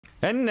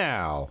And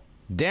now,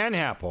 Dan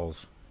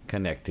Happel's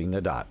Connecting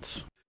the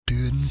Dots.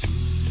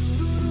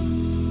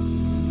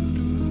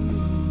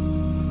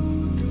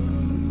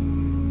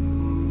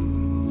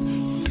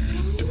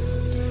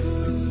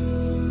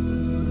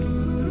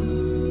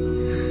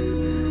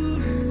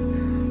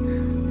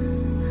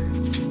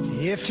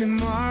 If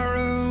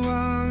tomorrow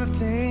all the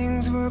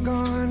things were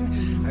gone,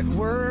 I'd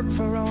work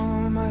for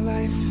all my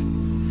life,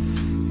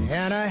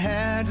 and I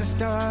had to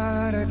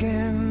start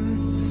again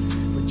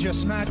with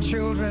just my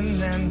children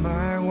and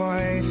my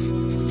wife.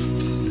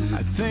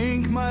 I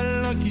thank my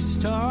lucky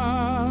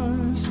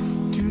stars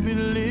to be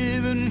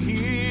living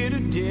here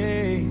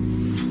today,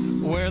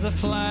 where the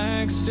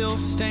flag still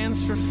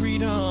stands for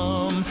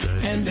freedom,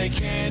 and they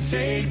can't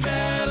take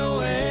that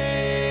away.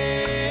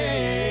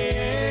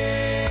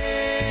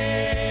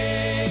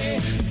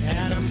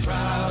 And I'm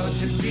proud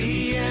to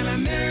be an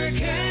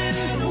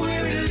American,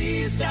 where at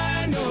least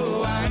I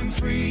know I'm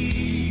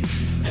free.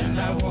 And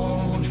I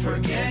won't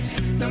forget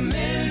the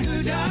men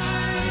who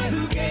died,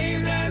 who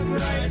gave that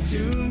right to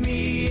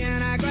me.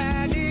 And I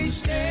gladly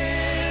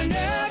stand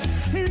up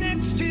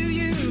next to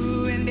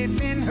you and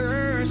defend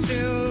her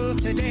still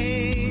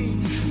today.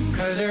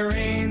 'Cause there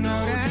ain't no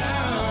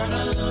doubt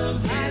I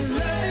love this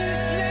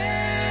land.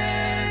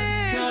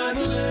 God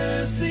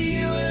bless the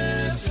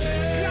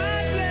USA.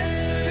 God bless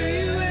the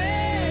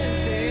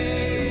USA.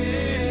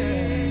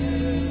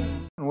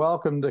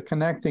 Welcome to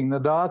Connecting the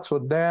Dots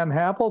with Dan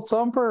Happel.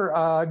 Thumper,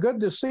 good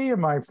to see you,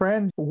 my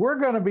friend. We're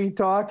going to be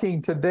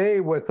talking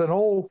today with an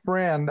old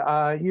friend.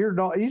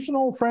 He's an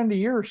old friend of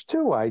yours,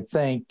 too, I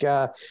think.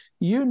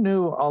 You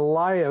knew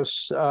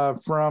Elias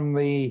from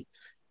the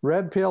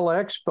Red Pill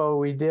Expo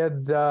we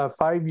did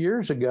 5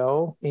 years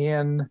ago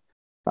in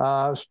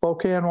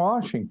Spokane,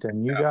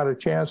 Washington. You got a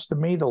chance to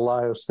meet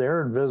Elias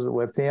there and visit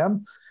with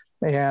him.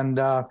 And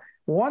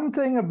one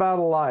thing about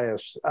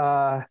Elias,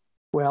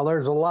 well,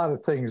 there's a lot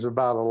of things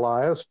about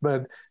Elias,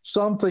 but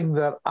something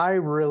that I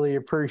really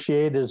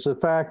appreciate is the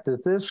fact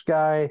that this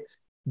guy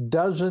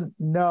doesn't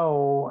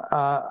know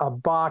a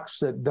box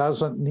that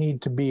doesn't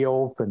need to be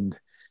opened.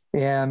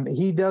 And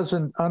he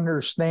doesn't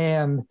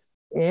understand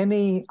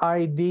any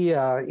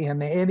idea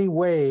in any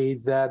way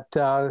that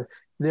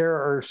there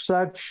are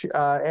such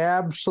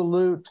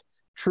absolute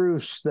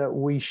truths that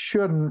we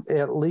shouldn't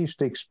at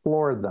least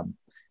explore them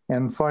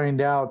and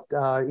find out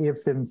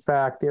if, in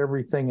fact,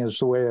 everything is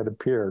the way it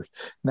appears.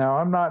 Now,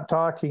 I'm not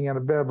talking in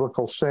a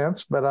biblical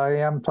sense, but I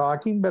am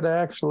talking, but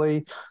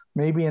actually,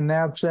 maybe in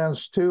that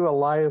sense, too,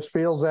 Elias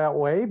feels that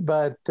way.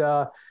 But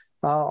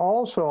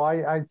also,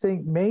 I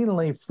think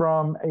mainly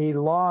from a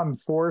law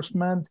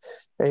enforcement,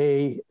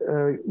 a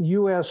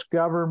U.S.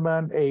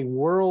 government, a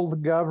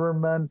world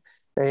government,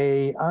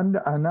 an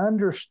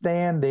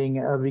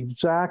understanding of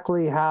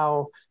exactly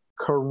how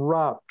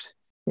corrupt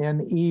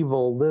and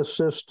evil this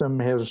system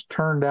has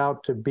turned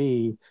out to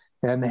be,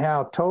 and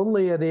how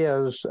totally it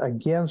is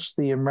against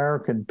the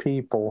American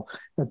people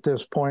at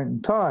this point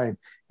in time.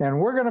 And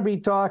we're going to be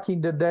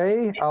talking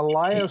today,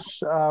 Elias,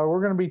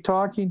 we're going to be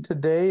talking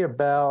today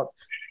about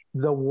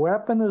the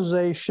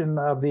weaponization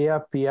of the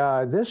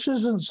FBI. This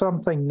isn't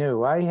something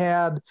new. I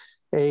had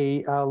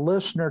a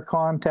listener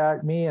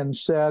contact me and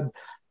said,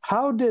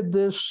 how did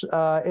this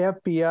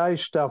FBI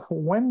stuff,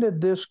 when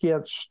did this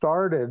get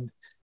started?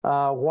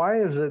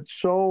 Why is it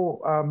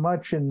so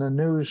much in the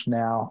news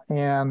now?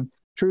 And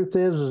truth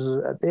is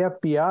that the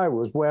FBI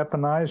was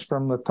weaponized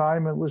from the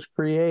time it was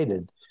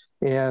created.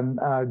 And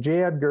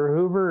J. Edgar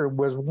Hoover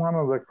was one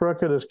of the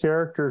crookedest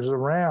characters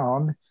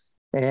around,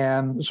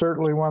 and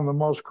certainly one of the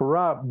most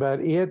corrupt,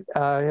 but it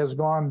has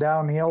gone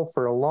downhill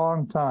for a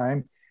long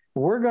time.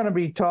 We're going to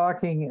be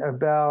talking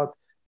about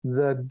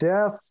the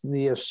death,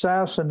 the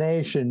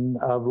assassination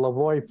of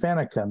Lavoy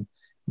Finicum,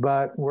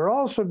 but we're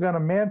also going to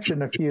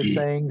mention a few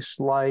things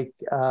like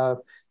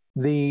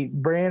the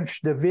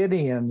Branch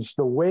Davidians,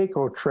 the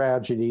Waco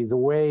tragedy, the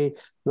way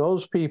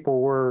those people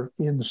were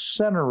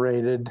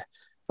incinerated,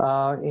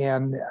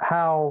 and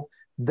how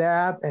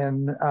that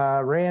and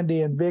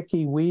Randy and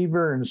Vicki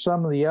Weaver and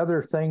some of the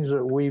other things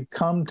that we've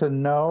come to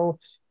know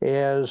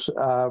as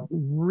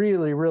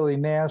really, really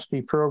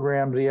nasty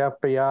programs the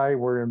FBI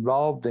were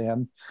involved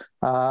in.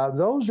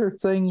 Those are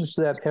things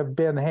that have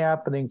been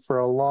happening for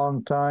a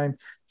long time.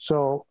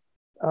 So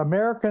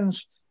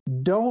Americans,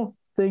 don't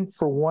think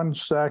for 1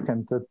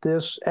 second that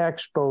this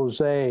expose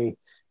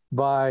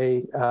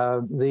by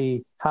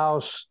the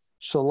House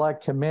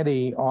Select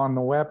Committee on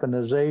the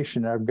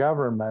Weaponization of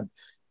Government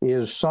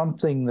is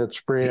something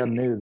that's brand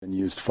new. And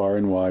used far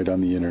and wide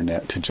on the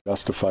internet to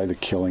justify the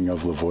killing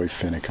of Lavoy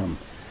Finicum,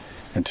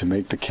 and to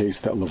make the case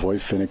that Lavoy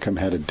Finicum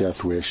had a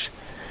death wish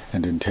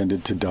and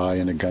intended to die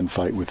in a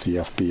gunfight with the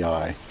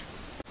FBI.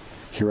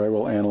 Here I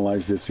will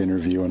analyze this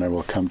interview, and I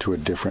will come to a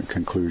different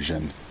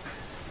conclusion.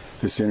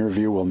 This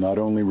interview will not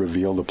only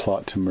reveal the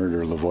plot to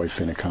murder Lavoy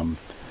Finicum,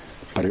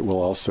 but it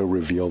will also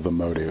reveal the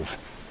motive.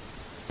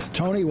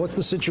 Tony, what's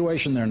the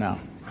situation there now?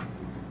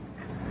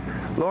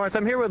 Lawrence,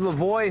 I'm here with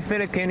Lavoy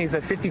Finicum. He's a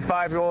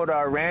 55-year-old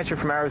rancher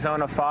from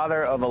Arizona,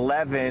 father of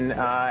 11,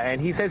 and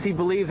he says he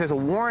believes there's a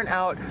warrant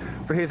out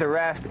for his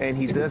arrest, and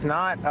he does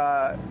not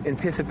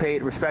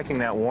anticipate respecting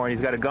that warrant.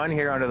 He's got a gun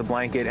here under the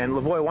blanket. And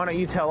Lavoy, why don't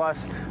you tell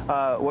us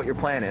what your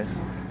plan is?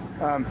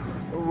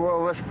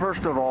 Well,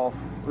 first of all,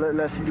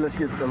 let's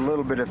get a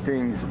little bit of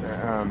things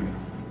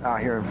out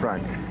here in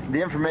front.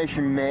 The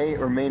information may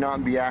or may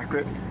not be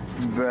accurate,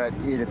 but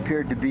it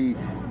appeared to be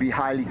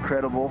highly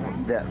credible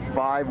that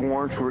 5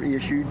 warrants were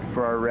issued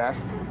for our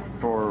arrest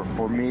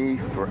for me,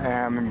 for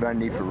Ammon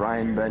Bundy, for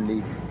Ryan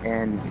Bundy,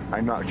 and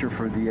I'm not sure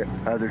for the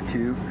other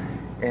 2,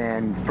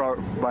 and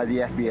by the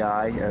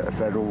FBI,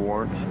 federal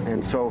warrants.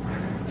 And so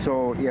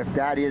if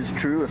that is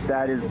true, if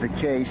that is the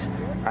case,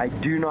 I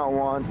do not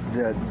want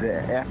the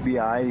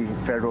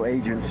FBI, federal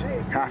agents,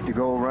 have to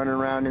go running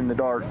around in the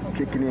dark,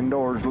 kicking in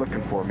doors,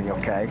 looking for me,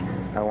 okay?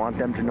 I want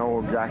them to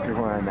know exactly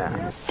where I'm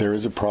at. There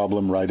is a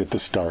problem right at the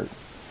start.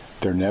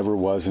 There never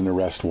was an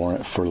arrest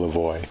warrant for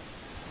Lavoy.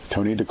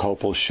 Tony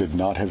DeCopel should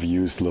not have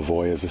used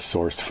Lavoy as a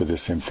source for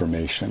this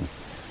information.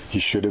 He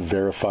should have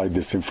verified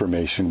this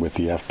information with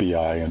the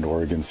FBI and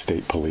Oregon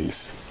State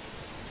Police.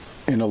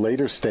 In a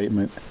later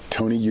statement,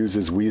 Tony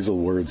uses weasel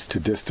words to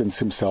distance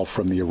himself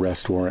from the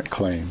arrest warrant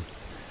claim.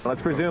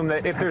 Let's presume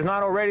that if there's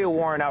not already a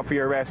warrant out for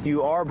your arrest,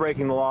 you are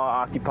breaking the law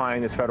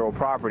occupying this federal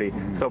property.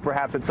 So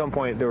perhaps at some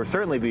point there will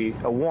certainly be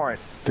a warrant.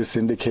 This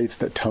indicates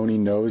that Tony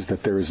knows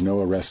that there is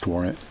no arrest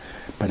warrant,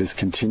 but is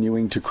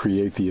continuing to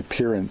create the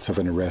appearance of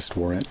an arrest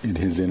warrant in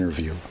his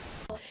interview.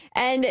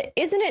 And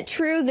isn't it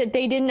true that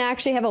they didn't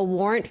actually have a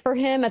warrant for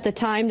him at the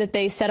time that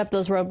they set up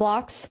those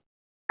roadblocks?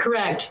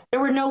 Correct.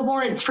 There were no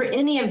warrants for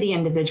any of the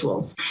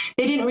individuals.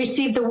 They didn't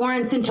receive the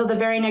warrants until the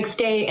very next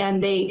day,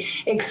 and they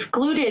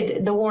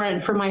excluded the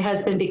warrant for my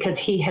husband because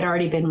he had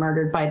already been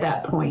murdered by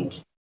that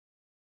point.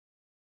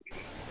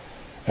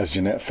 As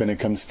Jeanette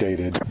Finicum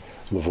stated,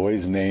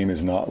 Lavoy's name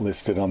is not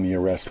listed on the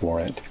arrest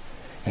warrant,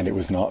 and it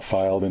was not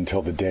filed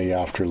until the day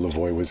after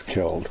Lavoy was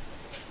killed.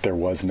 There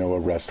was no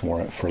arrest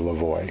warrant for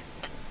Lavoy.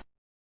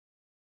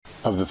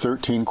 Of the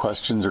 13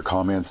 questions or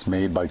comments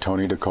made by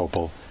Tony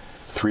DeCopel,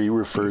 3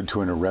 referred to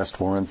an arrest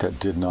warrant that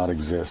did not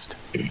exist.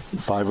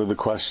 5 of the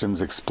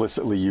questions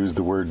explicitly used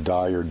the word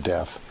die or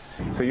death.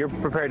 So you're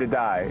prepared to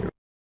die.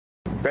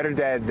 Better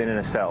dead than in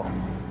a cell.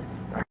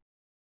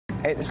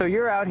 And so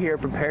you're out here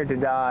prepared to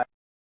die,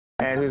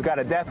 and who's got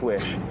a death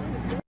wish.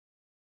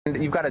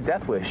 And you've got a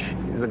death wish.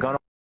 There's a gun,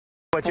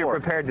 but you're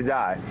prepared to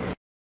die.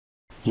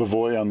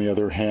 Lavoy, on the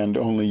other hand,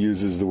 only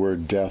uses the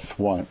word death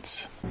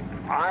once.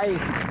 I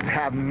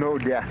have no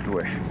death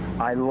wish.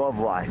 I love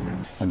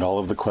life. And all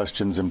of the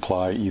questions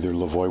imply either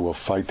Lavoy will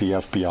fight the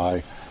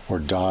FBI or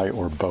die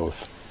or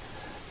both.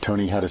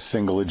 Tony had a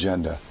single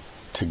agenda: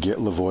 to get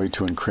Lavoy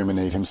to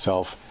incriminate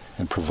himself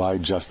and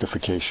provide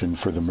justification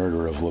for the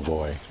murder of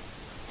Lavoy.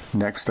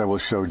 Next, I will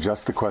show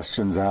just the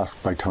questions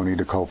asked by Tony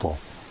DeCopel,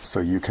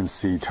 so you can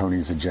see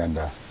Tony's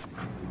agenda.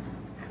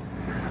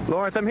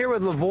 Lawrence, I'm here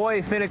with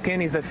Lavoy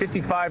Finicum. He's a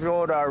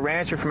 55-year-old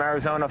rancher from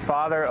Arizona,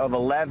 father of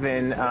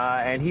 11,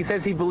 and he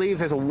says he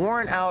believes there's a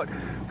warrant out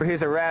for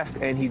his arrest,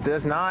 and he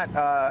does not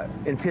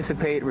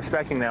anticipate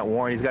respecting that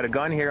warrant. He's got a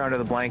gun here under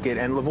the blanket.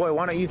 And Lavoy,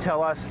 why don't you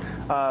tell us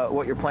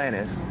what your plan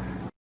is?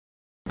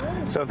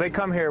 So if they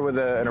come here with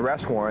an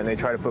arrest warrant and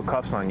they try to put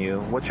cuffs on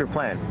you, what's your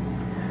plan?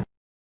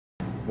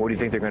 What do you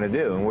think they're going to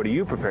do, and what are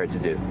you prepared to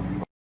do?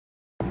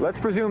 Let's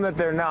presume that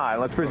they're not.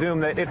 Let's presume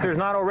that if there's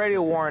not already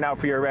a warrant out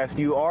for your arrest,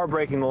 you are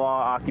breaking the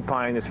law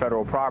occupying this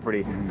federal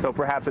property. So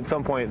perhaps at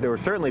some point there will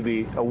certainly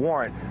be a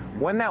warrant.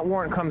 When that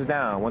warrant comes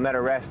down, when that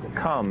arrest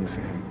comes,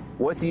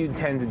 what do you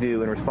intend to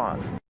do in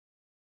response?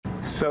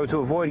 So to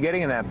avoid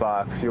getting in that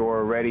box,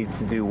 you're ready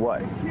to do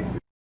what?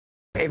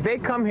 If they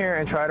come here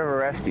and try to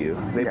arrest you,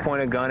 they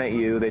point a gun at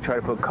you, they try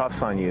to put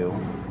cuffs on you,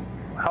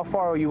 how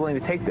far are you willing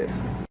to take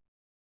this?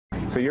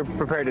 So you're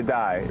prepared to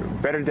die.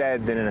 Better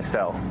dead than in a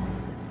cell.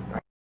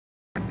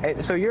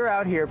 And so you're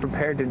out here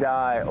prepared to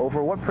die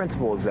over what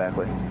principle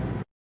exactly?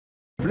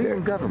 Believe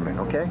in government,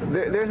 okay?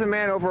 There's a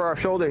man over our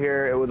shoulder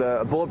here with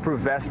a bulletproof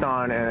vest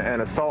on and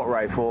an assault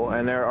rifle,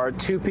 and there are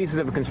 2 pieces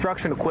of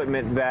construction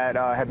equipment that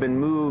have been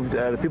moved.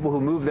 The people who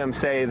moved them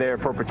say they're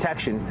for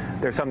protection.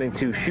 There's something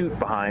to shoot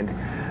behind.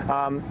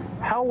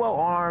 How well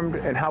armed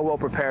and how well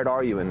prepared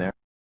are you in there?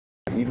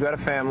 You've got a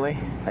family.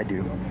 I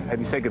do. Have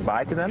you said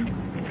goodbye to them?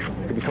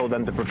 Have you told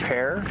them to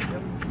prepare?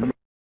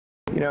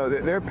 You know,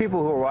 there are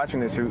people who are watching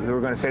this who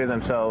are going to say to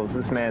themselves,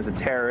 this man's a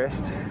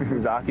terrorist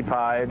who's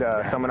occupied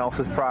someone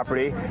else's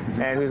property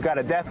and who's got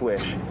a death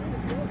wish.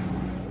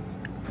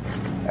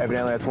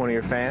 Evidently, that's one of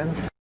your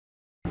fans.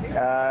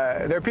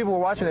 There are people who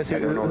are watching this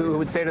who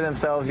would say to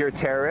themselves, you're a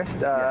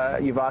terrorist,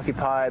 you've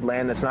occupied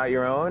land that's not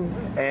your own,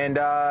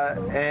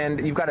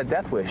 and you've got a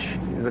death wish.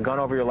 There's a gun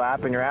over your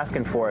lap and you're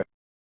asking for it.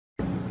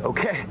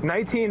 Okay,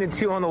 19 and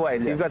 2 on the way,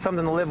 so you've got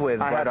something to live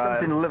with, I have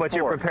something to live but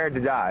you're prepared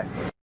to die.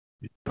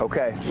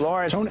 Okay,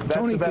 Lawrence,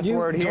 that's the best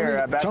word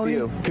here. Back to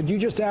you. Could you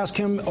just ask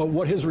him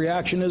what his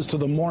reaction is to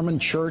the Mormon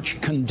Church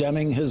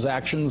condemning his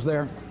actions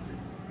there?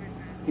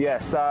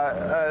 Yes.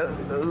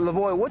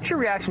 Lavoy, what's your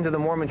reaction to the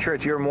Mormon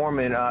Church, you're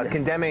Mormon,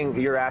 condemning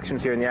your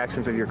actions here and the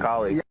actions of your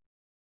colleagues?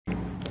 Yeah.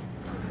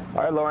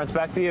 All right, Lawrence,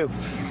 back to you.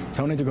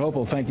 Tony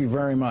DeCopel, thank you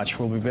very much.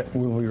 We'll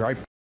be right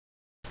back.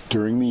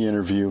 During the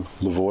interview,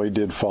 Lavoy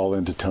did fall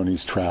into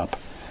Tony's trap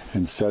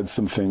and said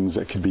some things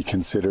that could be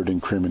considered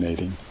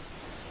incriminating.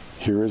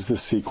 Here is the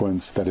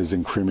sequence that is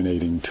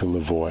incriminating to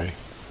Lavoy.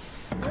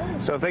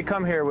 So if they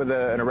come here with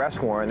an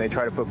arrest warrant and they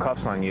try to put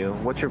cuffs on you,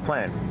 what's your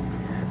plan?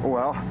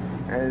 Well,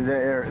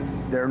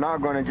 they're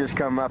not going to just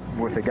come up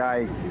with a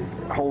guy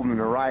holding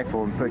a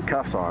rifle and put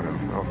cuffs on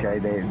him, okay?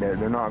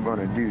 They're not going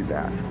to do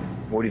that.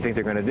 What do you think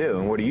they're going to do,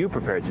 and what are you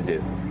prepared to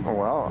do?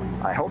 Well,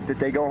 I hope that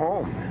they go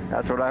home.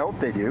 That's what I hope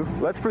they do.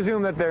 Let's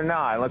presume that they're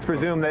not. Let's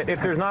presume that if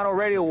there's not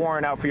already a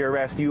warrant out for your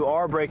arrest, you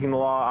are breaking the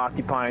law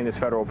occupying this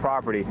federal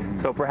property.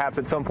 So perhaps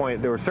at some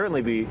point there will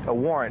certainly be a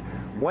warrant.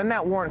 When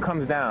that warrant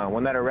comes down,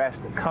 when that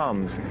arrest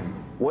comes,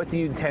 what do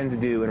you intend to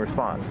do in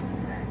response?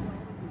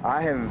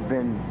 I have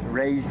been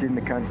raised in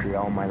the country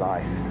all my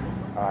life.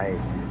 I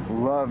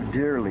love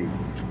dearly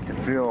to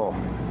feel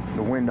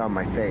the wind on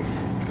my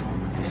face,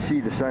 to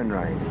see the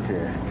sunrise,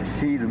 to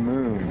see the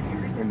moon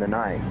in the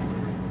night.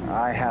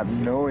 I have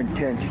no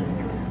intention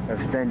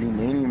of spending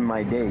any of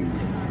my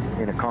days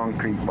in a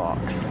concrete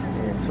box.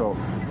 And so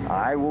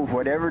I will,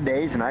 whatever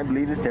days, and I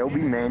believe that there'll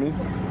be many,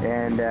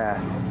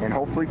 and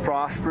hopefully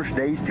prosperous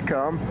days to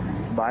come,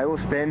 I will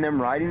spend them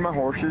riding my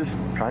horses,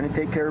 trying to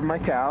take care of my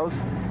cows,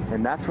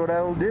 and that's what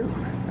I will do.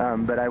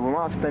 But I will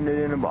not spend it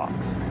in a box.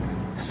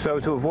 So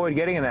to avoid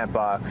getting in that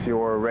box,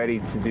 you're ready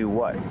to do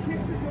what?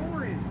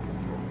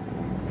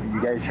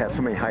 You guys have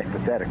so many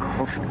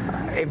hypotheticals.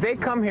 If they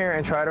come here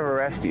and try to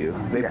arrest you,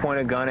 they point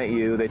a gun at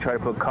you, they try to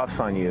put cuffs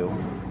on you,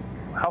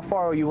 how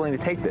far are you willing to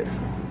take this?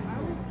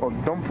 Well,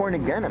 don't point a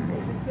gun at me.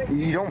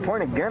 You don't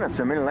point a gun at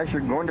somebody unless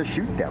you're going to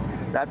shoot them.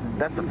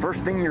 That's the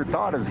first thing your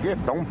thought is,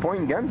 don't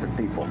point guns at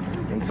people.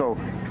 And so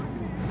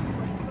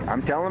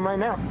I'm telling them right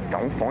now,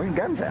 don't point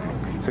guns at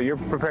me. So you're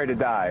prepared to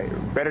die,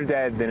 better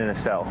dead than in a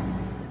cell?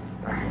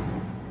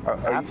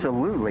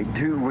 Absolutely.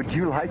 Dude, would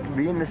you like to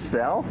be in a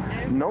cell?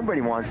 Nobody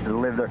wants to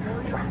live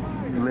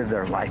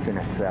their life in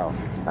a cell.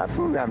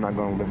 Absolutely, I'm not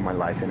going to live my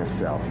life in a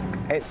cell.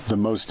 The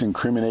most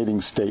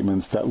incriminating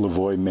statements that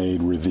Lavoy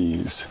made were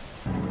these.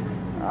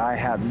 I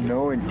have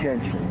no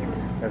intention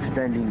of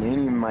spending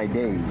any of my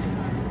days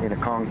in a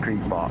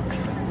concrete box.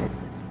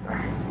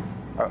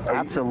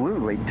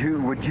 Absolutely.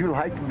 Dude, would you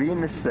like to be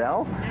in a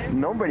cell?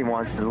 Nobody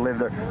wants to live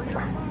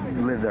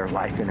their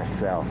life in a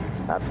cell.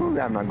 Absolutely,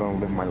 I'm not going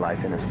to live my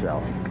life in a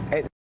cell.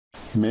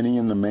 Many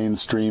in the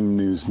mainstream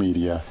news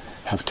media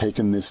have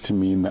taken this to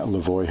mean that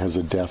Lavoy has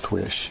a death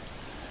wish.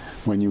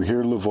 When you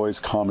hear Lavoy's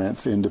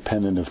comments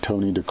independent of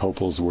Tony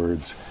DeCopel's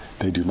words,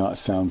 they do not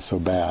sound so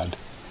bad.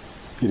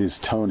 It is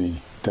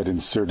Tony that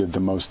inserted the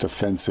most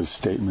offensive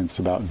statements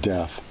about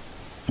death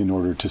in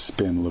order to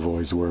spin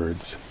Lavoy's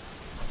words.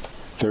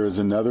 There is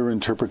another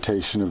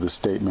interpretation of the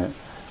statement,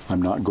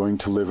 "I'm not going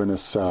to live in a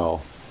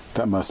cell,"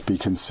 that must be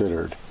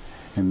considered.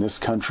 In this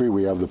country,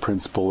 we have the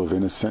principle of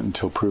innocent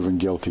until proven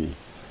guilty.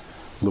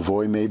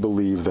 Lavoy may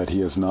believe that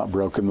he has not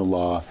broken the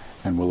law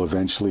and will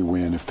eventually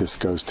win if this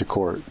goes to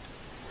court.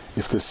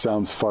 If this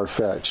sounds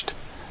far-fetched,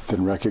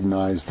 then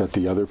recognize that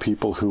the other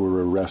people who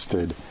were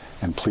arrested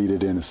and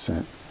pleaded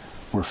innocent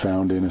were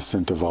found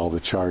innocent of all the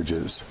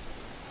charges.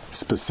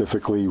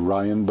 Specifically,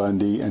 Ryan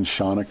Bundy and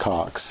Shauna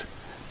Cox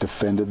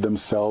defended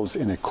themselves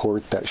in a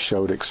court that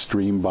showed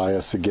extreme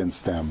bias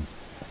against them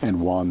and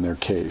won their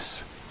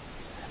case.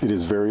 It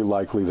is very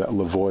likely that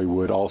Lavoy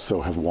would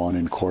also have won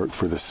in court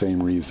for the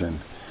same reason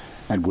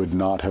and would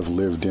not have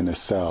lived in a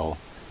cell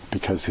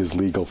because his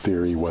legal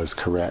theory was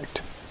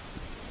correct.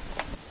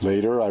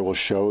 Later, I will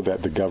show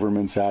that the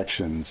government's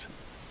actions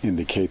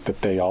indicate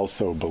that they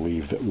also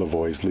believe that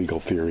Lavoy's legal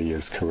theory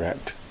is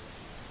correct.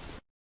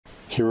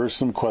 Here are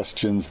some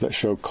questions that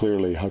show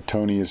clearly how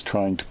Tony is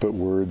trying to put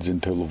words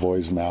into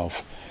Lavoy's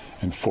mouth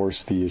and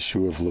force the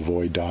issue of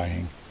Lavoy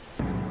dying.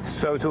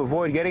 So to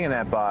avoid getting in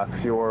that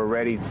box, you're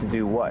ready to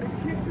do what?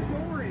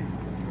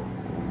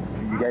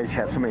 You guys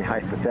have so many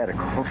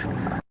hypotheticals.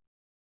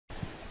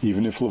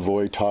 Even if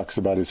Lavoy talks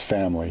about his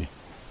family,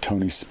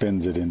 Tony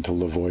spins it into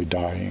Lavoy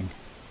dying.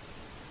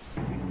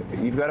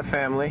 You've got a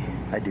family.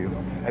 I do.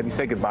 Have you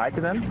said goodbye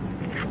to them?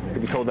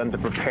 Have you told them to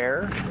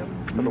prepare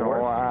for the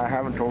worst? No, I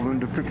haven't told them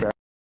to prepare.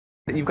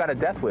 You've got a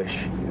death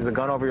wish. There's a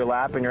gun over your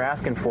lap and you're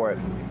asking for it.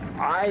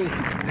 I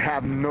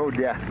have no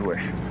death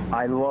wish.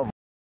 I love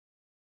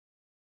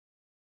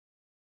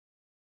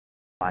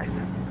life.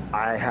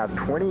 I have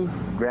 20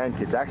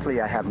 grandkids. Actually,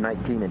 I have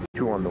 19 and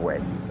 2 on the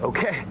way.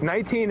 Okay,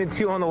 19 and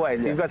 2 on the way.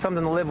 So you've got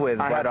something to live with.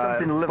 I have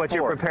something to live but for.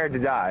 You're prepared to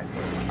die.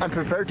 I'm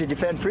prepared to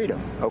defend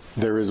freedom. Oh.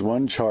 There is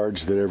one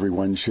charge that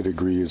everyone should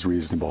agree is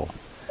reasonable,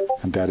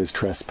 and that is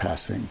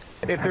trespassing.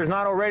 If there's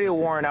not already a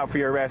warrant out for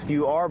your arrest,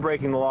 you are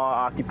breaking the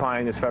law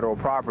occupying this federal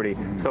property.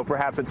 So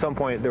perhaps at some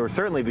point there will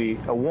certainly be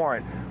a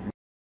warrant.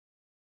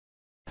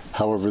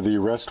 However, the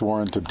arrest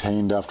warrant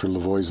obtained after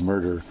Lavoy's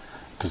murder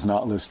does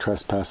not list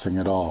trespassing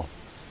at all.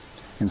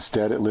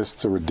 Instead, it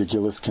lists a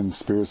ridiculous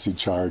conspiracy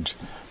charge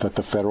that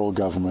the federal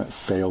government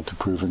failed to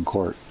prove in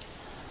court.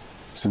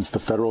 Since the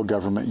federal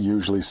government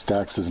usually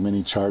stacks as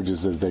many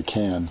charges as they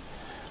can,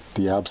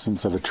 the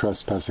absence of a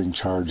trespassing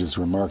charge is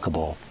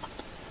remarkable.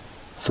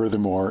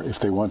 Furthermore, if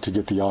they want to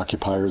get the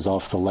occupiers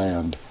off the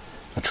land,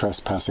 a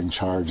trespassing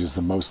charge is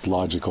the most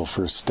logical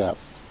first step.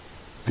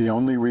 The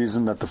only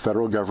reason that the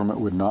federal government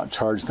would not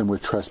charge them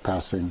with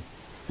trespassing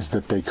is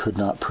that they could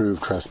not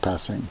prove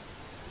trespassing.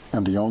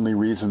 And the only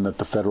reason that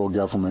the federal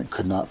government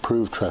could not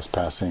prove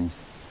trespassing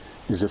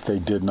is if they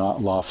did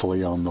not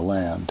lawfully own the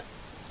land.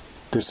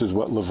 This is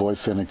what Lavoy,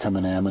 Finicum,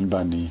 and Ammon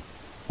Bundy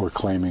were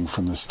claiming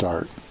from the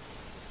start.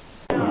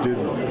 Did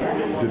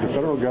the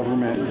federal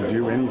government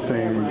do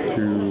anything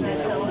to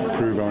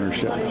prove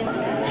ownership?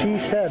 She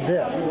said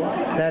this,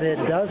 that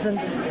it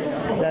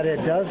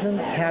doesn't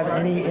have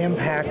any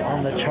impact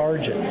on the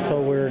charges. So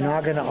we're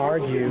not going to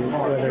argue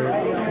whether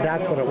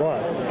that's what it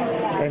was.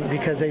 And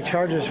because they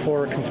charge us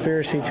for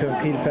conspiracy to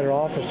impede federal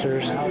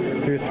officers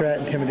through threat,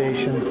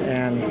 intimidation,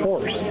 and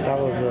force. That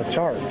was the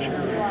charge.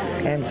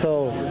 And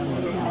so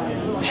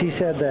she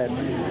said that,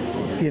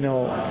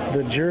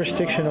 the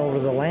jurisdiction over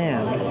the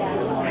land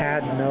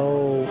had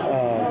no,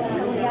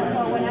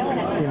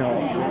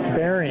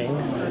 bearing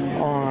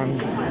on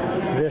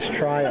this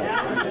trial.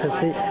 So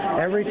see,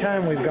 every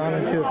time we've gone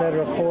into a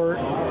federal court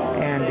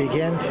and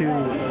begin to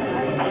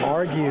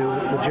argue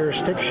the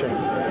jurisdiction,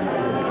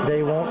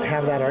 they won't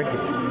have that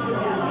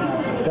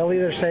argument. They'll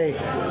either say,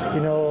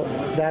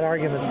 that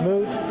argument's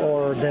moot,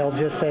 or they'll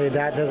just say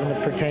that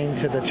doesn't pertain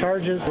to the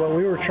charges. What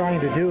we were trying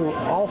to do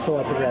also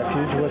at the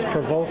refuge was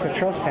provoke a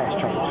trespass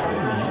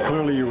charge.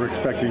 Clearly you were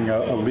expecting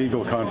a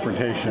legal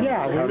confrontation.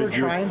 Yeah, we were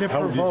trying to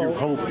provoke. How did you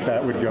hope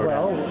that would go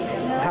down?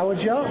 Well, how would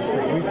you hope?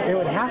 It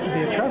would have to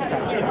be a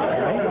trespass charge,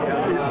 right?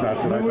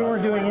 That's what I thought. We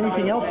weren't doing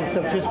anything else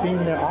except just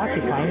being there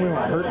occupying. We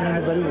weren't hurting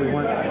anybody. We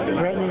weren't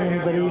threatening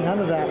anybody.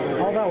 None of that.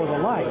 All that was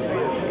a lie.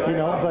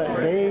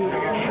 But they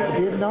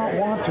did not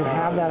want to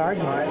have that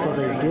argument, so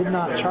they did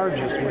not charge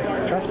us with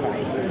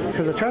trespassing.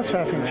 Because the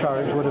trespassing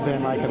charge would have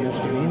been like a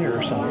misdemeanor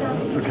or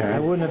something. Okay. I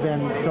wouldn't have been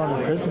thrown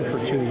in prison for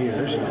 2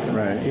 years.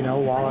 Right.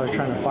 While I was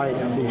trying to fight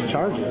these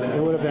charges.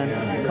 It would have been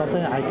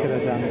something I could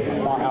have done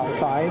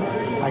outside.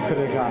 I could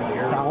have got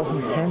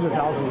tens of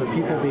thousands of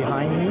people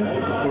behind me.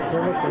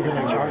 We're going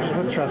to charge us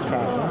with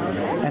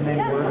trespassing, and then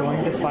we're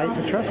going to fight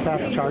the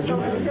trespass charges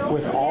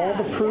with all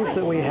the proof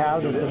that we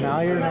have that the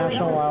Malheur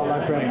National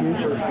Wildlife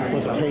Refuge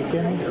was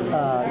taken,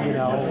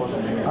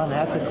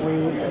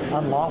 unethically,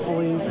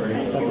 unlawfully,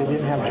 that they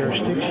didn't have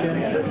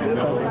jurisdiction.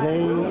 But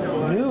they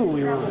knew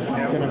we were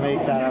going to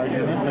make that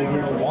argument. They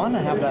didn't want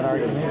to have that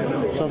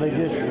argument, so they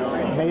just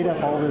made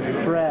up all this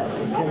threat,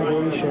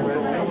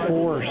 intimidation,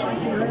 force,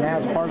 and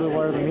that's part of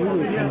where the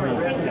media came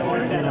in.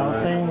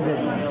 Saying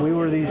that we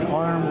were these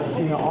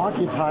armed,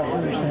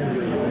 occupiers,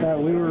 and that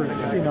we were,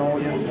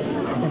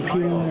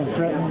 impeding and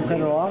threatening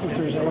federal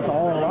officers. It was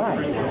all a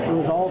lie. It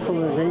was also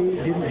that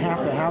they didn't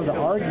have to have the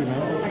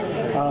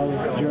argument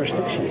of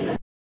jurisdiction.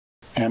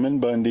 Ammon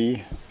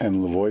Bundy and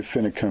Lavoy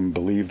Finicum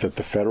believe that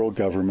the federal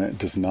government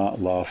does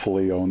not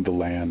lawfully own the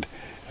land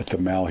at the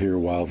Malheur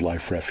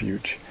Wildlife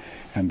Refuge,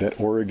 and that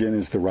Oregon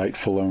is the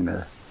rightful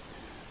owner.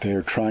 They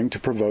are trying to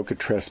provoke a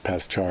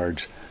trespass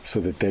charge so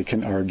that they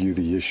can argue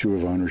the issue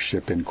of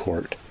ownership in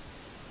court.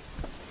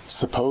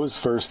 Suppose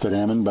first that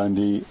Ammon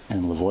Bundy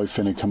and Lavoy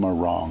Finicum are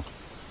wrong.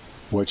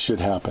 What should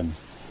happen?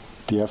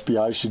 The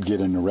FBI should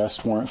get an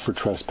arrest warrant for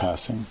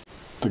trespassing.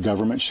 The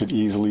government should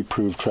easily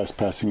prove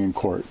trespassing in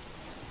court.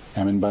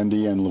 Ammon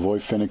Bundy and Lavoy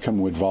Finicum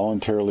would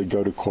voluntarily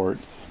go to court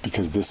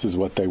because this is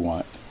what they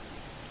want.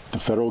 The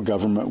federal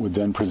government would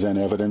then present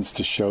evidence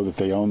to show that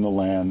they own the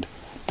land.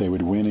 They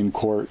would win in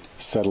court,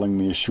 settling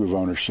the issue of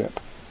ownership.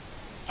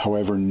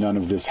 However, none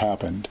of this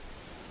happened.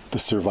 The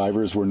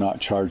survivors were not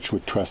charged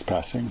with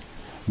trespassing.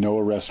 No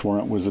arrest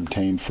warrant was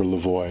obtained for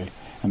Lavoy,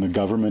 and the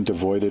government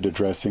avoided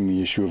addressing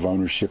the issue of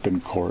ownership in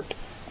court,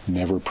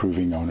 never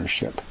proving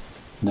ownership.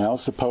 Now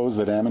suppose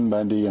that Ammon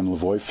Bundy and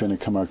Lavoy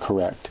Finicum are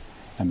correct,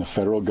 and the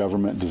federal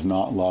government does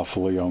not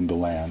lawfully own the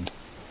land.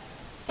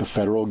 The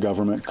federal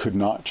government could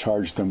not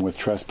charge them with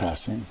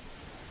trespassing.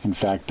 In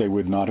fact, they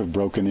would not have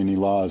broken any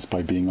laws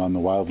by being on the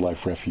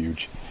wildlife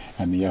refuge,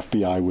 and the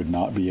FBI would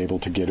not be able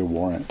to get a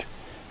warrant,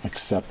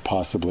 except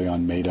possibly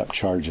on made-up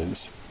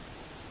charges.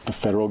 The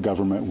federal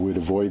government would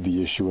avoid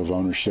the issue of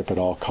ownership at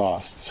all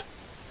costs.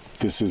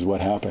 This is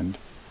what happened.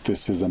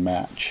 This is a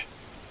match.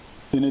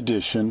 In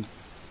addition,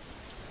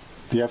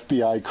 the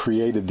FBI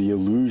created the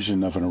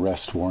illusion of an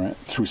arrest warrant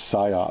through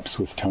psyops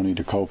with Tony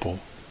DeCopel,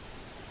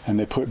 and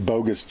they put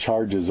bogus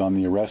charges on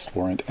the arrest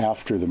warrant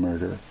after the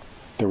murder.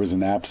 There was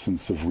an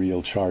absence of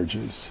real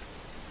charges.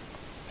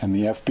 And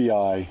the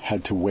FBI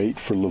had to wait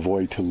for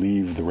Lavoy to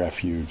leave the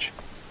refuge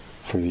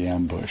for the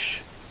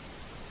ambush.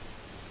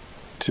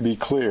 To be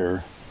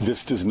clear,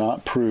 this does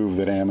not prove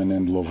that Ammon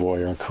and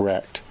Lavoy are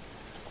correct.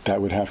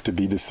 That would have to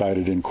be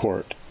decided in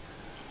court.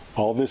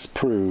 All this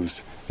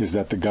proves is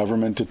that the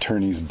government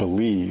attorneys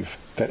believe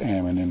that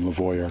Ammon and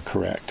Lavoy are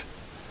correct,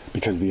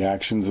 because the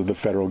actions of the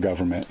federal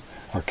government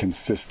are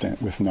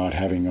consistent with not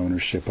having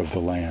ownership of the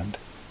land.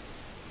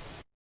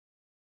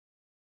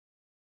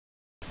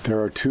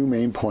 There are two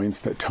main points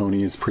that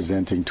Tony is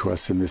presenting to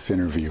us in this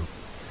interview.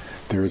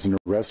 There is an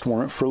arrest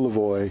warrant for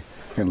Lavoy,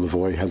 and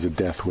Lavoy has a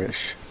death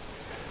wish.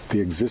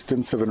 The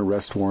existence of an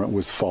arrest warrant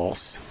was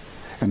false,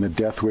 and the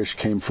death wish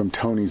came from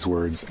Tony's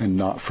words and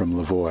not from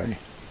Lavoy.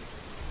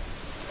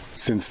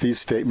 Since these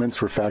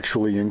statements were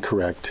factually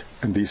incorrect,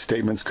 and these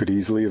statements could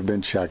easily have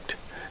been checked,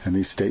 and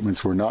these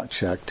statements were not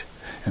checked,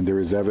 and there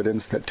is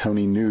evidence that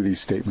Tony knew these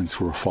statements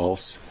were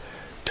false,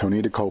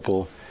 Tony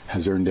DeCopel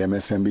has earned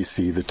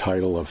MSNBC the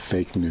title of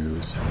fake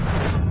news.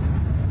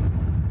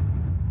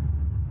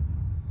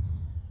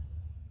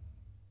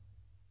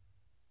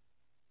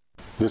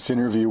 This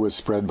interview was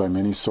spread by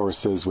many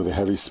sources with a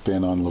heavy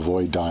spin on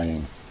Lavoy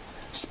dying,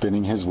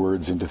 spinning his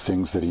words into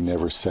things that he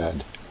never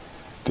said.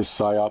 This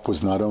psyop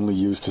was not only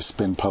used to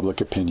spin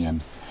public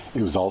opinion,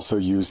 it was also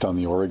used on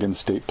the Oregon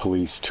State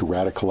Police to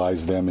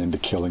radicalize them into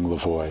killing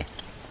Lavoy.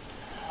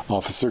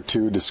 Officer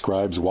 2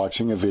 describes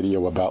watching a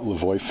video about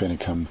Lavoy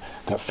Finicum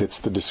that fits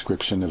the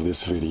description of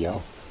this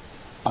video.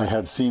 I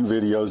had seen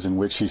videos in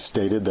which he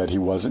stated that he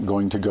wasn't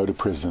going to go to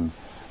prison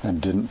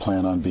and didn't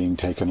plan on being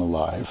taken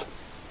alive.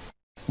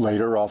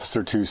 Later,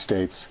 Officer 2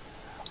 states,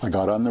 "I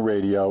got on the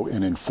radio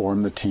and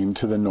informed the team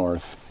to the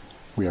north,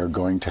 we are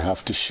going to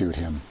have to shoot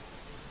him."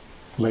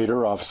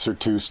 Later, Officer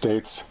 2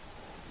 states,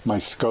 "My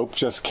scope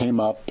just came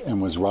up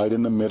and was right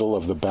in the middle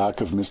of the back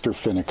of Mr.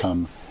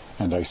 Finicum,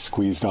 and I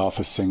squeezed off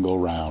a single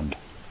round."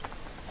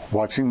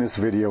 Watching this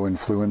video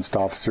influenced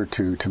Officer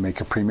 2 to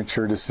make a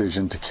premature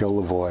decision to kill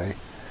Lavoy,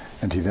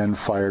 and he then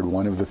fired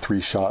one of the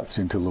 3 shots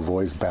into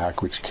Lavoy's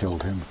back, which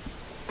killed him.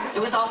 It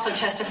was also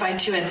testified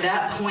to at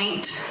that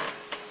point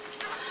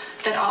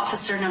that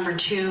officer number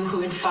 2,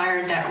 who had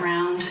fired that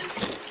round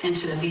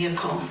into the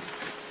vehicle,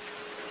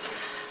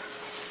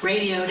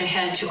 radioed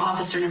ahead to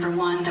officer number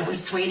 1 that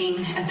was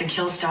waiting at the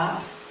kill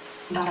stop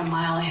about a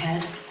mile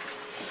ahead.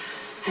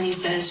 And he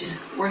says,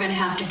 "We're going to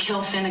have to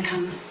kill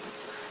Finicum."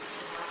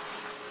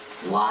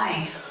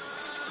 Why?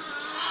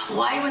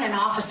 Why would an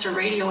officer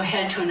radio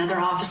ahead to another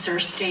officer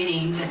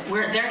stating that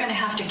they're going to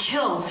have to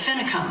kill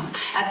Finicum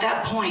at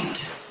that point?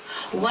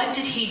 What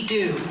did he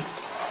do?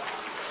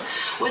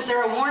 Was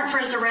there a warrant for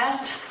his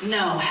arrest?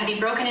 No. Had he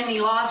broken any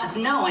laws?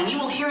 No. And you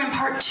will hear in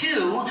part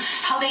 2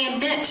 how they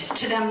admit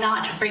to them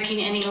not breaking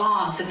any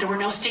laws, that there were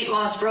no state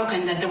laws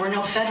broken, that there were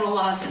no federal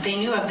laws that they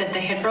knew of that they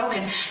had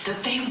broken,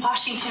 that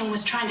Washington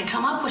was trying to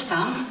come up with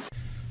some.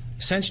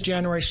 Since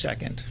January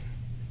 2nd,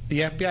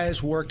 the FBI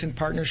has worked in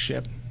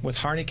partnership with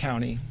Harney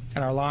County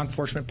and our law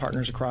enforcement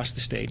partners across the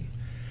state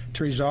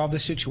to resolve the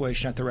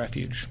situation at the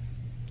refuge.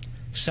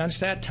 Since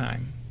that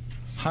time,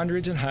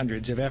 hundreds and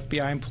hundreds of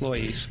FBI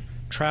employees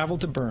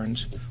traveled to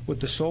Burns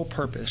with the sole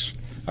purpose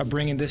of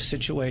bringing this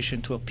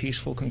situation to a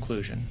peaceful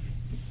conclusion.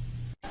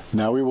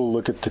 Now we will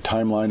look at the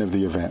timeline of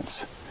the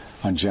events.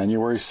 On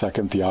January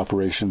 2nd, the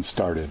operation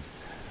started.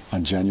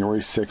 On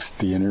January 6th,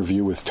 the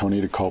interview with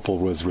Tony DeCopel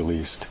was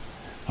released.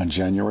 On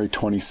January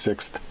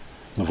 26th,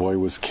 Lavoy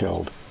was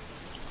killed.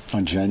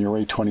 On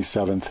January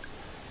 27th,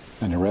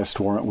 an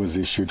arrest warrant was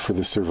issued for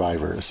the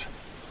survivors.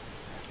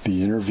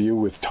 The interview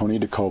with Tony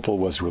DeCopel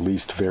was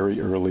released very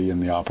early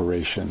in the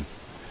operation.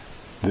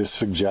 This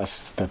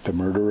suggests that the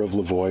murder of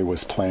Lavoy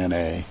was Plan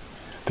A.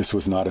 This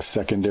was not a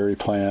secondary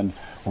plan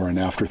or an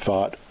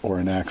afterthought or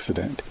an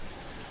accident.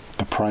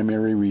 The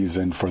primary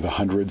reason for the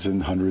hundreds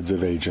and hundreds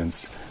of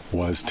agents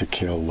was to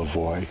kill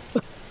Lavoy.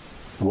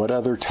 What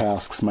other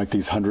tasks might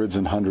these hundreds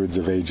and hundreds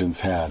of agents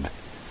had?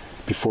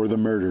 Before the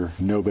murder,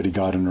 nobody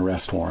got an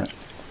arrest warrant.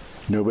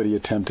 Nobody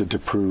attempted to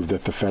prove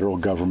that the federal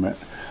government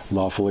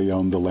lawfully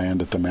owned the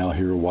land at the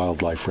Malheur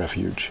Wildlife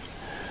Refuge.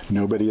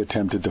 Nobody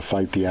attempted to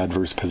fight the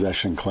adverse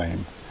possession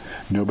claim.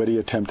 Nobody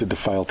attempted to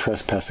file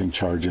trespassing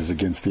charges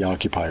against the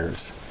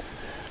occupiers.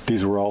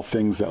 These were all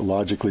things that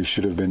logically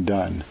should have been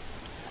done.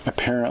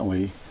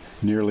 Apparently,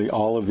 nearly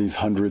all of these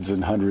hundreds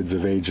and hundreds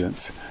of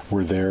agents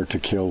were there to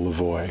kill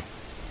Lavoy.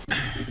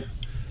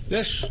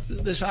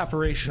 This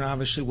operation,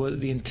 obviously,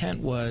 the intent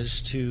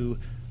was to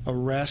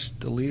arrest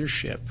the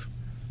leadership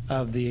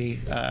of the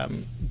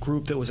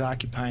group that was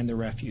occupying the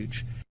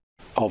refuge.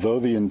 Although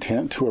the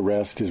intent to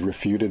arrest is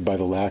refuted by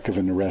the lack of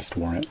an arrest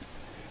warrant,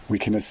 we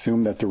can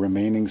assume that the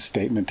remaining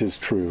statement is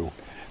true,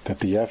 that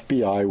the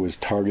FBI was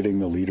targeting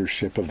the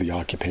leadership of the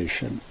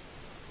occupation.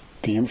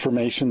 The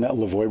information that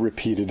Lavoy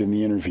repeated in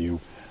the interview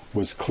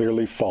was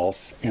clearly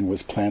false and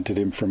was planted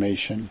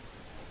information.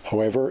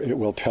 However, it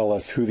will tell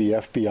us who the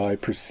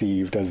FBI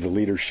perceived as the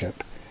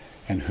leadership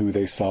and who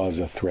they saw as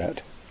a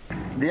threat.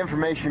 The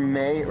information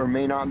may or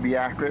may not be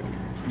accurate,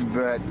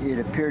 but it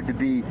appeared to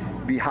be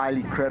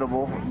highly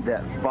credible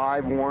that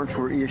 5 warrants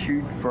were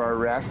issued for our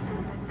arrest,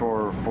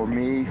 for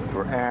me,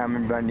 for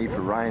Ammon Bundy,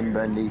 for Ryan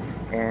Bundy,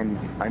 and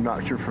I'm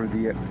not sure for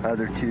the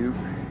other 2.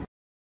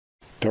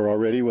 There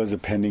already was a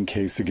pending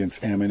case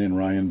against Ammon and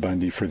Ryan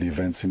Bundy for the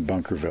events in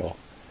Bunkerville.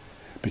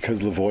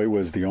 Because Lavoy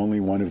was the only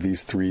one of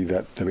these 3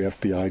 that the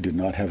FBI did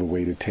not have a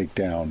way to take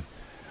down,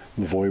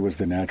 Lavoy was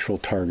the natural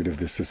target of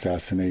this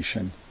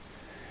assassination.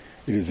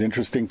 It is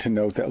interesting to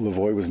note that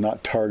Lavoy was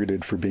not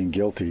targeted for being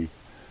guilty.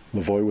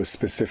 Lavoy was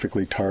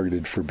specifically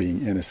targeted for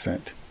being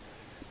innocent.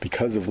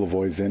 Because of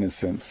Lavoy's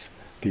innocence,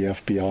 the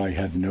FBI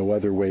had no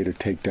other way to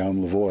take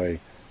down Lavoy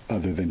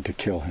other than to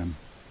kill him.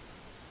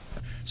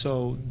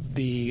 So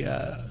the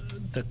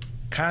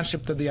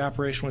concept of the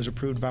operation was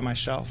approved by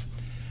myself,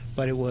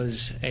 but it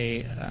was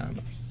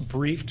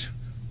briefed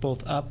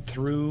both up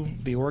through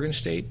the Oregon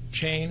State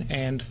chain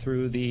and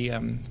through the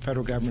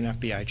federal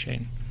government FBI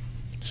chain.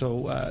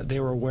 So they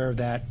were aware of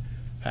that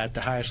at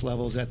the highest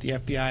levels at the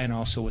FBI and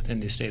also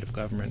within the state of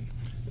government,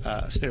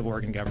 state of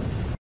Oregon government.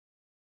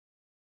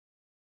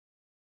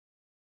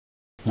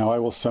 Now I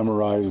will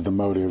summarize the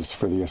motives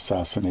for the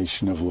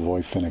assassination of Lavoy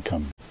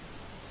Finicum.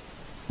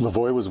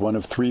 Lavoy was one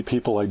of 3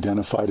 people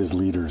identified as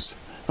leaders.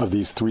 Of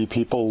these 3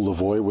 people,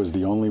 Lavoy was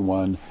the only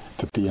one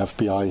that the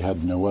FBI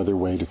had no other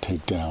way to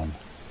take down.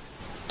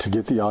 To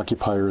get the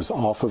occupiers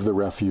off of the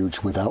refuge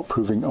without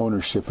proving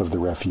ownership of the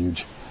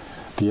refuge,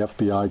 the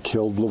FBI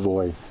killed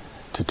Lavoy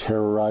to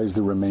terrorize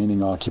the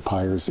remaining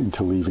occupiers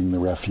into leaving the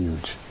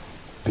refuge.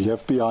 The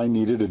FBI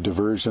needed a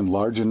diversion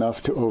large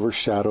enough to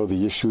overshadow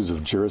the issues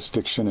of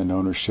jurisdiction and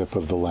ownership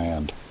of the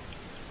land.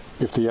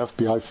 If the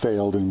FBI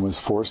failed and was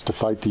forced to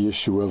fight the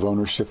issue of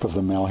ownership of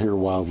the Malheur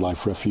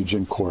Wildlife Refuge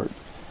in court,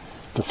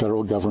 the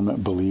federal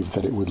government believed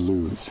that it would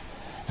lose,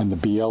 and the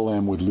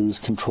BLM would lose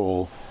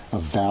control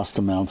of vast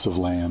amounts of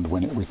land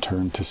when it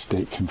returned to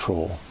state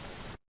control.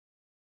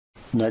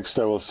 Next,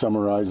 I will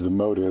summarize the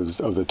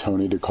motives of the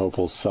Tony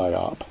DeCopel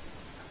PSYOP.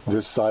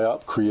 This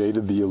PSYOP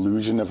created the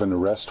illusion of an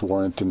arrest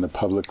warrant in the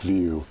public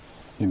view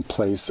in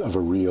place of a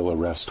real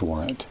arrest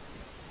warrant.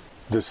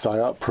 This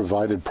PSYOP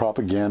provided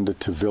propaganda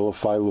to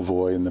vilify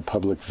Lavoy in the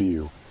public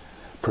view,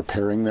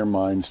 preparing their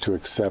minds to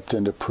accept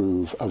and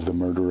approve of the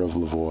murder of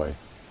Lavoy.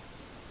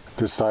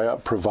 This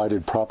PSYOP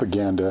provided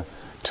propaganda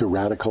to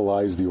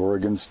radicalize the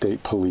Oregon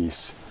State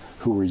Police,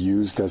 who were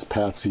used as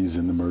patsies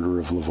in the murder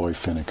of Lavoy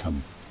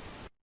Finicum.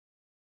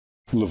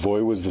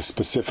 Lavoy was the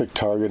specific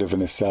target of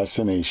an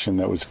assassination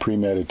that was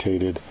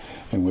premeditated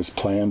and was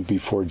planned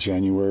before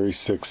January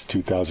 6,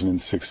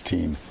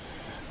 2016,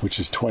 which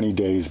is 20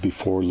 days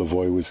before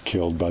Lavoy was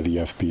killed by the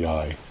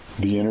FBI.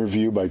 The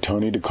interview by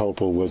Tony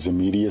DeCopel was a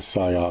media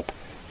psyop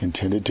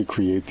intended to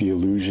create the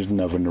illusion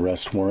of an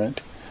arrest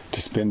warrant,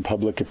 to spin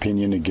public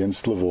opinion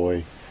against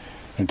Lavoy,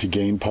 and to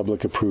gain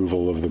public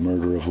approval of the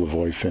murder of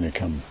Lavoy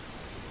Finicum.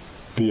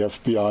 The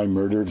FBI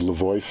murdered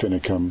Lavoy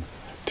Finicum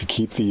to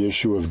keep the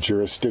issue of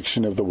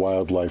jurisdiction of the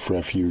wildlife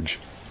refuge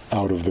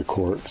out of the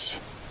courts.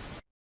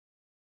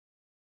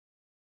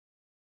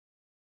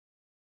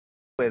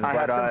 I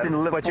have something to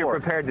live but for. You're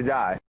prepared to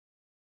die.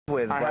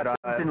 I have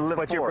something to live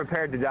but for. You're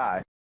prepared to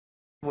die.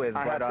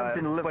 I have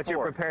something to live but for.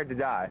 You're prepared to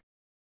die.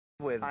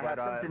 I have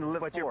something to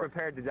live but for. You're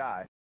prepared to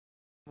die.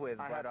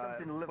 I have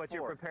something to live but for.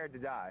 You're prepared to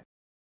die.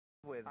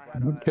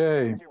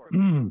 Okay.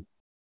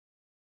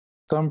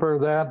 Thumper,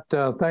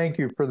 that thank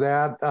you for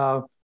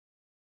that.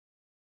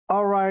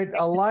 All right,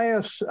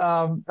 Elias,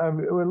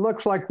 it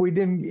looks like you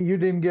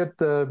didn't get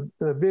the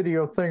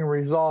video thing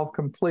resolved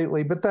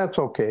completely, but that's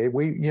okay.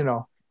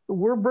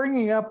 We're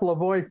bringing up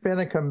Lavoy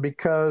Finicum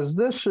because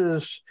this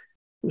is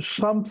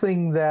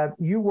something that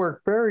you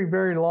worked very,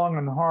 very long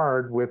and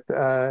hard with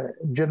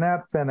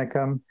Jeanette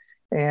Finicum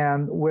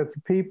and with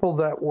people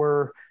that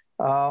were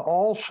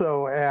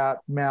also at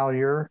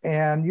Malheur,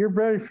 and you're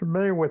very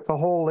familiar with the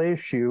whole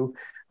issue.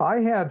 I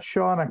had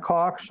Shauna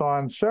Cox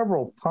on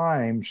several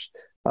times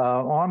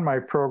on my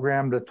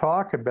program to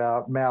talk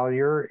about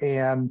Malheur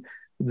and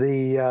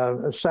the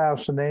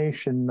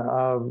assassination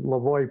of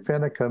Lavoy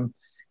Finicum,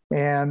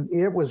 and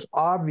it was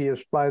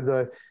obvious by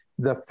the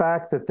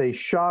fact that they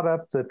shot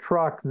up the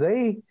truck.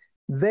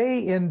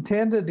 They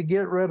intended to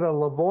get rid of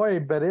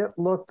Lavoy, but it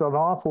looked an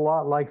awful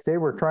lot like they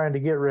were trying to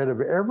get rid of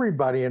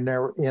everybody in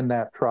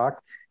that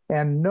truck,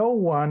 and no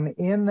one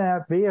in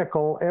that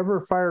vehicle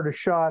ever fired a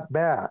shot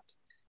back.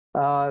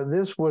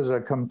 This was a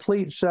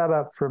complete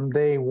setup from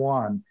day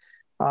one.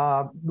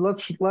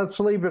 Let's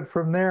leave it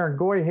from there and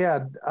go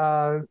ahead.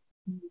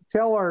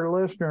 Tell our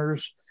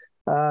listeners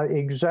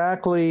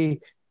exactly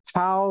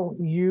how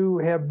you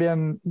have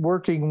been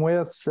working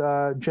with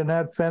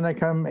Jeanette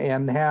Finicum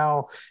and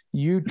how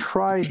you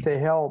tried to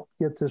help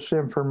get this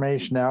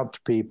information out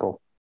to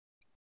people.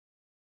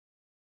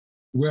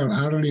 Well,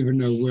 I don't even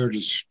know where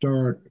to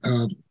start.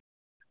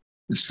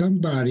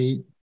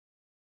 Somebody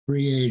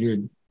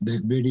created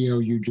that video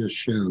you just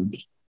showed,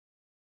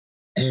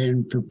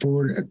 and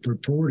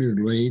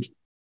purportedly,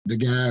 the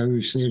guy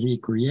who said he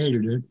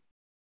created it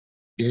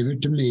gave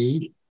it to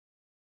me,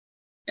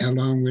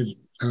 along with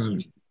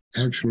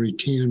actually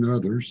 10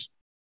 others.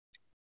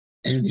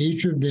 And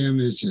each of them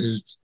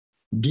is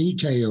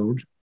detailed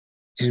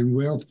and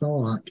well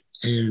thought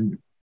and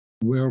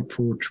well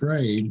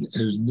portrayed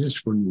as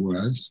this one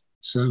was,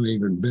 some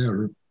even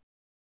better.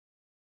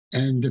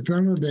 And the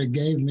fellow that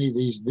gave me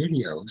these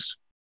videos,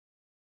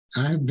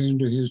 I've been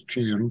to his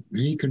channel, and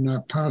he could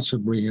not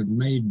possibly have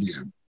made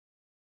them.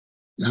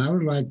 Now, I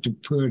would like to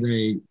put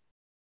a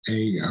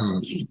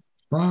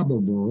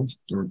probable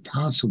or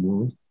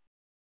possible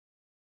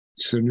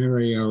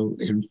scenario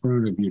in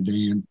front of you,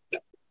 Dan.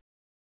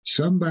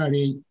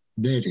 Somebody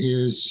that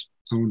is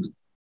on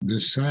the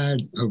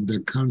side of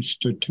the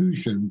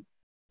Constitution,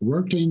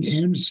 working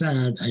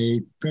inside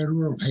a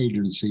federal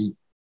agency,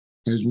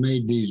 has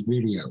made these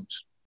videos.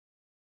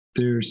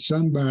 There's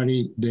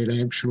somebody that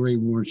actually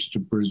wants to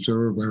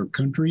preserve our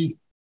country,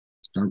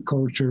 our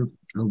culture,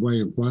 our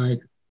way of life,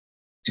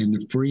 and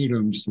the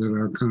freedoms that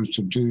our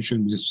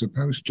Constitution is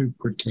supposed to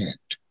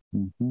protect,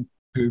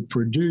 who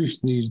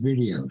produced these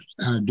videos.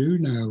 I do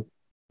know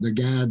the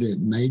guy that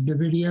made the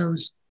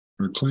videos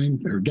or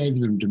claimed or gave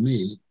them to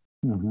me.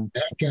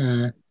 That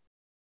guy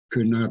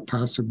could not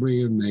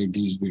possibly have made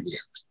these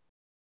videos.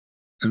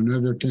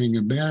 Another thing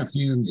about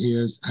him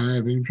is I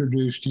have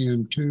introduced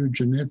him to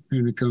Jeanette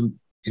Finicum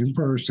in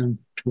person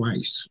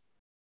twice.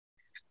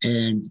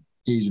 And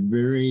he's a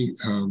very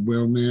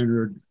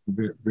well-mannered,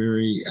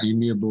 very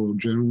amiable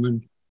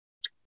gentleman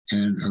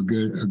and a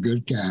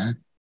good guy.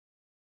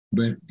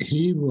 But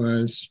he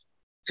was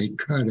a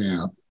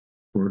cutout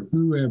for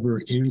whoever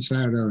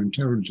inside our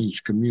intelligence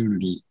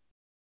community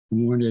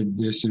wanted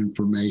this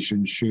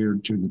information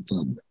shared to the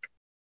public.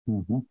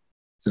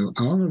 So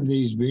all of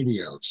these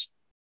videos,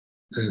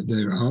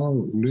 they're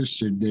all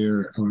listed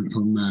there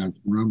on my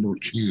Rumble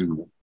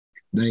channel.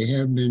 They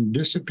have been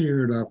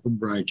disappeared off of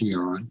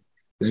Brighteon.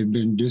 They've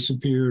been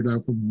disappeared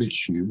off of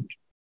BitChute.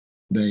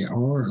 They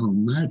are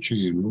on my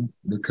channel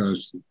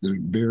because they're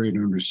buried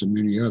under so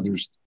many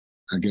others.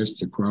 I guess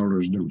the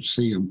crawlers don't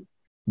see them,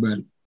 but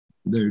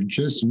they're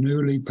just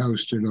newly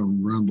posted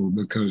on Rumble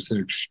because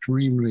they're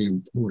extremely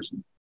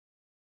important.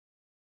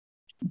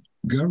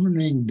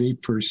 Governing the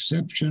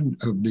perception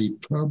of the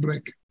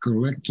public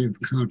collective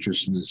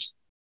consciousness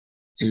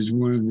is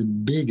one of the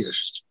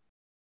biggest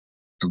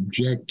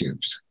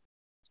objectives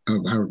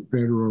of our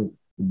federal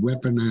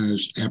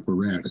weaponized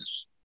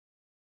apparatus.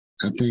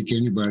 I think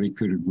anybody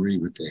could agree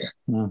with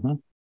that.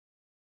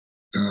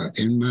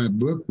 In my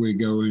book, we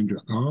go into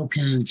all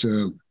kinds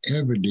of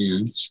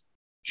evidence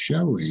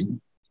showing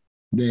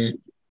that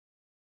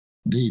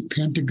the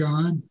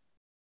Pentagon,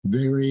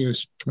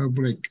 various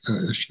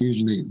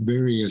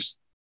various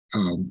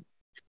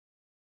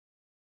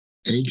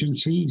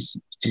agencies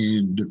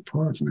and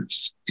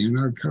departments in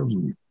our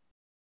government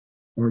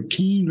are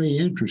keenly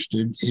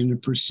interested in the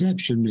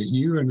perception that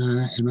you and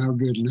I and our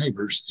good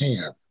neighbors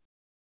have.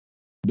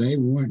 They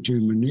want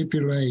to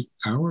manipulate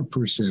our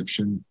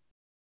perception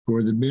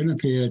for the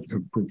benefit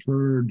of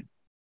preferred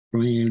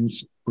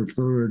plans,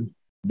 preferred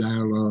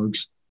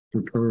dialogues,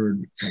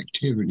 preferred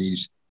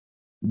activities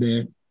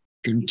that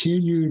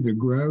continue the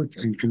growth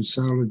and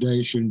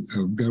consolidation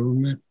of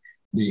government,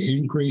 the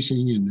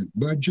increasing in the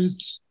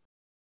budgets,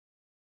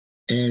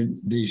 and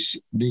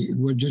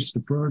just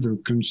the further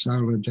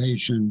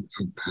consolidation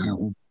of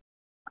power.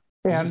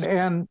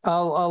 And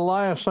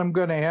Elias, I'm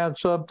going to add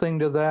something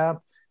to that.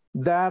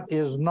 That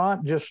is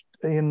not just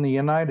in the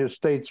United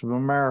States of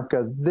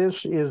America.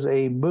 This is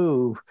a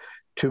move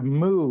to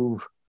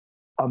move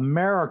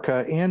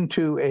America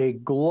into a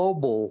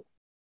global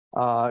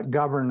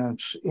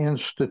governance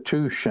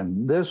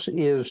institution. This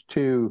is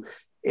to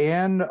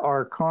end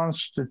our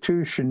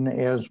Constitution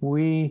as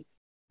we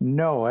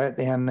know it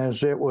and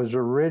as it was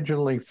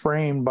originally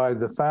framed by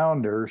the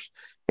founders,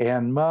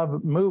 and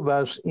move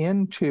us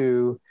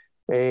into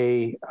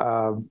a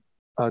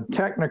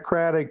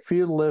technocratic,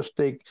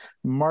 feudalistic,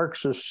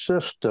 Marxist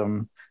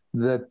system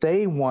that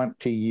they want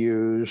to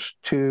use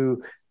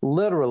to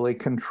literally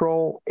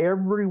control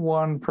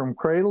everyone from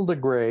cradle to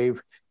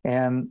grave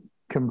and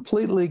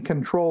completely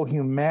control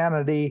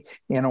humanity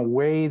in a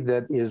way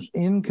that is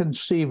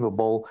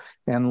inconceivable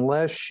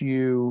unless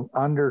you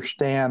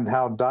understand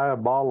how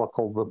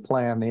diabolical the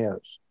plan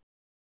is.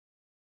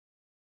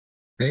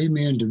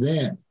 Amen to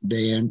that,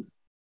 Dan.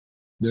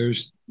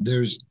 There's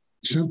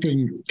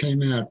something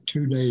came out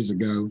 2 days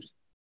ago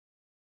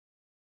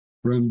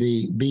from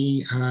the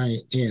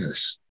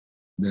BIS,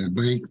 the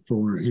Bank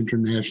for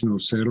International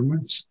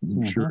Settlements.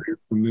 I'm sure you're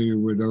familiar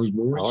with those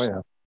boards. Oh,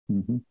 yeah.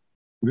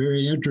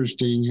 Very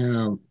interesting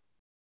how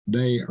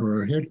they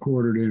are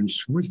headquartered in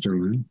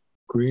Switzerland,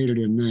 created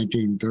in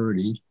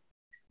 1930,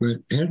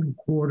 but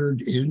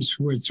headquartered in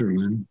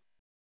Switzerland,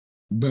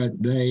 but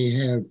they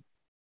have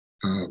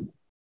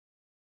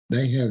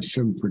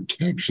some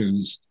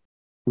protections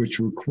which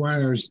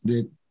requires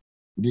that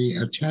the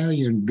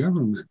Italian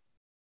government,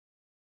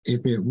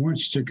 if it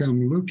wants to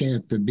come look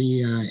at the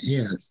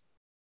BIS,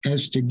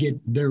 has to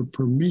get their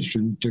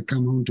permission to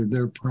come onto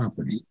their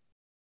property.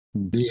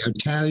 The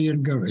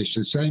Italian government, it's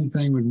the same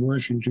thing with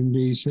Washington,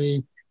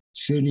 D.C.,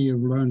 City of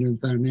London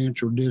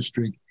Financial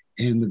District,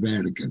 and the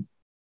Vatican.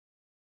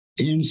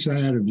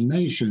 Inside of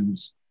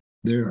nations,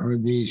 there are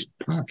these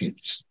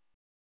pockets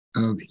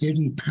of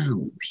hidden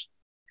powers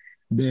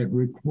that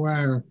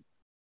require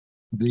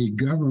the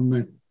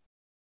government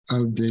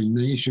of the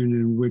nation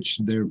in which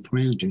they're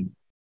planted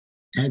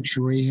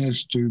actually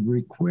has to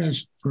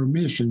request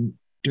permission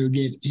to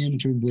get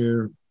into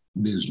their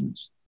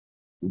business.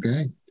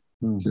 Okay?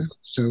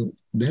 So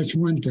that's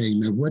one thing.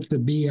 Now, what the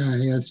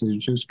BIS has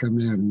just come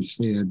out and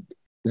said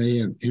they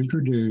have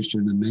introduced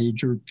in a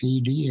major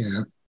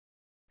PDF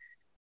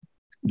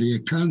the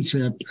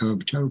concept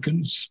of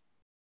tokens,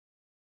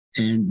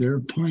 and their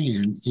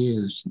plan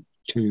is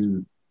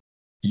to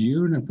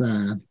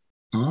unify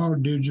all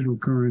digital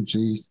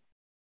currencies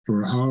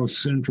for all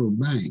central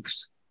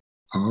banks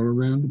all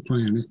around the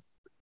planet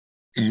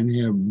and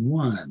have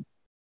one.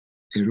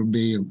 It'll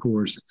be, of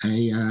course,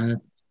 AI,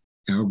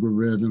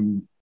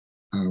 algorithm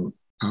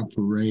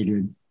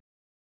operated,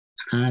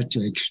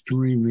 high-tech,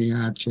 extremely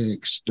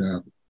high-tech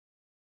stuff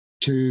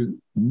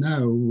to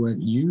know what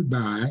you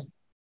buy,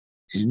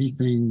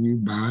 anything you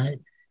buy,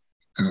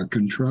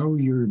 control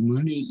your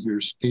money, your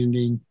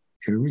spending,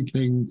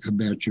 everything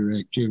about your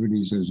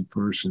activities as a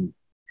person.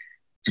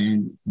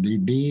 And the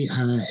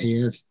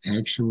BIS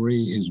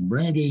actually is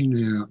bragging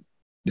now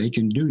they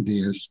can do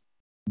this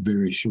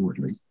very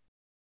shortly.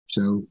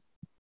 So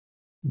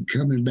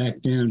coming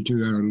back down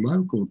to our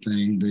local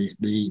thing,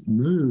 the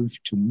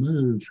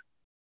move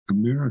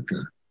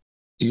America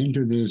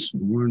into this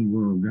one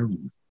world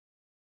government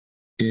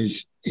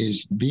is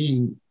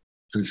being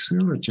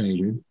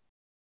facilitated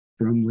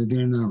from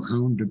within our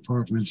own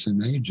departments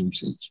and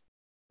agencies.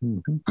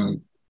 Mm-hmm.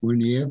 When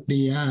the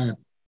FBI,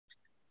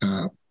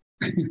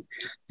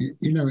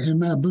 in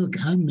my book,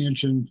 I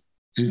mentioned,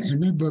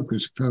 and that book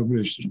was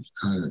published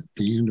at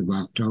the end of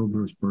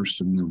October,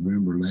 1st of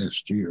November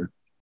last year,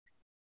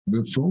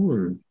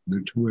 before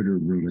the Twitter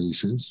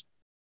releases.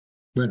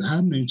 But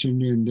I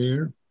mentioned in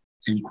there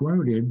and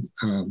quoted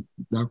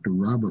Dr.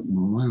 Robert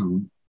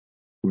Malone,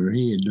 where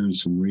he had done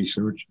some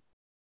research.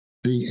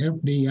 The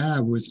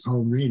FBI was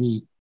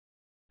already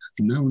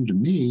known to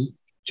me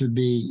to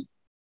be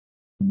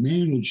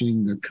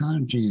managing the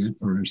content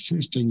or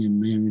assisting in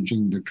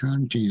managing the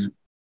content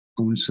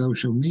on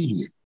social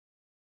media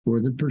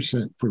for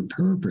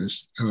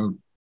purpose of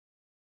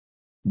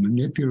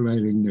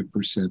manipulating the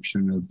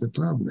perception of the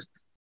public.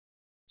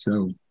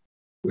 So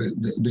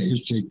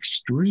it's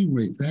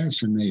extremely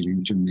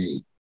fascinating to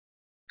me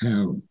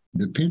how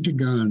the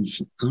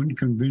Pentagon's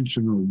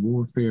unconventional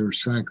warfare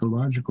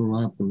psychological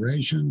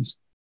operations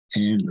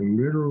and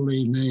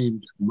literally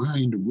named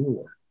mind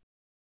war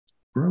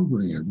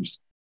programs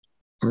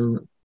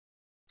are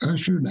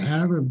ushered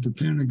out of the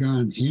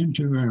Pentagon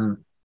into our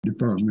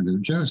Department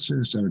of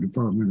Justice, our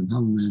Department of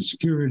Homeland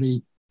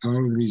Security,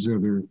 all of these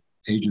other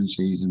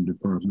agencies and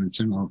departments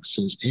and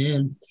offices,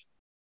 and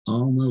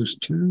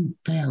almost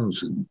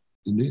 2,000.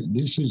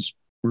 This is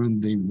from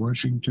the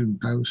Washington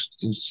Post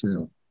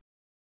itself.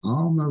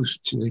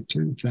 Almost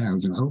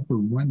 2,000, over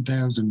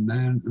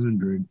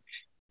 1,900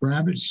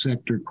 private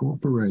sector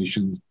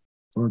corporations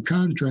are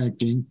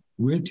contracting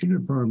with the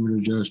Department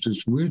of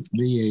Justice, with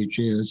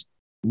DHS,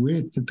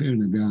 with the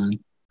Pentagon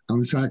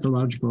on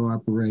psychological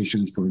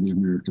operations for the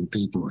American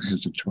people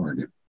as a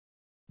target.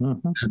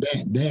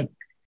 Mm-hmm. That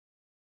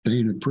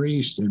Dana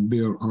Priest and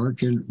Bill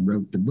Arkin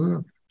wrote the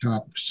book,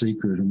 Top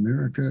Secret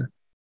America.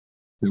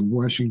 The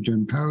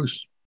Washington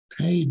Post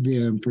paid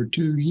them for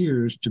 2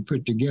 years to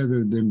put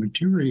together the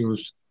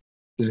materials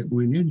that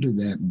went into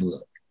that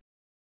book.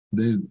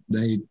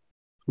 They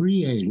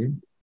created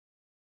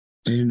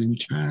an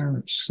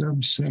entire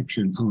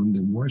subsection on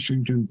the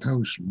Washington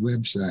Post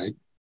website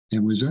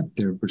and was up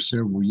there for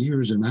several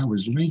years, and I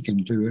was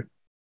linking to it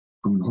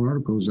on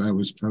articles I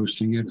was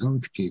posting at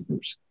Oath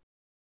Keepers.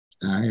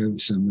 I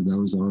have some of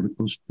those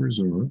articles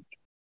preserved.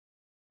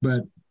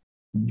 But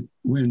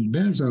when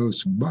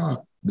Bezos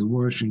bought the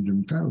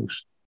Washington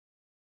Post,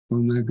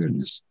 oh my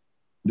goodness,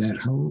 that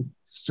whole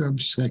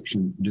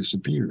subsection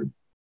disappeared.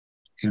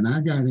 And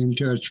I got in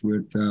touch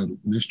with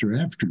Mr.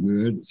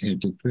 Aftergood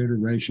at the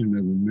Federation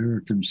of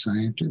American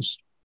Scientists.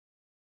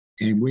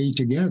 And we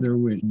together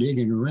went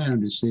digging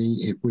around to see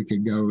if we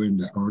could go in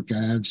the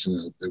archives,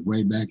 the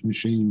Wayback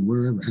Machine,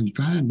 wherever, and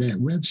find that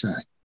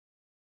website.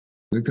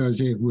 Because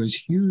it was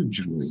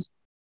hugely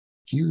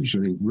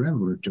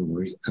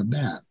revelatory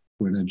about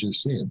what I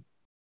just said.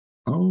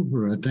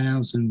 Over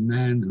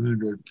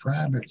 1,900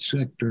 private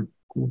sector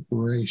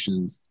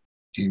corporations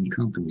and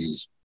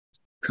companies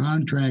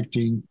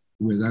contracting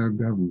with our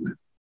government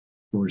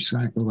for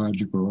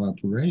psychological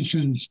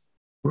operations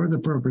for the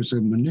purpose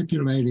of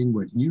manipulating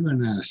what you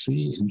and I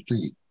see and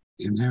think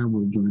and how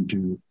we're going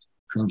to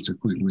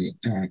consequently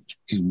act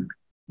in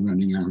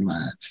running our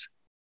lives.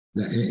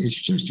 It's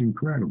just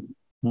incredible.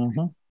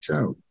 Mm-hmm.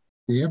 So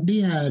the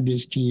FBI had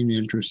this keen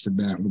interest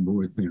about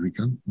Lavoy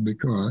Finicum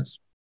because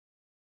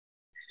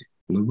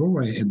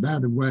Lavoy, and by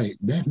the way,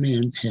 that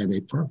man had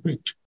a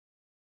perfect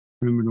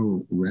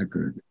criminal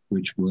record,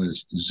 which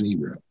was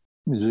zero.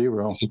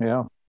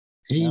 Yeah.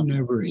 He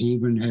never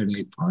even had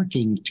a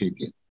parking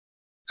ticket.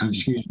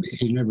 Excuse me,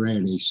 he never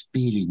had a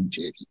speeding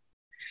ticket.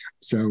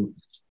 So,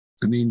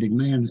 I mean, the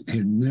man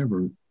had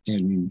never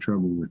had any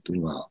trouble with the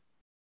law.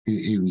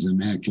 He was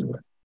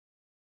immaculate.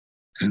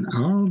 And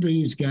all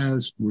these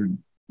guys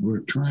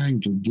were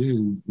trying to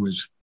do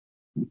was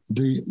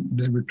they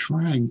were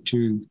trying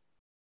to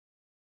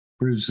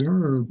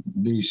preserve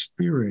the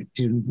spirit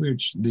in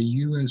which the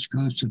U.S.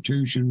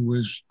 Constitution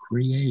was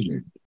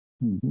created.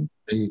 Mm-hmm.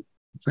 The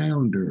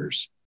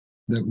founders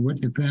that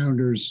what the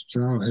founders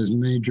saw as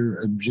major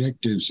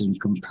objectives in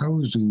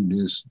composing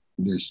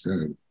this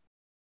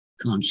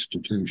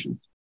Constitution.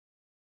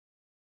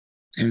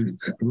 And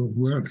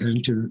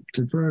and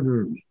to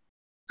further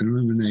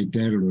illuminate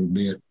that a little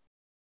bit,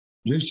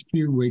 just a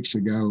few weeks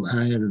ago,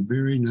 I had a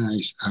very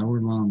nice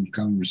hour-long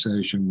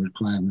conversation with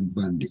Cliven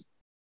Bundy.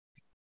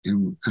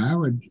 And I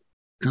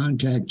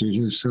contacted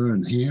his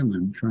son,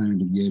 Hammond, trying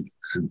to get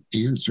an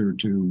answer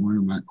to one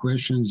of my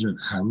questions that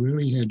I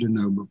really had to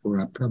know before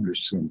I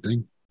published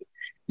something.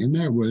 And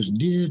that was,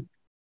 did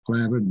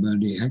Cliven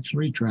Bundy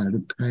actually try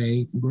to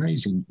pay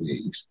grazing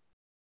fees?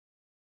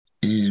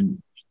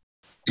 And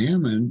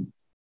Hammond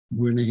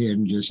went ahead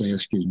and just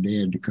asked his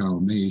dad to call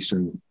me.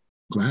 So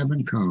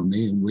Cliven called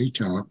me and we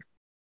talked.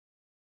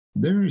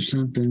 There is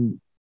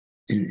something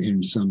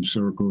in some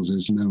circles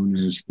is known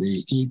as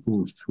the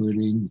equal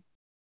footing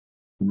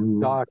rule.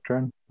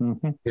 Doctrine.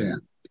 Mm-hmm. Yeah.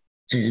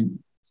 And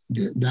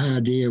the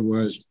idea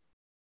was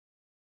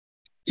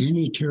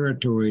any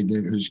territory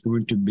that is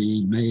going to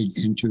be made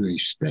into a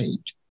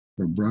state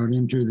or brought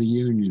into the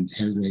Union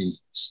as a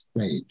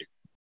state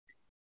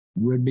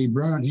would be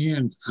brought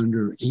in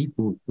under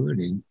equal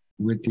footing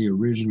with the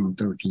original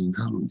 13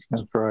 colonies.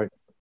 That's right.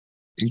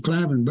 And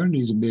Cliven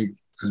Bundy's a big,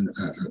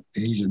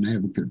 he's an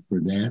advocate for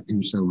that,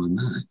 and so am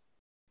I.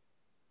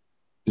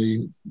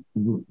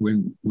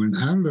 When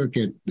I look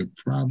at the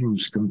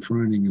problems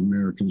confronting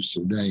Americans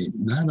today,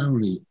 not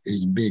only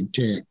is big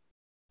tech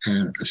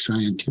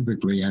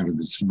scientifically out of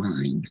its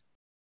mind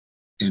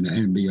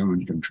and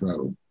beyond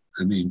control.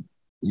 I mean,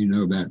 you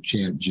know about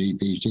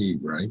ChatGPT,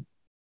 right?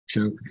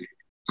 So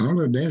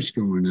all of that's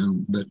going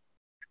on, but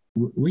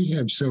we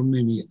have so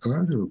many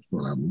other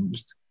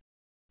problems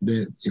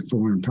that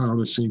foreign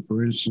policy,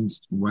 for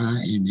instance,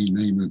 why in the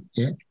name of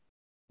heck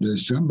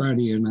does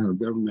somebody in our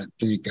government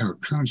think our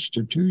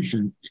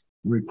Constitution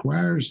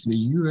requires the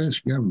U.S.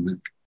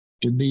 government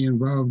to be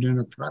involved in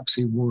a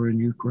proxy war in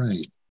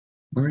Ukraine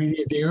or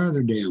any of the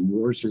other damn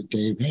wars that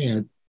they've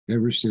had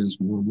ever since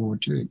World War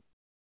II?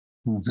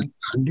 Mm-hmm.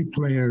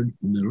 Undeclared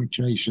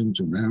militations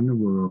around the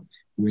world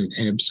with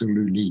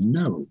absolutely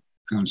no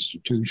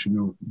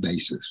constitutional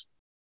basis.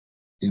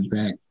 In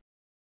fact,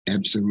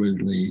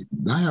 absolutely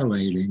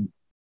violating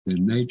the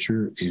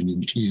nature and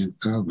intent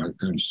of our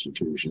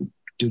Constitution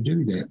to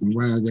do that. And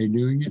why are they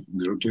doing it?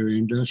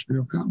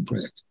 Military-industrial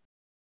complex.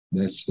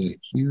 That's the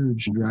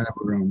huge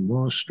driver on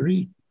Wall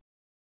Street.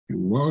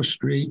 And Wall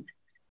Street,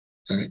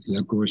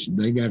 of course,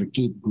 they got to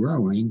keep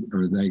growing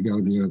or they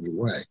go the other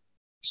way.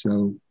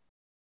 So,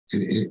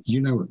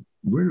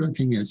 we're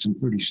looking at some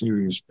pretty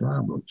serious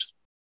problems.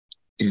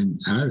 And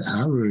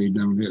I really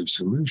don't have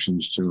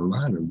solutions to a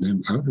lot of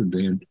them other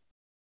than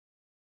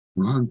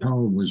Ron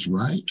Paul was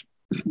right.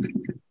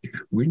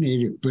 We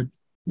need to put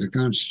the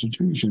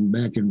Constitution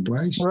back in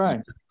place.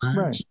 Right.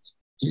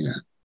 Yeah.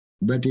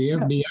 But the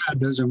FBI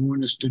doesn't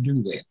want us to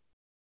do that.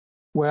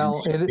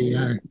 Well, the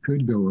FBI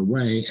could go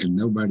away and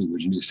nobody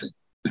would miss it.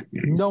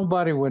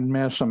 Nobody would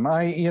miss them.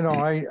 I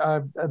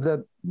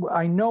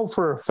know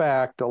for a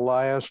fact,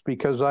 Elias,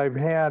 because I've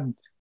had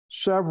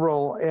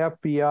several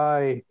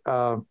FBI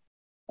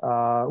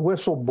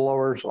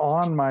whistleblowers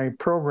on my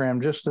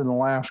program just in the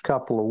last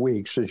couple of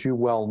weeks, as you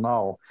well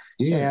know.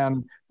 Yeah.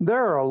 And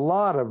there are a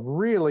lot of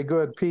really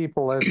good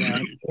people in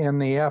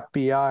the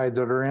FBI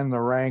that are in the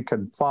rank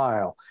and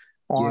file.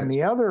 On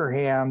the other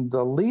hand,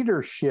 the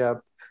leadership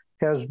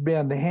has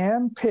been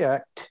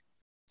handpicked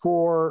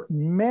for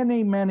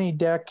many, many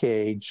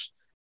decades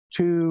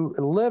to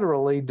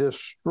literally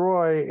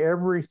destroy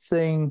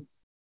everything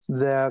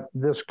that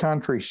this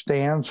country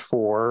stands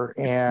for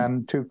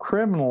and to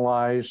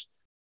criminalize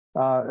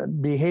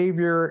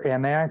behavior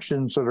and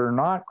actions that are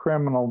not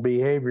criminal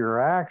behavior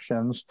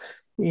actions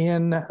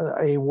in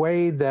a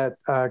way that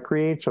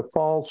creates a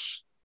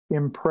false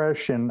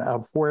impression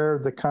of where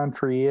the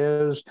country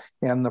is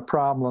and the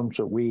problems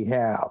that we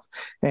have.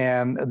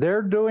 And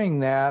they're doing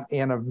that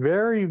in a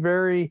very,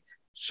 very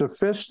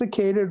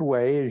sophisticated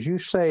way. As you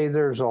say,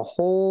 there's a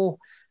whole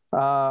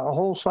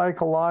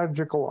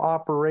psychological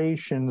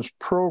operations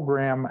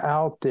program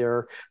out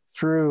there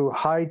through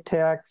high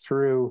tech,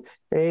 through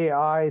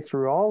AI,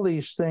 through all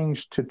these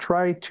things to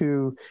try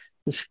to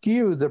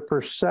skew the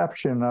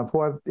perception of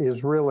what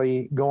is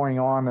really going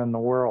on in the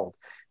world.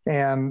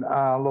 And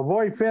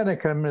Lavoy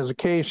Finicum is a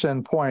case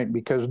in point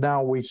because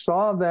now we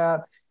saw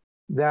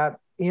that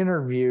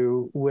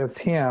interview with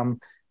him.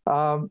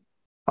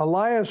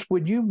 Elias,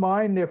 would you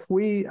mind if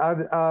we,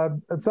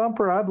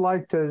 Thumper, I'd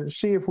like to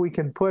see if we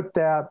can put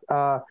that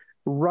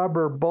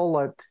rubber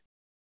bullet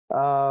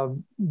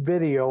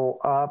video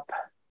up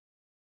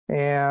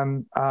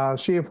and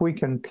see if we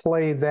can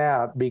play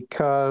that,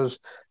 because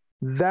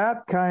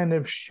that kind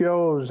of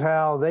shows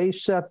how they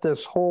set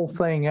this whole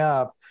thing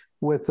up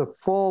with the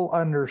full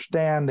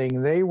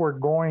understanding they were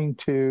going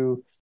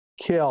to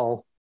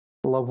kill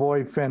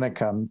Lavoy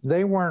Finicum.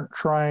 They weren't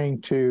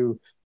trying to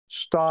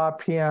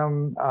stop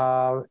him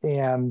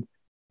and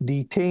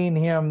detain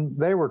him.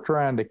 They were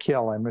trying to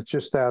kill him. It's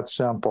just that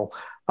simple.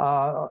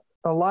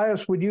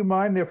 Elias, would you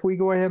mind if we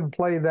go ahead and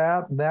play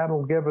that?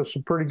 That'll give us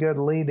a pretty good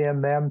lead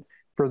in then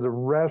for the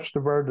rest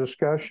of our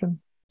discussion.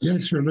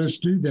 Yes, sir. Let's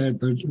do that.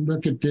 But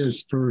look at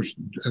this first,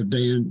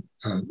 Dan.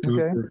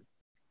 Okay.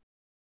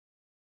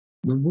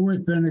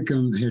 Lavoy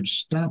Finicum had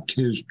stopped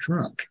his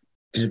truck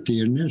at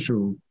the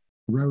initial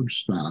road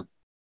stop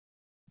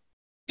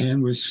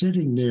and was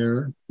sitting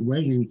there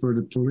waiting for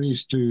the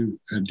police to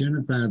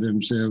identify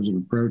themselves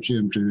and approach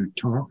him to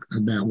talk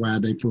about why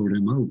they pulled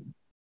him over.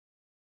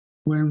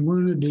 When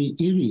one of the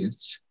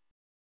idiots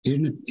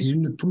in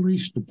the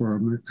police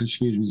department,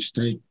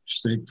 state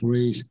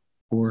police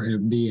or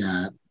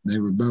FBI, they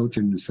were both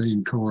in the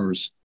same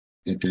cars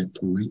at that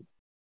point,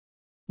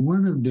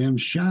 one of them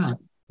shot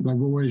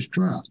Lavoy's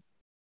truck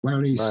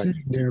while he's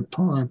sitting there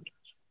parked.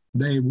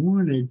 They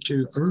wanted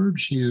to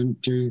urge him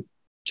to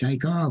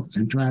take off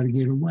and try to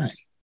get away.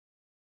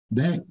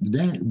 That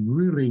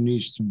really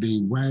needs to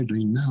be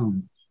widely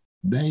known.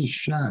 They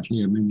shot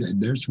him, and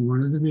there's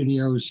one of the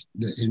videos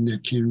in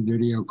that 10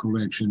 video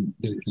collection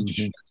that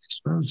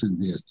exposes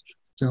this.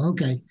 So,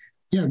 okay,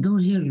 yeah, go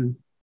ahead and.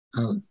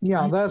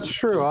 Yeah, that's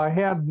true. I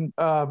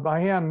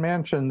hadn't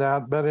mentioned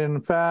that, but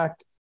in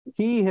fact,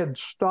 he had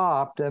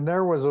stopped, and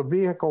there was a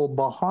vehicle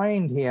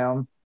behind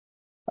him,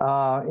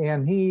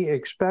 and he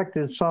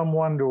expected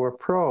someone to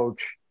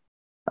approach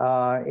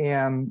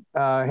and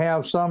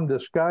have some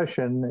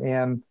discussion,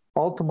 and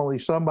ultimately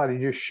somebody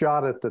just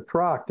shot at the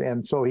truck,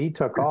 and so he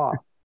took off.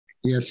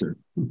 Yes, sir.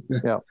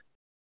 Yeah.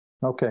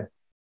 Okay.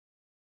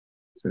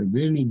 So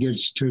then he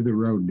gets to the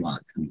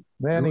roadblock.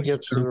 Then he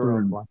gets to the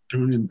roadblock.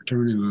 Turn him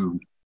on.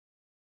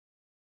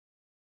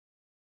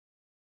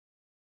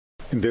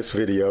 In this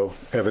video,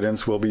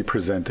 evidence will be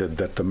presented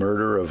that the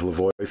murder of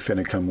Lavoy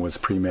Finicum was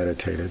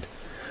premeditated.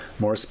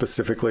 More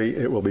specifically,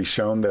 it will be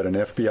shown that an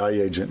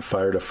FBI agent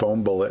fired a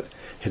foam bullet,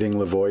 hitting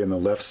Lavoy in the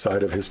left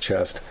side of his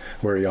chest,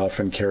 where he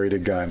often carried a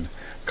gun,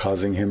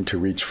 causing him to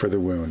reach for the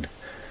wound.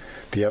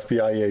 The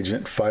FBI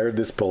agent fired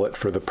this bullet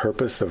for the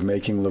purpose of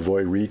making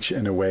Lavoy reach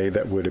in a way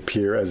that would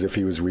appear as if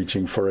he was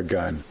reaching for a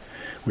gun,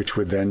 which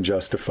would then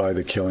justify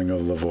the killing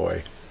of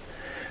Lavoy.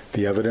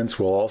 The evidence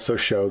will also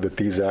show that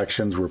these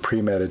actions were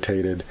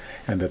premeditated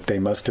and that they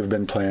must have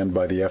been planned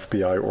by the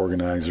FBI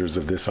organizers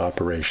of this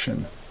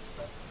operation.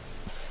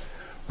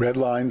 Red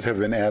lines have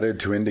been added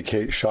to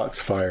indicate shots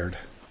fired.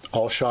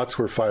 All shots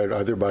were fired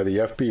either by the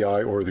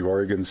FBI or the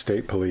Oregon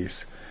State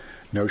Police.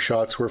 No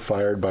shots were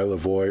fired by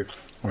Lavoy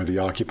or the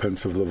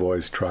occupants of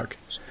Lavoy's truck.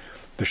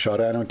 The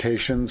shot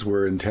annotations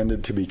were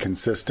intended to be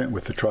consistent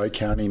with the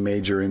Tri-County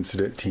Major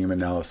Incident Team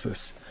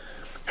analysis.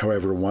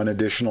 However, one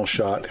additional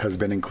shot has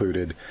been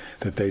included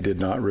that they did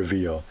not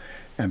reveal,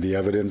 and the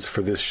evidence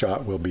for this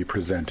shot will be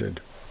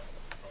presented.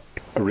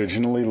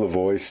 Originally,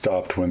 Lavoy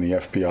stopped when the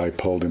FBI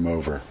pulled him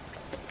over.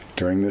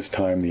 During this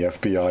time, the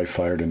FBI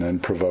fired an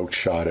unprovoked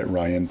shot at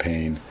Ryan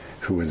Payne,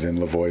 who was in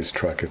Lavoy's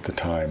truck at the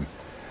time.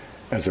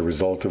 As a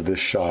result of this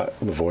shot,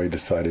 Lavoy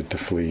decided to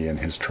flee in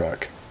his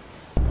truck.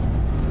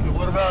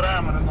 What about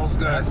Ammon and those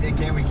guys? We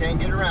can't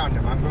get around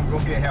them. I'm going to go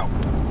get help.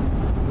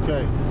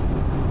 Okay.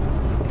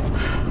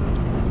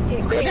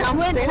 Stay down.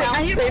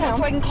 I need to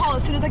so I can call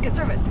as soon as I get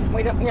service.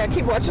 Wait up. Yeah,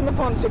 keep watching the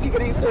phone so if you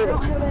get any service.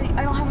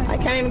 I don't have any. I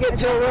can't even get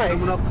Joe Rice.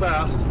 Coming up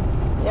fast.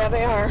 Yeah,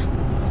 they are.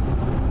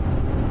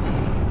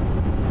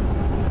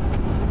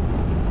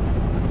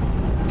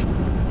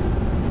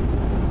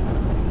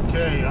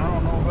 Okay, I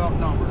don't know about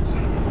numbers.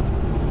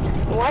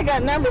 Well, I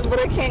got numbers, but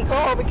I can't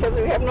call because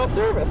we have no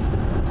service.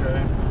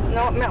 Okay.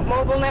 No,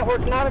 mobile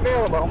network not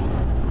available.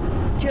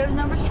 Do you have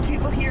numbers for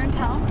people here in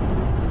town?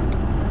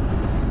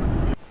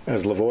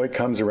 As Lavoy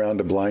comes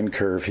around a blind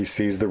curve, he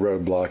sees the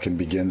roadblock and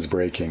begins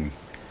braking.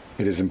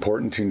 It is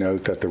important to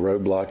note that the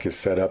roadblock is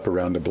set up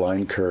around a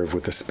blind curve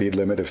with a speed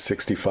limit of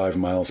 65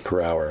 miles per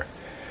hour,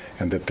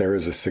 and that there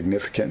is a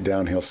significant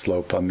downhill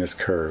slope on this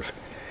curve,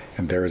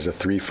 and there is a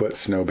 3-foot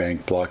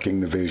snowbank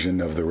blocking the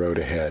vision of the road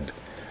ahead.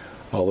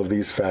 All of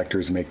these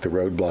factors make the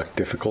roadblock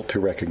difficult to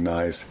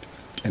recognize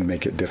and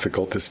make it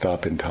difficult to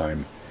stop in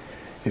time.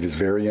 It is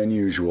very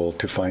unusual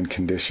to find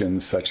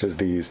conditions such as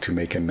these to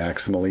make a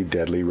maximally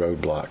deadly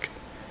roadblock.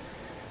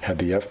 Had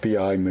the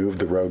FBI moved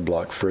the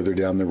roadblock further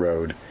down the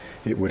road,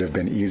 it would have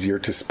been easier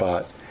to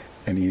spot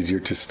and easier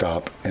to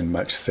stop and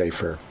much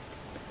safer.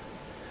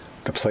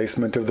 The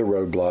placement of the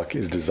roadblock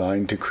is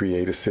designed to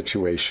create a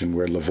situation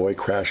where Lavoy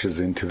crashes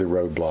into the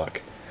roadblock,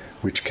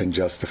 which can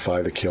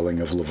justify the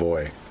killing of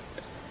Lavoy.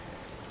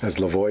 As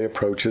Lavoy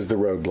approaches the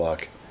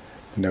roadblock,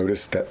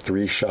 notice that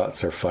 3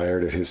 shots are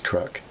fired at his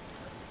truck.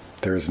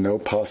 There is no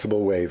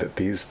possible way that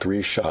these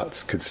 3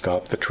 shots could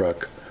stop the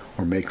truck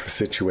or make the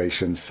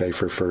situation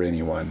safer for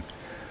anyone,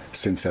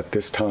 since at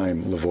this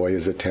time Lavoy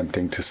is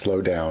attempting to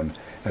slow down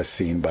as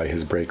seen by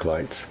his brake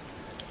lights.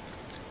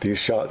 These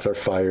shots are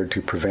fired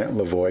to prevent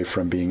Lavoy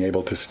from being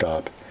able to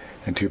stop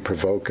and to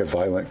provoke a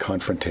violent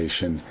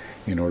confrontation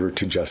in order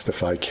to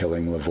justify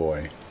killing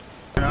Lavoy.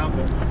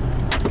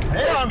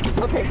 Hang on.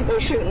 Okay,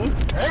 they're shooting.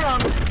 Hang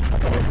on.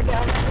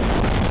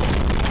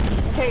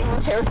 Okay,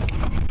 here.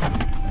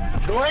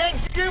 Go ahead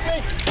and scoop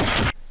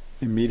me.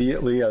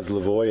 Immediately as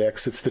Lavoy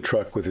exits the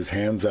truck with his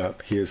hands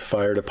up, he is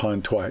fired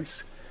upon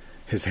twice.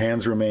 His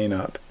hands remain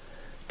up.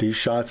 These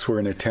shots were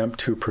an attempt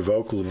to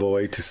provoke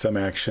Lavoy to some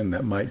action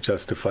that might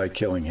justify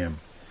killing him.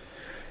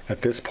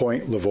 At this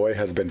point, Lavoy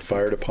has been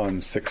fired upon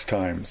 6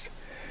 times.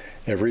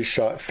 Every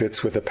shot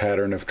fits with a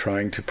pattern of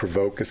trying to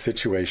provoke a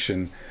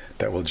situation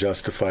that will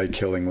justify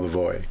killing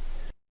Lavoy.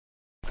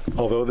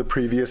 Although the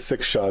previous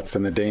 6 shots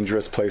and the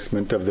dangerous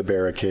placement of the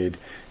barricade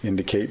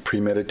indicate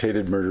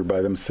premeditated murder by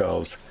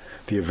themselves,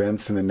 the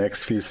events in the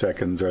next few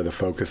seconds are the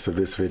focus of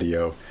this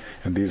video,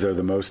 and these are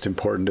the most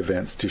important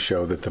events to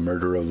show that the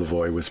murder of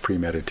Lavoy was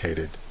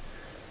premeditated.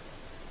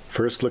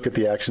 First, look at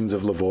the actions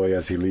of Lavoy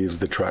as he leaves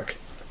the truck.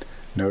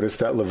 Notice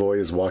that Lavoy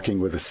is walking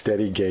with a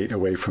steady gait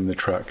away from the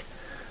truck.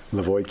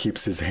 Lavoy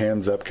keeps his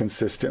hands up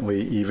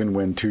consistently even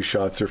when 2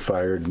 shots are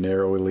fired,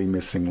 narrowly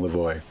missing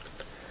Lavoy.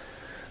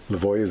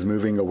 Lavoy is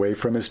moving away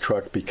from his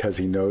truck because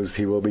he knows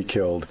he will be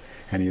killed,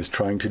 and he is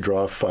trying to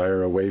draw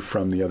fire away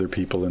from the other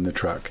people in the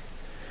truck.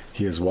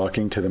 He is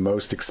walking to the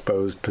most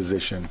exposed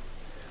position.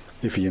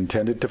 If he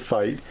intended to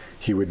fight,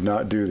 he would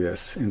not do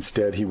this.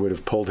 Instead, he would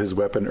have pulled his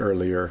weapon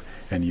earlier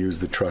and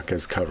used the truck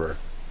as cover.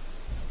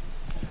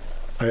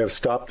 I have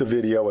stopped the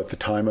video at the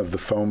time of the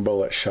foam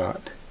bullet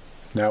shot.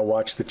 Now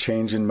watch the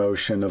change in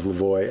motion of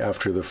Lavoy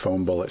after the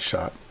foam bullet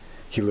shot.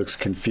 He looks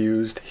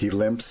confused, he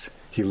limps,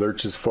 he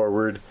lurches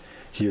forward,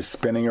 he is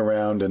spinning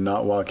around and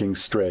not walking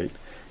straight,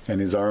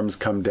 and his arms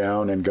come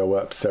down and go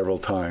up several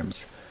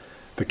times.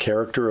 The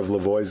character of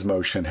Lavoy's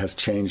motion has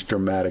changed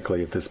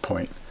dramatically at this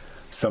point.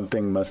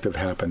 Something must have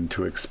happened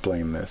to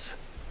explain this.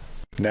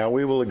 Now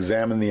we will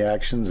examine the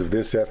actions of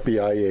this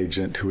FBI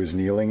agent who is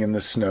kneeling in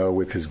the snow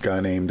with his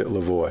gun aimed at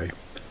Lavoy.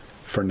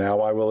 For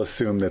now I will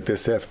assume that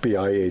this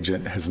FBI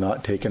agent has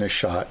not taken a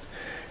shot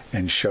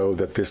and show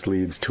that this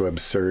leads to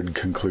absurd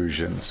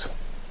conclusions.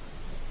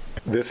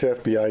 This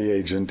FBI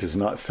agent is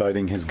not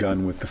sighting his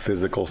gun with the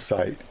physical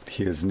sight.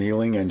 He is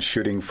kneeling and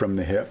shooting from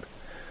the hip.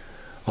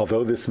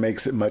 Although this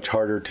makes it much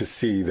harder to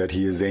see that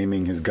he is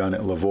aiming his gun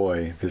at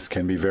Lavoy, this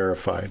can be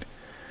verified.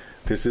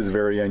 This is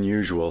very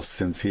unusual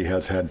since he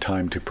has had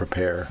time to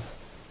prepare.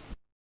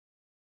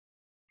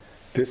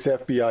 This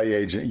FBI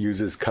agent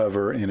uses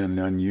cover in an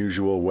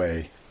unusual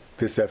way.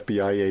 This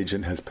FBI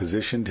agent has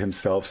positioned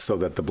himself so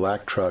that the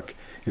black truck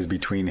is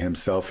between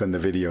himself and the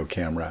video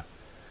camera.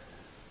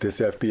 This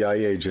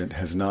FBI agent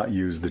has not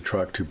used the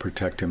truck to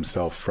protect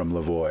himself from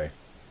Lavoy.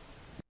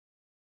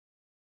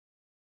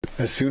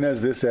 As soon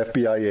as this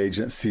FBI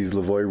agent sees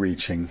Lavoy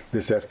reaching,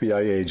 this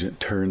FBI agent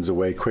turns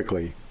away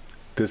quickly.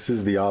 This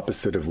is the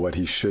opposite of what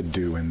he should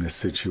do in this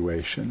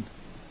situation.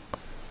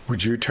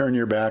 Would you turn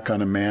your back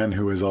on a man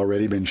who has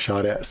already been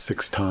shot at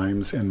 6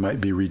 times and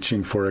might be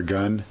reaching for a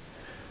gun?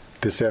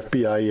 This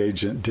FBI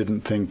agent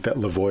didn't think that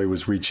Lavoy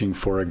was reaching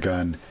for a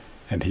gun,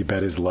 and he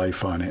bet his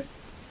life on it.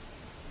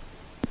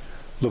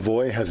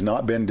 Lavoy has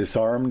not been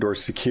disarmed or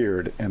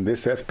secured, and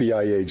this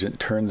FBI agent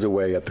turns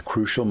away at the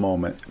crucial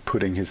moment,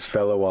 putting his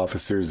fellow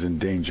officers in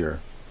danger.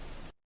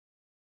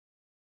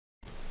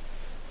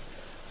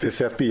 This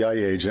FBI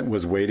agent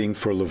was waiting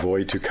for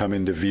Lavoy to come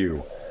into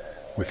view.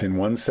 Within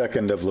 1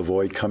 second of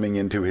Lavoy coming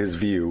into his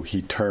view,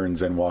 he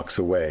turns and walks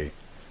away.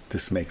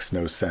 This makes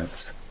no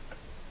sense.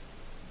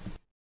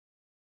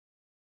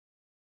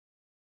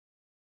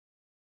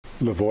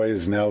 Lavoy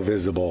is now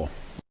visible.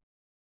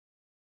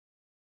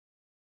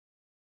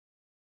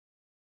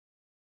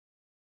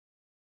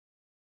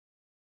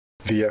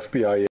 The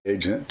FBI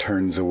agent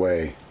turns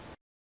away.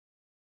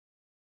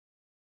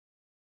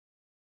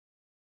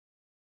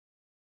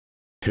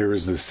 Here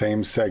is the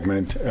same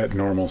segment at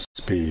normal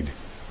speed.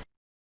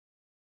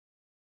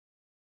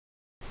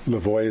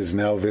 Lavoy is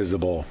now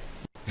visible.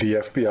 The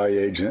FBI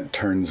agent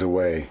turns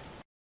away.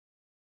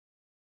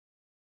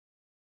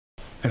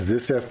 As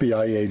this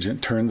FBI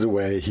agent turns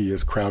away, he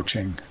is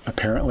crouching,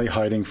 apparently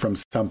hiding from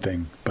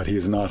something, but he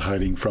is not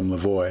hiding from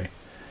Lavoy.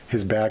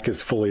 His back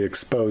is fully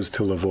exposed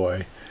to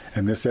Lavoy,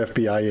 and this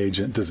FBI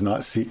agent does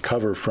not seek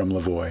cover from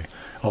Lavoy,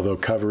 although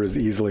cover is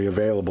easily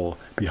available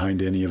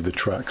behind any of the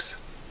trucks.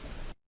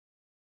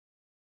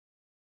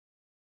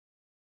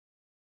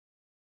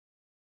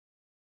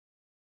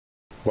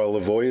 While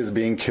Lavoy is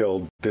being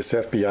killed, this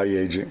FBI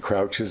agent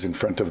crouches in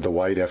front of the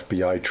white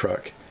FBI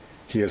truck.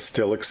 He is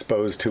still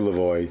exposed to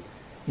Lavoy,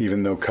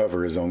 even though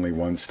cover is only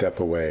 1 step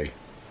away.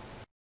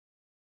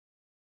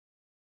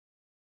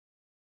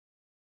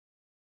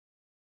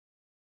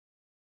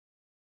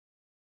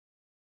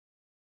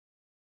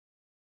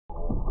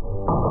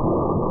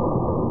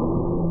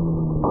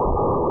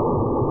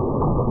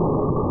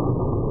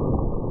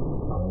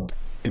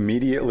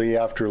 Immediately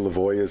after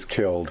Lavoy is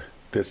killed,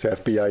 this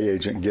FBI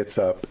agent gets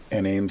up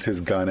and aims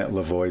his gun at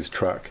Lavoy's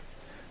truck.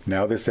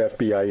 Now this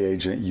FBI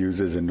agent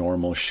uses a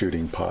normal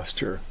shooting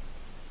posture.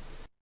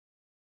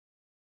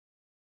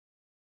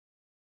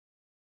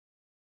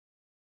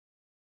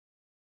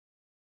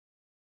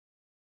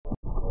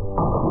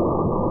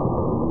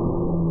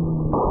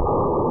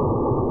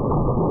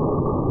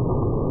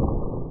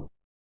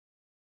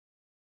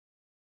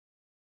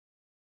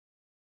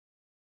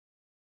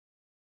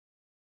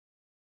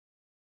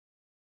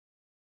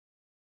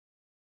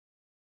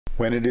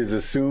 When it is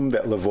assumed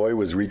that Lavoy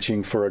was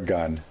reaching for a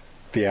gun,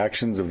 the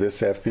actions of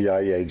this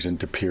FBI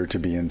agent appear to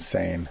be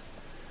insane.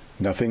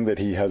 Nothing that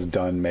he has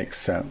done makes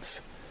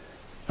sense.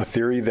 A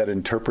theory that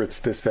interprets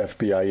this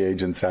FBI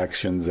agent's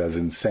actions as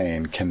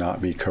insane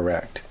cannot be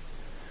correct.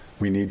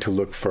 We need to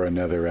look for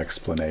another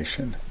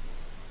explanation.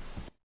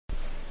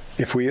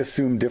 If we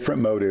assume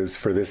different motives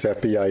for this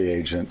FBI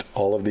agent,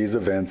 all of these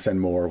events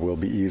and more will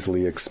be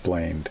easily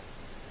explained.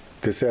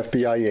 This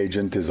FBI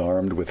agent is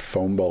armed with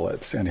foam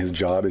bullets, and his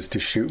job is to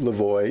shoot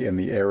Lavoy in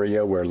the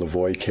area where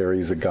Lavoy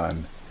carries a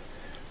gun.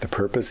 The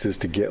purpose is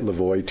to get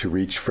Lavoy to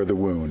reach for the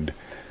wound,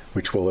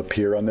 which will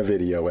appear on the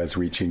video as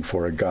reaching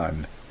for a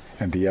gun,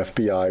 and the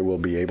FBI will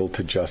be able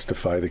to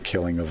justify the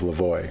killing of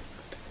Lavoy.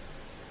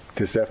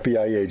 This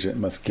FBI agent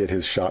must get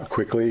his shot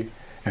quickly,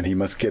 and he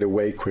must get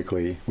away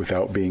quickly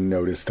without being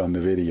noticed on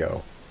the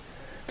video.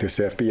 This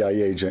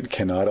FBI agent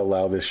cannot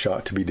allow this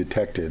shot to be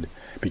detected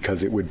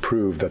because it would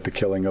prove that the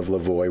killing of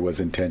Lavoy was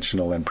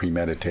intentional and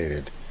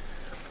premeditated.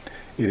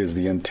 It is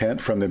the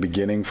intent from the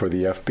beginning for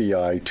the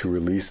FBI to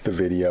release the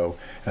video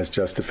as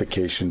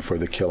justification for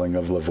the killing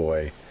of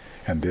Lavoy,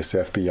 and this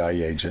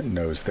FBI agent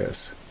knows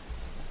this.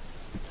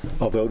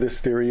 Although this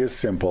theory is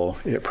simple,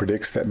 it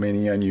predicts that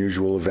many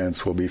unusual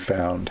events will be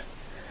found.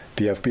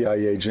 The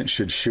FBI agent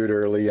should shoot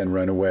early and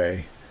run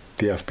away.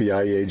 The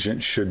FBI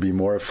agent should be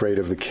more afraid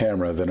of the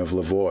camera than of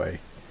Lavoy.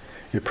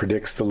 It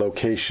predicts the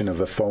location of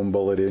the foam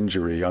bullet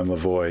injury on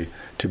Lavoy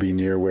to be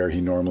near where he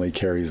normally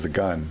carries the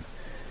gun.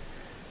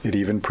 It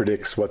even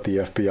predicts what the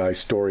FBI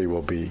story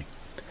will be.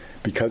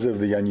 Because of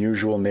the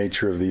unusual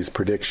nature of these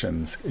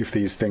predictions, if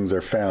these things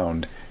are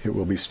found, it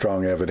will be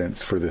strong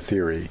evidence for the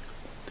theory.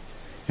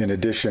 In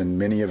addition,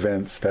 many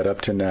events that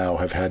up to now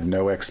have had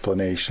no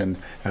explanation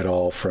at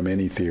all from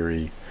any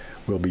theory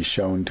will be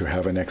shown to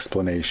have an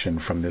explanation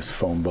from this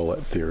foam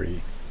bullet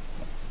theory.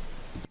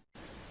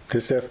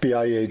 This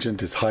FBI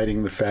agent is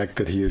hiding the fact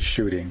that he is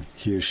shooting.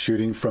 He is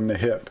shooting from the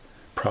hip,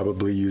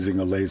 probably using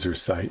a laser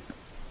sight.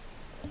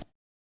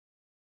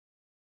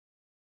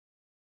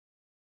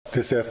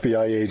 This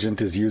FBI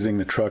agent is using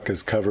the truck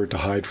as cover to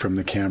hide from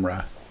the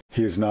camera.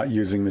 He is not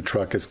using the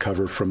truck as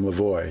cover from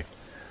Lavoy.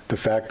 The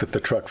fact that the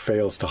truck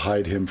fails to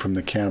hide him from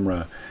the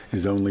camera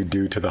is only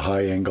due to the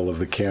high angle of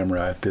the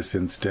camera at this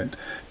instant,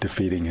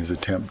 defeating his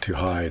attempt to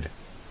hide.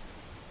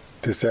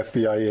 This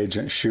FBI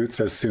agent shoots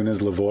as soon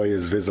as Lavoy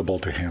is visible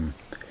to him.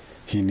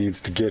 He needs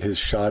to get his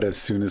shot as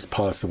soon as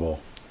possible.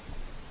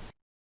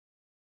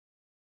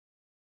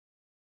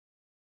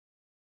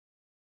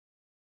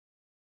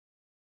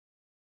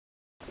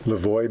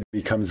 Lavoy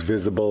becomes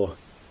visible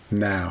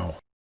now.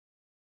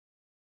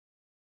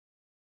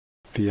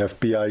 The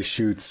FBI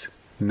shoots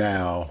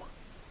now.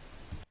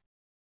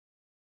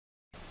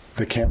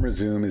 The camera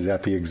zoom is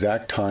at the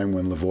exact time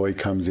when Lavoy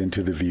comes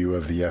into the view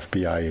of the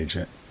FBI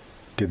agent.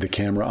 Did the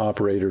camera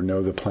operator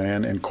know the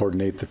plan and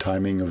coordinate the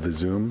timing of the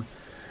zoom?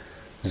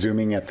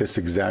 Zooming at this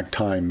exact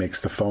time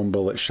makes the foam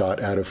bullet shot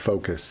out of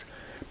focus,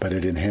 but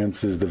it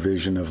enhances the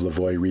vision of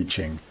Lavoy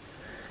reaching.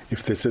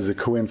 If this is a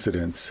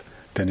coincidence,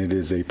 then it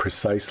is a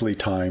precisely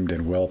timed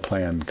and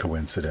well-planned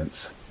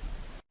coincidence.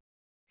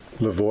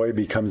 Lavoy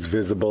becomes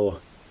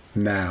visible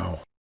now.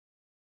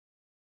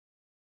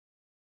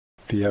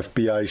 The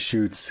FBI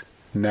shoots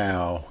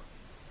now.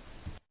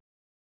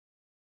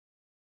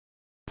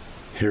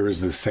 Here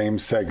is the same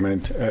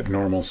segment at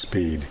normal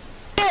speed.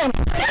 Trying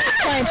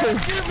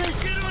to.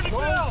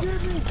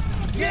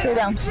 Stay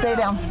down, stay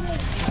down,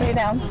 stay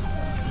down.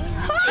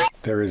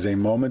 There is a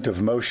moment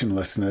of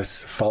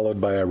motionlessness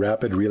followed by a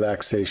rapid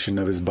relaxation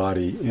of his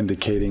body,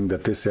 indicating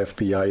that this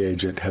FBI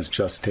agent has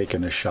just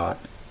taken a shot.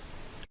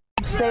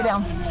 Stay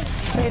down,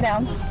 stay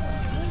down,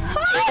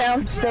 stay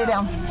down, stay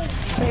down,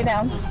 stay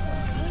down,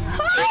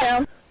 stay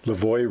down.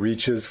 Lavoy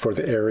reaches for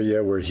the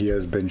area where he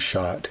has been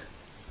shot.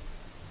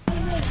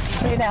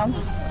 Stay down,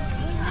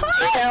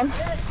 stay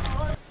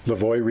down.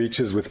 Lavoy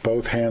reaches with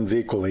both hands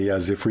equally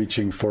as if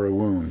reaching for a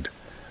wound,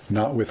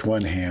 not with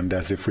one hand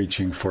as if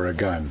reaching for a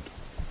gun.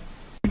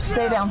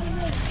 Stay down,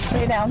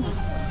 stay down,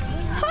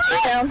 stay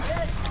down.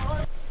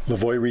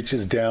 Lavoy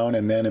reaches down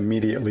and then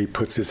immediately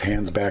puts his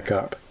hands back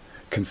up,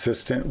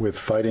 consistent with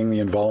fighting the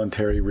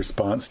involuntary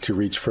response to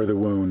reach for the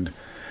wound,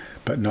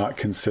 but not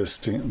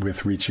consistent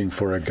with reaching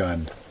for a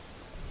gun.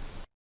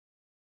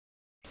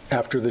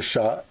 After the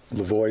shot,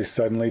 Lavoy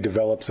suddenly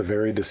develops a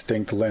very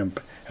distinct limp,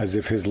 as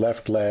if his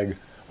left leg,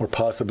 or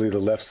possibly the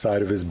left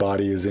side of his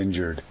body, is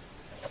injured.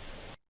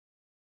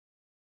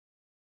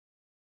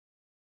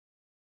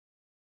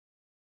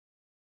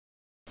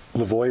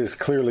 Lavoy is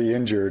clearly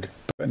injured,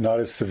 but not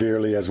as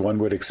severely as one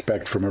would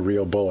expect from a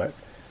real bullet,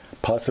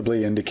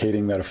 possibly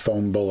indicating that a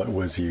foam bullet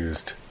was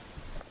used.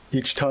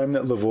 Each time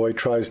that Lavoy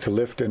tries to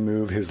lift and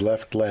move his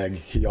left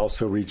leg, he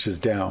also reaches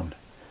down.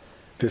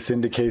 This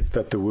indicates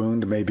that the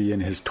wound may be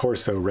in his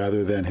torso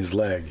rather than his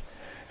leg,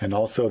 and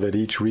also that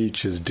each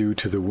reach is due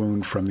to the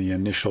wound from the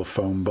initial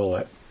foam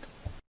bullet.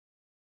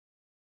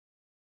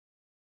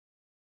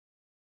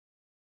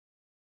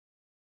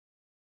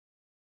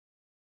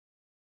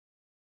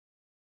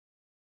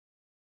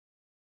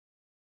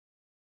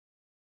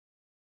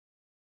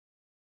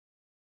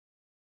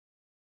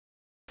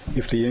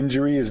 If the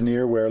injury is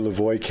near where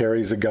Lavoy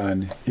carries a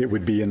gun, it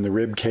would be in the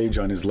rib cage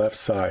on his left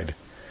side.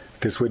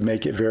 This would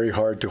make it very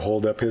hard to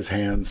hold up his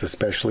hands,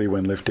 especially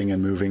when lifting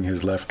and moving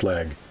his left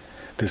leg.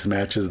 This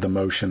matches the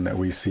motion that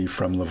we see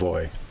from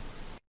Lavoy.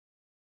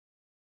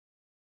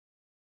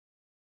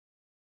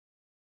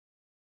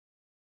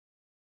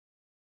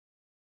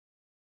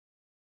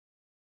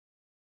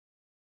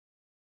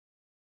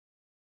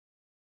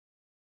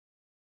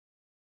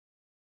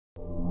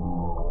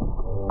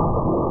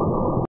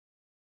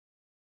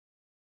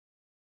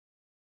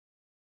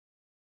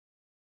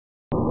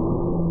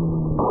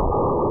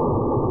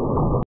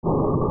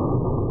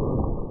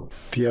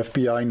 The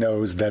FBI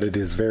knows that it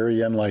is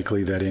very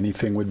unlikely that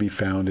anything would be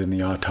found in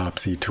the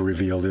autopsy to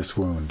reveal this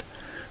wound.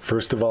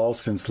 First of all,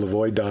 since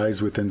Lavoy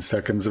dies within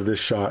seconds of this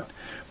shot,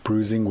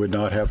 bruising would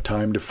not have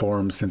time to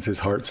form since his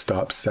heart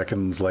stops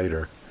seconds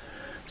later.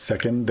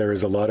 Second, there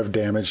is a lot of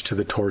damage to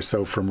the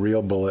torso from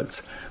real bullets,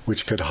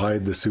 which could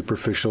hide the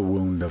superficial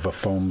wound of a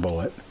foam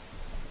bullet.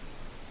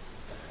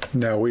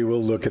 Now we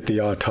will look at the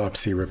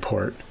autopsy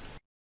report.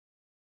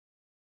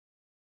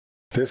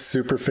 This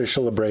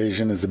superficial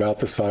abrasion is about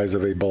the size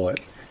of a bullet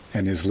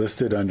and is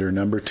listed under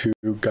number 2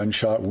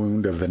 gunshot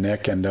wound of the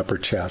neck and upper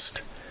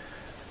chest.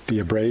 The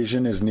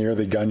abrasion is near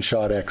the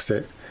gunshot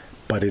exit,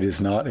 but it is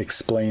not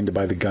explained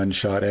by the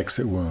gunshot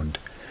exit wound.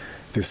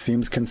 This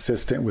seems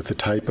consistent with the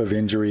type of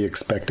injury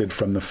expected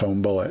from the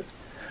foam bullet.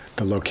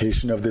 The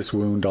location of this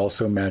wound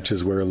also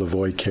matches where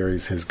Lavoy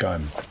carries his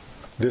gun.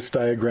 This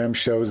diagram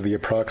shows the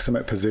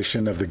approximate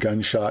position of the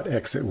gunshot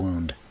exit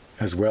wound,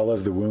 as well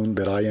as the wound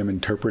that I am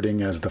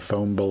interpreting as the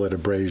foam bullet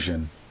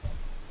abrasion.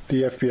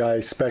 The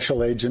FBI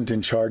special agent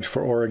in charge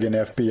for Oregon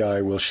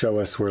FBI will show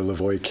us where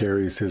Lavoy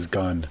carries his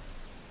gun.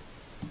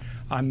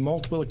 On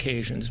multiple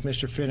occasions,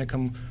 Mr.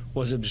 Finicum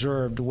was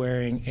observed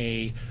wearing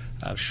a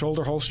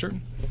shoulder holster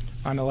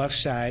on the left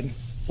side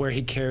where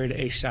he carried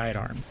a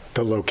sidearm.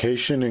 The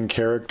location and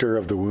character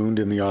of the wound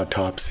in the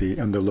autopsy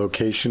and the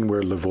location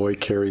where Lavoy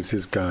carries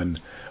his gun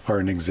are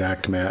an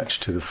exact match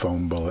to the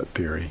foam bullet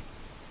theory.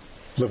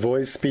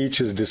 Lavoy's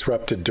speech is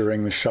disrupted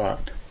during the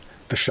shot.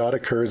 The shot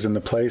occurs in the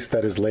place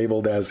that is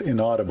labeled as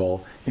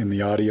inaudible in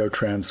the audio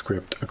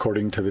transcript,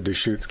 according to the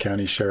Deschutes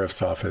County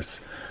Sheriff's Office,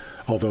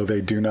 although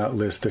they do not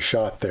list a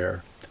shot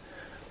there.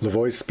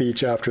 Lavoy's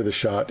speech after the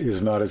shot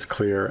is not as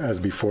clear as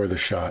before the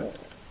shot.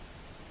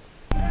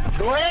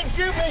 Go ahead and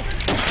shoot me!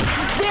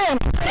 Dan!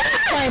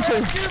 Trying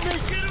to. Shoot me!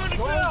 Get on the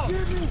ground!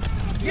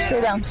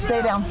 Stay down,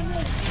 stay down.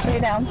 Stay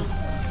down.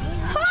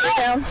 Stay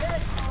down.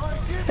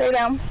 Stay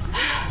down.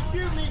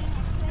 Shoot me!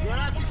 You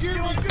have to shoot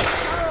me!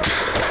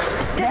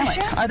 Damn it.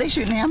 Are they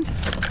shooting him?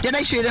 Did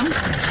they shoot him?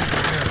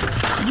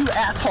 You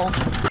assholes.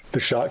 The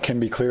shot can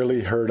be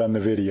clearly heard on the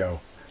video.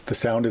 The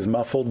sound is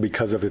muffled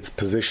because of its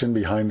position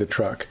behind the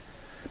truck.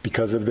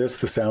 Because of this,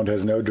 the sound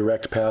has no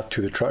direct path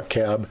to the truck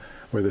cab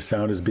where the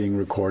sound is being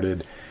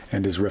recorded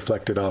and is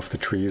reflected off the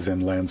trees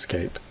and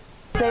landscape.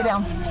 Stay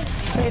down.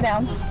 Stay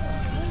down.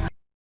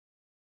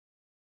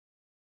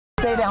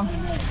 Stay down.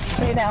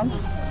 Stay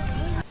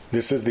down.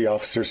 This is the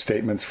officer's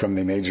statements from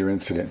the Major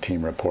Incident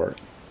Team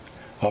report.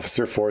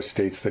 Officer Force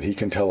states that he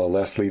can tell a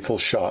less lethal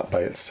shot by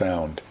its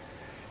sound.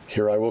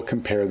 Here I will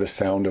compare the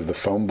sound of the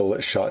foam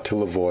bullet shot to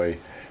Lavoy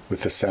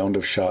with the sound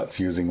of shots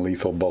using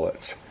lethal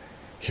bullets.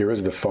 Here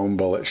is the foam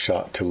bullet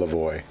shot to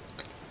Lavoy.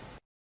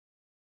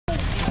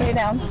 Stay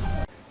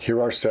down. Here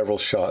are several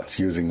shots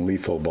using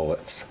lethal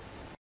bullets.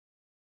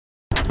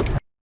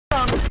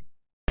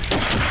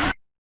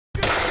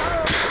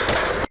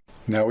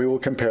 Now we will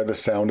compare the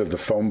sound of the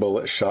foam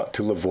bullet shot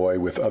to Lavoy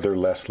with other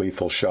less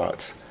lethal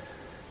shots.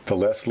 The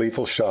less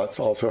lethal shots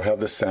also have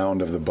the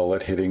sound of the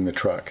bullet hitting the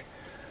truck.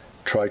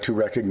 Try to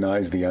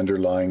recognize the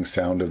underlying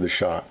sound of the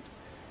shot.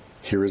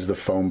 Here is the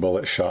foam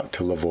bullet shot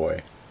to Lavoy.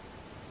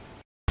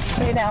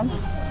 Stay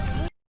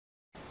down.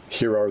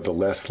 Here are the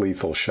less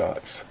lethal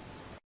shots.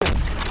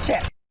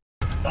 Shit.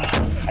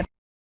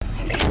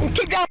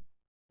 Keep going.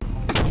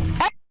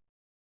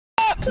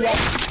 Yes.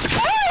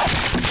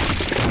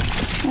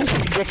 That's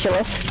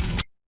ridiculous.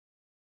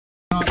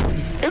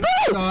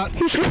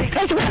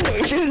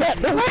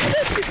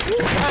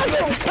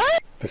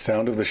 The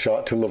sound of the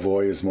shot to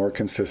Lavoy is more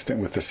consistent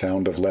with the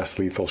sound of less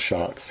lethal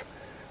shots.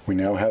 We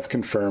now have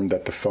confirmed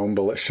that the foam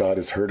bullet shot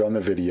is heard on the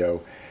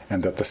video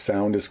and that the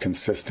sound is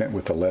consistent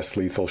with the less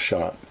lethal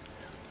shot.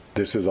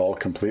 This is all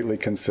completely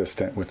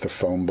consistent with the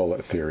foam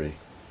bullet theory.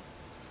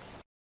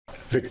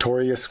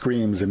 Victoria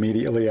screams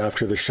immediately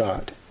after the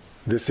shot.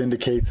 This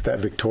indicates that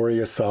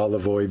Victoria saw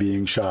Lavoy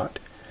being shot.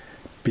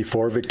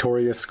 Before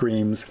Victoria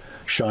screams,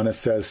 Shauna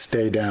says,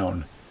 "Stay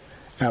down."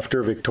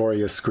 After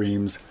Victoria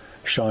screams,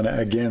 Shauna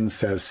again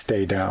says,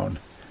 "Stay down."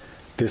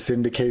 This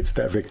indicates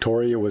that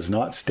Victoria was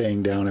not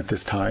staying down at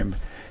this time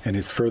and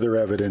is further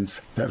evidence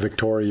that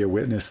Victoria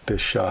witnessed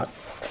this shot.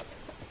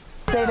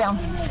 Stay down.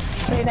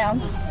 Stay down.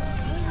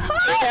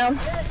 Stay down.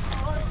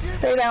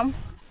 Stay down.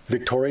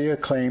 Victoria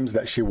claims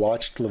that she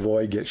watched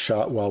Lavoy get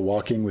shot while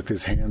walking with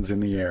his hands in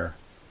the air.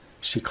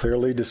 She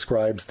clearly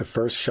describes the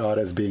first shot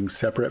as being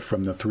separate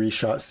from the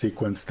 3-shot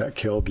sequence that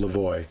killed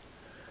Lavoy.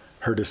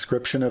 Her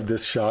description of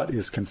this shot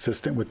is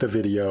consistent with the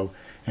video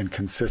and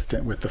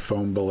consistent with the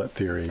foam bullet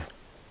theory.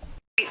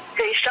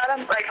 They shot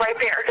him like right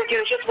there because he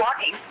was just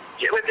walking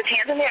with his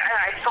hands in the air,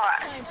 and I saw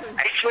it.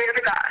 I swear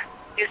to God,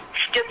 he was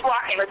just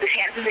walking with his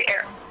hands in the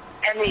air,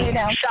 and they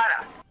shot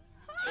him.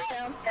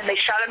 And they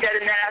shot him dead,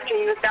 and then after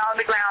he was down on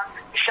the ground,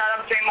 they shot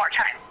him 3 more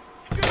times.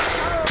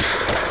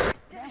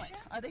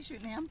 Are they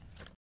shooting him?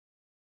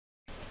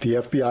 The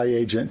FBI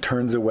agent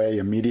turns away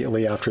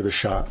immediately after the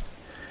shot.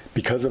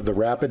 Because of the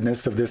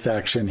rapidness of this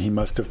action, he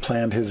must have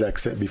planned his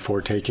exit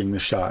before taking the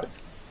shot.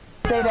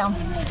 Stay down.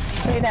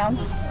 Stay down.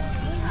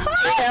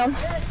 Stay down.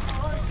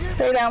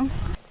 Stay down.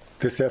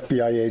 This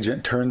FBI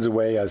agent turns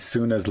away as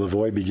soon as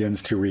Lavoy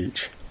begins to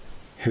reach.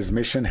 His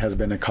mission has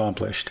been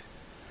accomplished.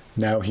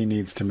 Now he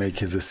needs to make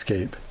his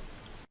escape.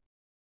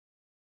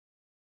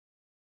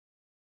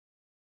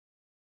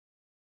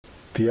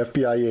 The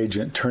FBI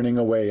agent turning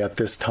away at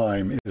this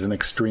time is an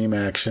extreme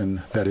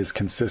action that is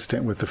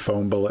consistent with the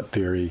foam bullet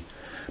theory,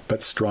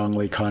 but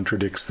strongly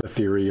contradicts the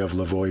theory of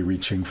Lavoy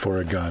reaching for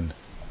a gun.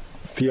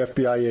 The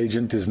FBI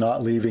agent is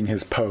not leaving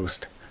his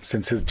post,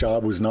 since his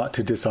job was not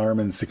to disarm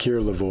and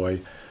secure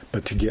Lavoy,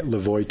 but to get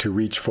Lavoy to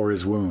reach for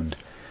his wound.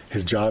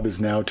 His job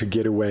is now to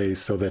get away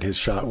so that his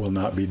shot will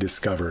not be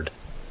discovered.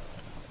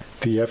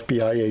 The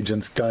FBI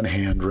agent's gun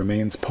hand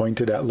remains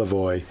pointed at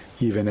Lavoy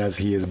even as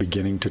he is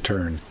beginning to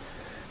turn.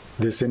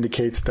 This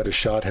indicates that a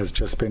shot has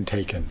just been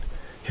taken.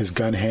 His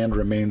gun hand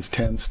remains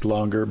tensed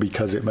longer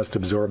because it must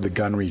absorb the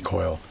gun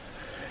recoil.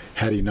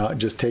 Had he not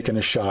just taken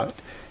a shot,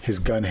 his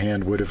gun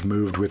hand would have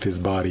moved with his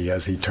body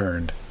as he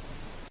turned.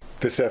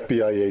 This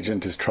FBI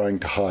agent is trying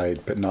to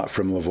hide, but not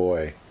from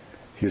Lavoy.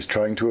 He is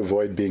trying to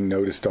avoid being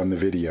noticed on the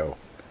video.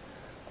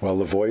 While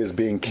Lavoy is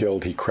being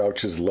killed, he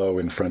crouches low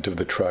in front of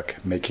the truck,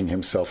 making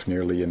himself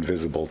nearly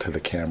invisible to the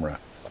camera.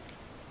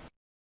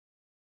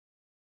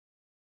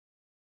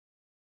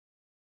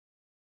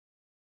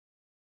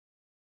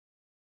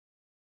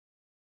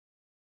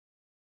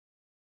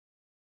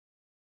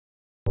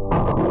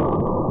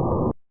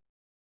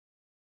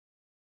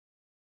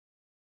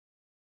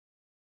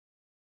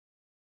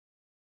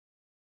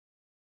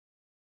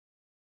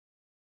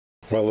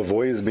 While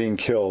Lavoy is being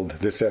killed,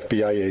 this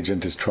FBI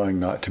agent is trying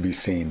not to be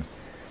seen.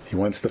 He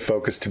wants the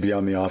focus to be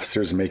on the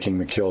officers making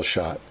the kill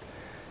shot.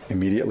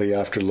 Immediately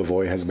after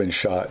Lavoy has been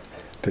shot,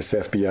 this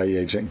FBI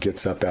agent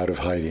gets up out of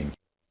hiding.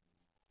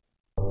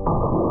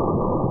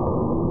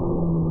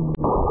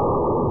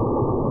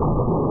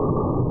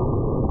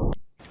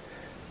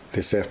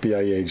 This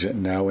FBI agent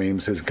now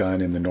aims his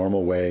gun in the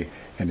normal way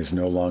and is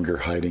no longer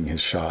hiding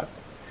his shot.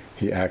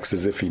 He acts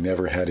as if he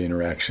never had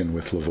interaction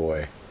with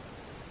Lavoy.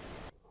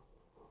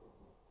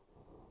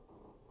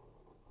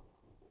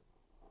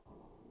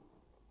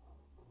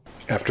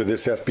 After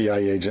this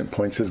FBI agent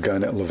points his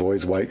gun at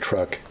Lavoy's white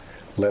truck,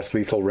 less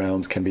lethal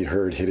rounds can be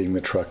heard hitting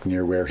the truck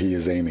near where he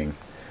is aiming.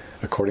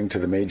 According to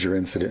the major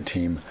incident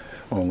team,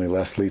 only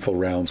less lethal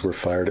rounds were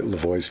fired at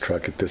Lavoy's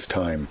truck at this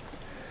time.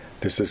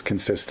 This is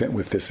consistent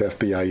with this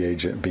FBI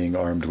agent being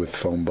armed with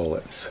foam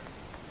bullets.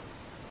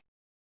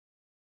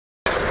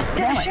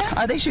 Damn it.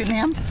 Are they shooting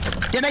him?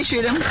 Did they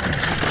shoot him?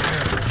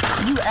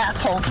 You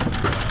assholes.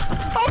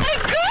 Oh my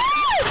God!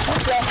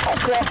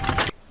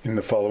 In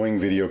the following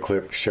video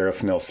clip,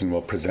 Sheriff Nelson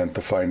will present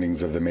the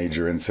findings of the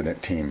major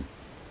incident team.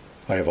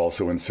 I have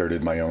also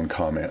inserted my own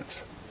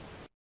comments.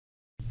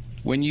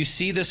 When you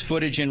see this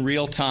footage in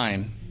real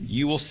time,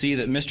 you will see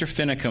that Mr.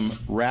 Finicum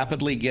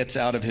rapidly gets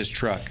out of his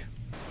truck.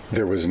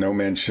 There was no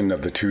mention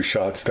of the 2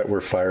 shots that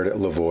were fired at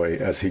Lavoy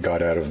as he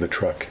got out of the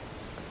truck.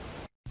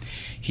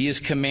 He is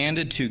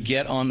commanded to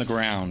get on the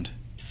ground.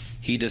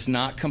 He does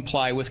not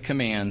comply with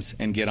commands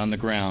and get on the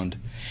ground,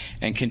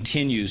 and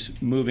continues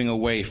moving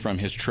away from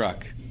his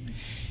truck.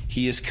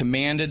 He is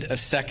commanded a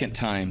second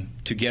time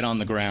to get on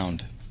the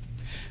ground.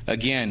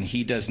 Again,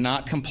 he does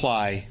not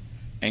comply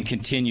and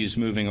continues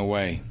moving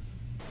away.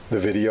 The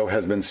video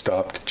has been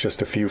stopped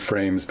just a few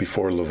frames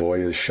before Lavoy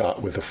is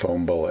shot with a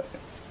foam bullet.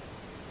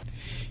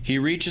 He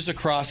reaches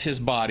across his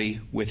body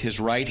with his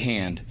right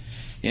hand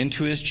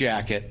into his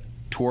jacket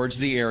towards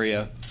the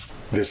area.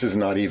 This is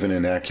not even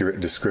an accurate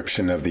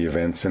description of the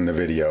events in the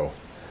video.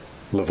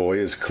 Lavoy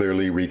is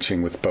clearly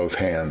reaching with both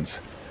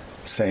hands.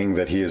 Saying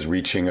that he is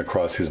reaching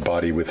across his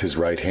body with his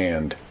right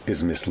hand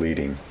is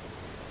misleading.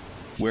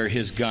 Where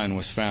his gun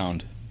was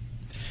found.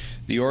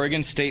 The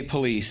Oregon State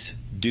Police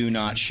do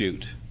not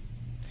shoot.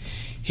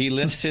 He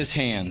lifts his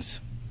hands.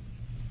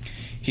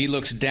 He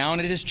looks down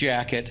at his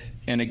jacket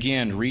and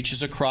again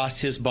reaches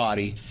across his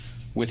body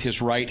with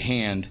his right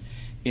hand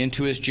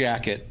into his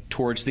jacket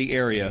towards the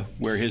area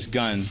where his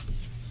gun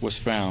was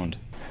found.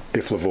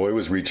 If Lavoy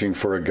was reaching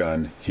for a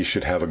gun, he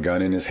should have a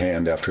gun in his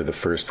hand after the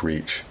first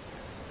reach.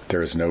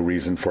 There is no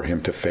reason for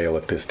him to fail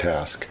at this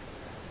task.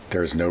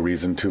 There is no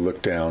reason to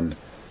look down,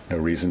 no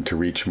reason to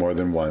reach more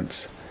than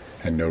once,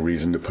 and no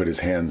reason to put his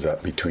hands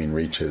up between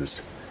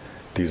reaches.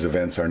 These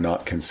events are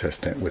not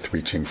consistent with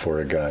reaching for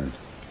a gun.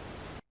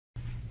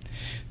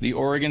 The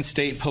Oregon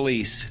State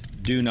Police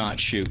do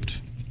not shoot.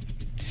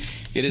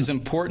 It is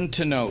important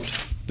to note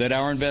that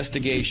our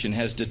investigation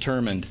has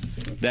determined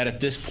that at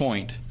this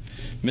point,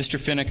 Mr.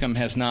 Finicum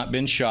has not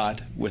been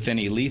shot with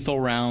any lethal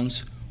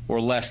rounds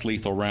or less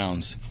lethal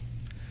rounds.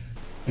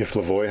 If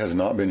Lavoy has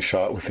not been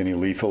shot with any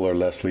lethal or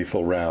less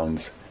lethal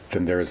rounds,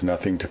 then there is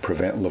nothing to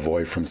prevent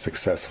Lavoy from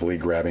successfully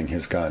grabbing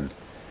his gun.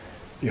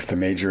 If the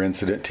major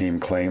incident team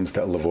claims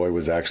that Lavoy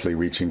was actually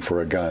reaching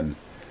for a gun,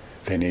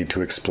 they need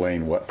to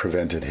explain what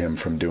prevented him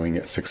from doing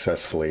it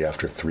successfully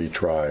after 3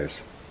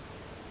 tries.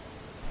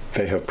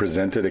 They have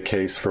presented a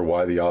case for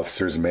why the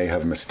officers may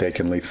have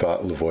mistakenly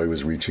thought Lavoy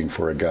was reaching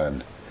for a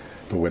gun,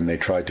 but when they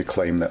try to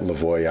claim that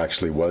Lavoy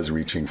actually was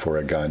reaching for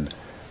a gun,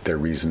 their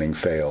reasoning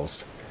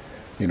fails.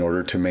 In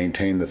order to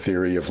maintain the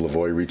theory of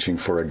Lavoy reaching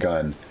for a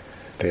gun,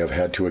 they have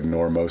had to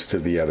ignore most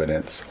of the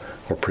evidence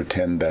or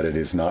pretend that it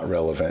is not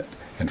relevant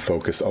and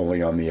focus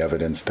only on the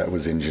evidence that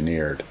was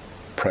engineered,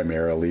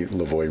 primarily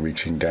Lavoy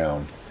reaching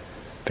down.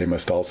 They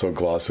must also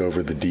gloss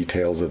over the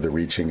details of the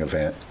reaching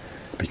event,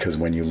 because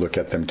when you look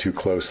at them too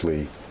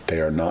closely, they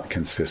are not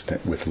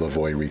consistent with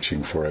Lavoy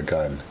reaching for a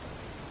gun.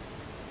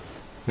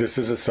 This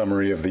is a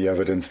summary of the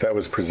evidence that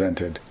was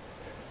presented.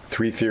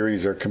 3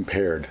 theories are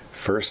compared.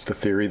 First, the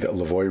theory that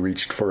Lavoy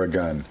reached for a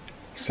gun.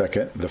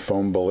 Second, the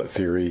foam bullet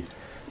theory,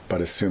 but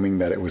assuming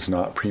that it was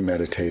not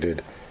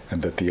premeditated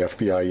and that the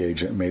FBI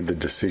agent made the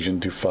decision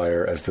to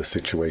fire as the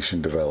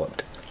situation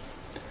developed.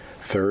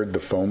 Third, the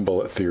foam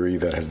bullet theory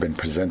that has been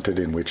presented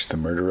in which the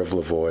murder of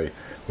Lavoy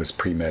was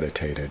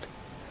premeditated.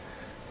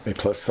 A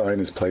plus sign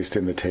is placed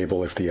in the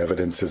table if the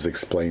evidence is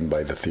explained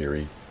by the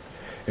theory.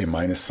 A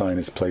minus sign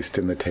is placed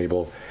in the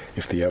table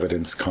if the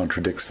evidence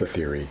contradicts the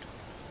theory.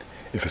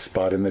 If a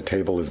spot in the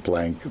table is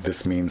blank,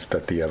 this means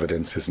that the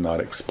evidence is not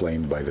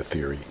explained by the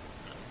theory.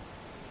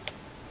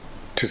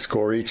 To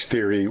score each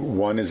theory,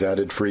 1 is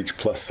added for each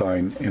plus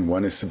sign and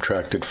 1 is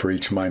subtracted for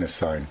each minus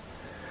sign.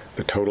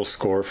 The total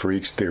score for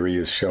each theory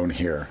is shown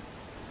here.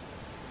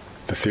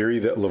 The theory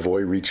that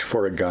Lavoy reached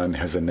for a gun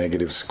has a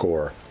negative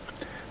score.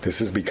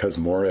 This is because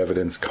more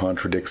evidence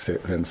contradicts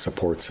it than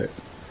supports it.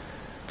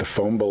 The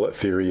foam bullet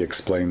theory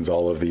explains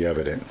all of the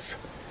evidence.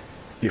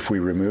 If we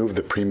remove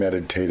the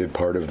premeditated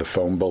part of the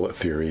foam bullet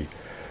theory,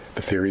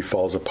 the theory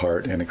falls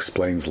apart and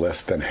explains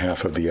less than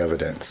half of the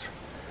evidence.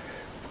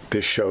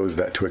 This shows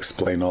that to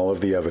explain all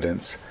of the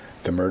evidence,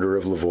 the murder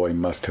of Lavoy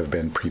must have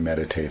been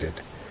premeditated.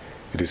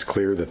 It is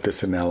clear that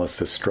this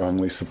analysis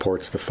strongly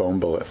supports the foam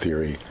bullet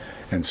theory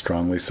and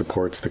strongly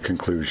supports the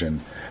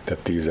conclusion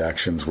that these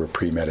actions were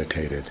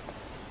premeditated.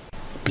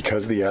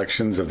 Because the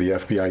actions of the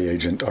FBI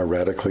agent are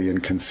radically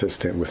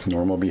inconsistent with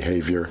normal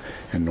behavior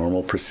and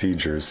normal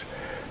procedures,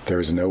 there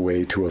is no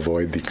way to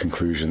avoid the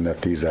conclusion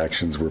that these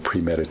actions were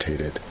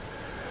premeditated.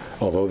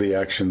 Although the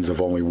actions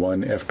of only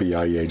one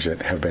FBI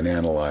agent have been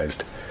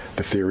analyzed,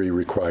 the theory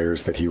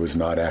requires that he was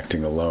not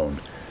acting alone.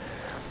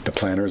 The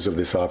planners of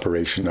this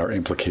operation are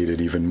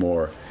implicated even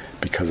more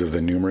because of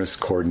the numerous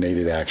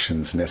coordinated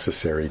actions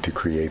necessary to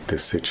create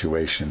this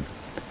situation.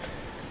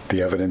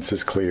 The evidence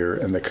is clear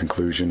and the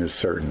conclusion is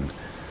certain.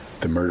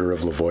 The murder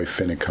of Lavoy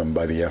Finicum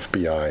by the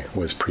FBI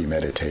was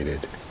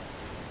premeditated.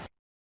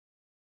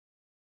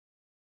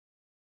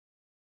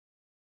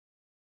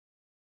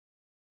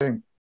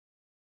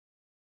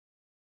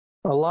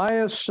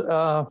 Elias,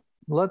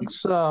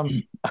 let's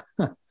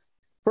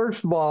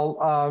first of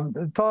all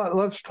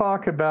let's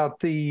talk about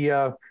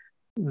the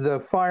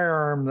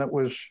firearm that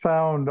was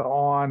found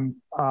on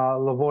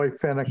Lavoy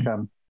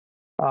Finicum.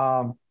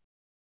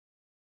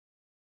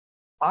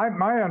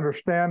 My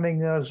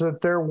understanding is that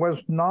there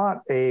was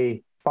not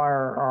a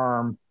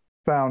firearm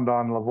found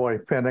on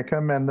Lavoy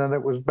Finicum, and then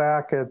it was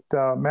back at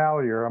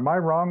Malheur. Am I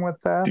wrong with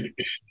that?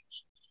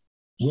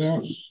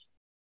 Well,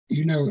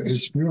 you know,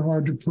 it's real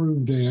hard to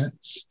prove that.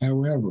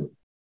 However,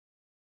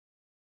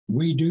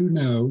 we do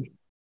know,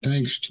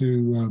 thanks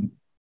to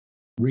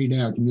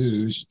Readout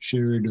News,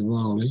 Sherry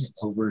Diwali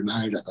over in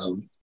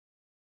Idaho,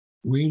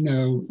 we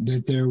know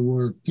that there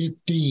were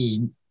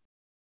 15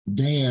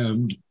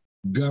 damned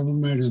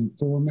government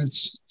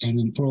informants and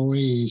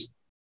employees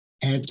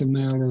at the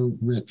Malheur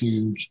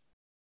Refuge,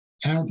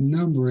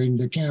 outnumbering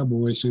the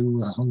cowboys who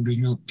were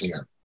holding up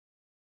there.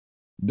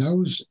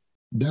 Those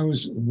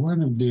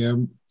one of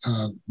them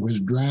was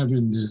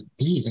driving the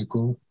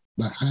vehicle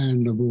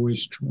behind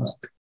Lavoy's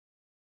truck.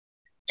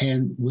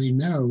 And we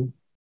know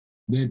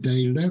that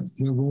they left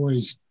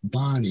Lavoy's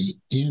body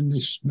in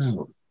the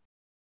snow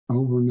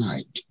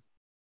overnight.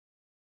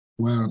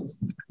 Well,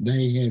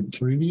 they had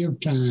plenty of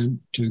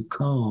time to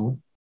call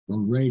or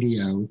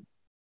radio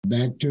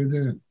back to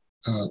the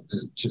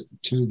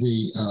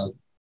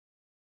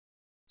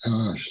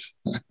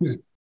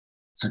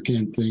I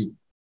can't think.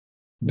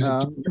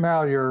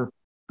 Malheur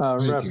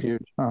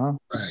Refuge.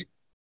 Right.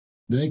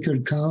 They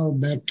could call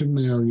back to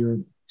Malheur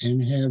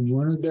and have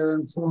one of their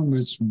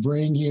informants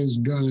bring his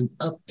gun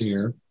up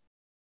there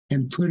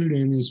and put it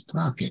in his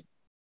pocket.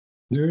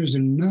 There's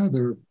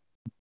another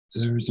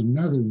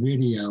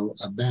video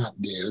about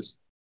this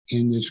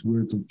in this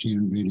group of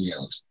 10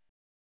 videos,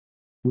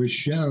 which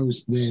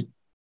shows that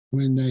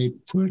when they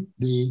put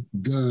the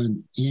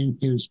gun in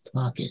his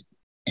pocket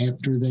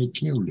after they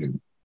killed him,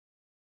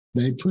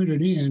 they put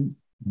it in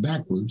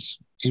backwards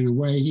in a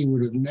way he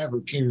would have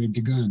never carried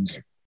the gun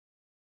there.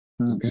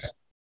 Okay?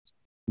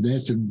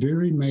 That's a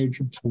very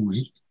major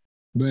point.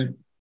 But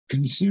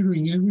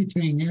considering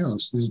everything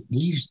else that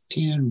these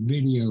 10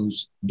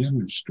 videos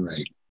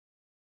demonstrate,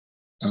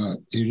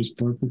 it is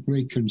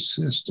perfectly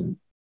consistent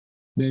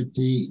that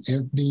the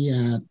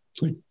FBI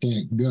put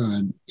that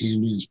gun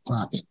in his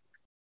pocket.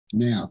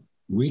 Now,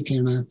 we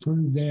cannot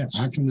prove that.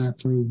 I cannot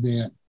prove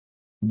that.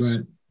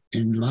 But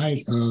in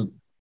light of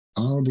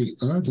all the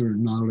other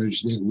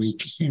knowledge that we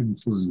can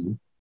prove,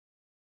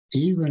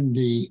 even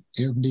the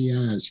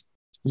FBI's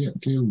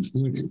film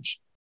footage,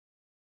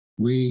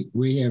 we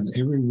have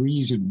every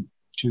reason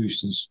to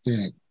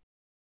suspect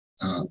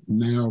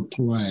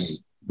malplay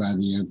by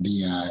the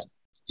FBI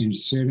in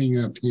setting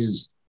up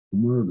his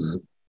murder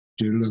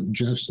to look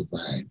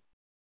justified.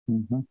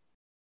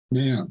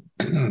 Now,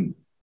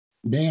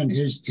 Dan,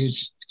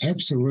 it's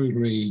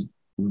absolutely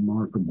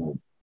remarkable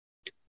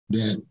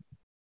that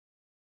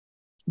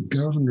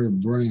Governor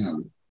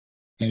Brown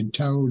had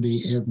told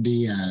the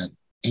FBI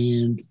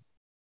and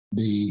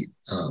the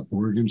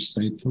Oregon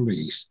State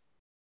Police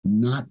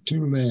not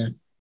to let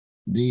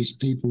these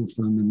people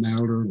from the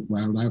Mallard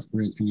Wildlife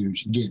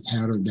Refuge get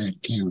out of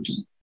that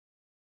county.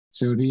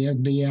 So the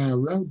FBI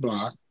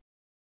roadblock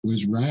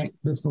was right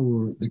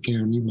before the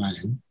county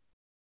line.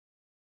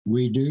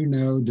 We do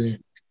know that,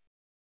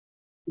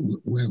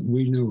 well,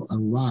 we know a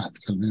lot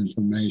of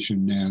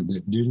information now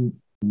that didn't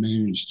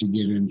manage to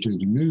get into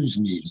the news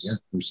media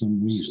for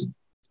some reason.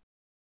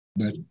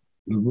 But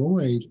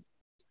Lavoy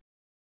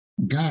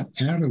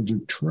got out of the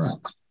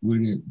truck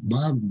when it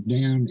bogged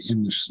down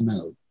in the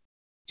snow.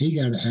 He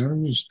got out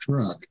of his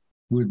truck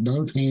with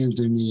both hands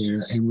in the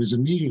air and was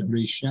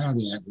immediately shot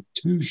at with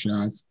 2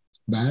 shots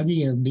by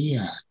the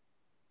FBI,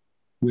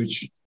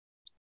 which,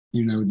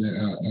 you know,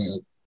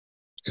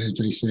 as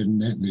they said in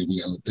that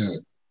video,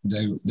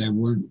 they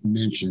weren't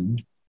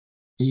mentioned.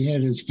 He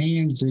had his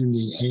hands in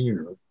the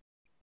air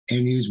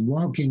and he was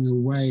walking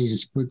away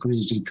as quickly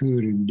as he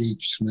could in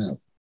deep snow.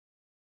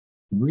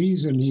 The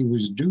reason he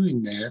was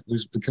doing that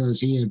was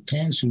because he had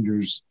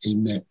passengers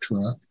in that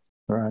truck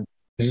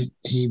that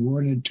he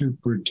wanted to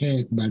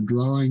protect by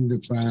drawing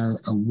the fire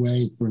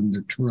away from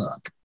the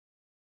truck.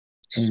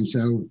 And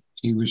so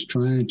he was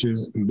trying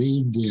to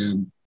lead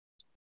them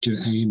to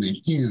aim at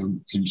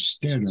him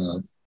instead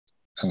of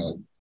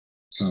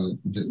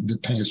the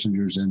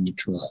passengers in the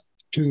truck,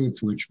 2 of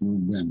which were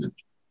women.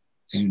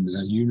 And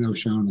you know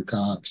Shauna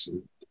Cox,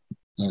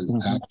 I've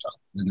talked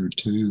with her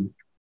too.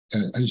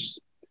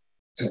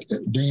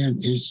 Dan,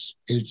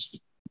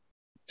 it's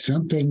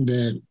something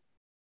that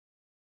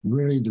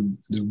really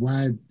the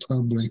wide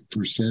public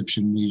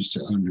perception needs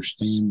to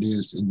understand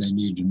this, and they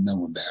need to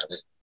know about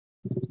it.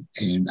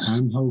 And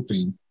I'm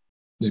hoping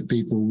that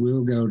people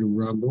will go to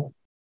Rumble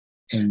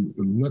and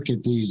look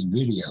at these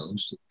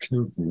videos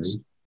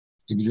carefully,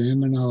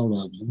 examine all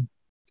of them,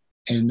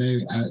 and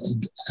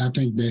I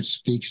think that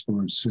speaks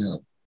for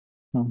itself.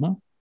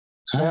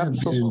 I have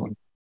been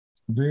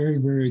very,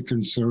 very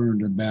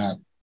concerned about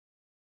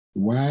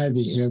why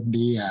the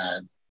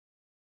FBI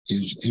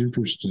is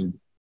interested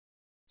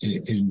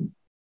in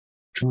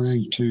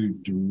trying to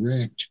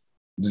direct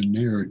the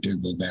narrative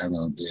about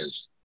all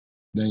this.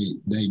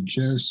 They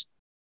just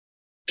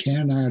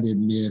cannot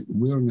admit,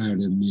 will not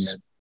admit,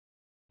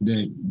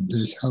 that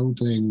this whole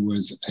thing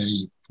was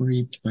a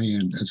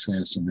pre-planned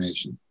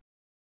assassination.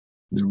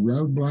 The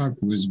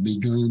roadblock was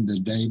begun the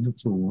day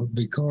before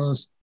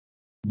because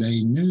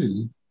they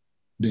knew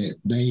that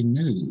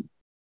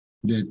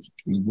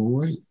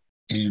Lavoy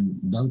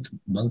and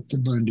both the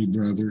Bundy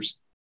brothers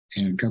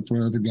and a couple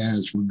of other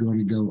guys were going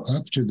to go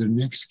up to the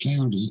next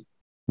county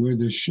where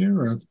the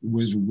sheriff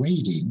was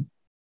waiting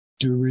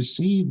to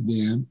receive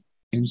them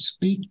and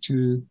speak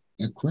to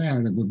a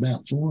crowd of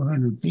about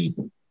 400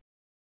 people.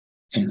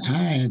 And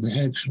I have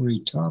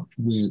actually talked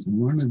with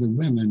one of the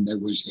women that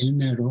was in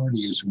that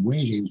audience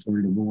waiting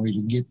for Lavoy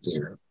to get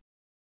there.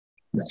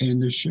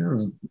 And the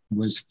sheriff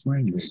was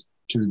friendly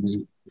to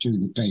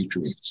the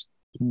Patriots.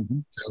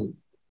 So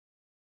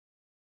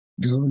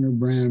Governor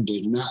Brown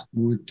did not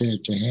want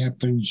that to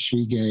happen.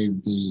 She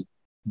gave the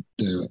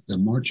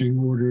marching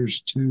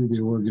orders to the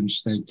Oregon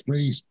State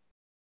Police.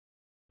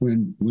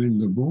 When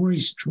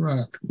Lavoy's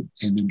truck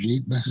and the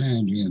Jeep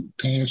behind him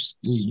passed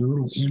the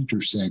little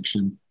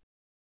intersection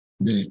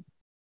that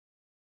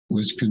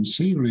was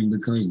concealing,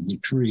 because of the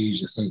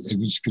trees, it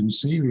was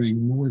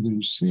concealing more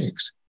than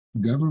 6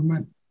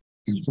 government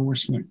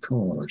enforcement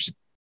cars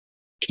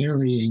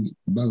carrying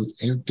both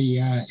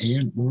FBI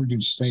and Oregon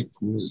State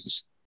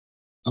Police,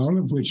 all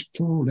of which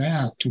pulled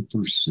out to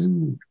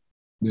pursue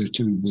the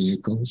 2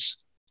 vehicles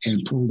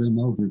and pulled them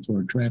over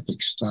for a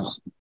traffic stop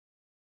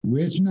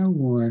with no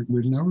warrant,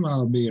 with no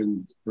law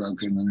being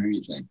broken or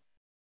anything.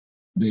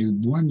 The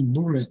one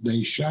bullet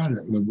they shot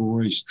at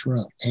Lavoy's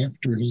truck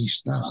after he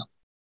stopped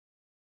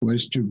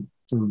was to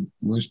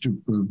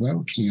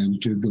provoke him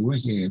to go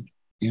ahead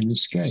and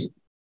escape,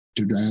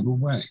 to drive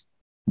away,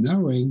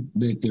 knowing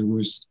that there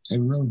was a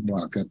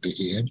roadblock up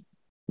ahead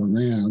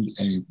around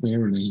a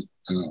fairly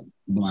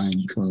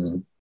blind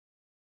curve.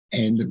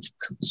 And the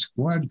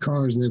squad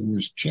cars that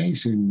was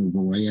chasing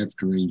Lavoy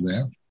after he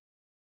left,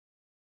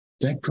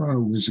 that car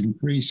was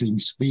increasing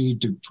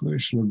speed to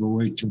push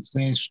Lavoy to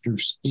faster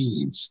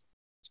speeds,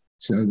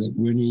 so that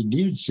when he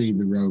did see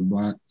the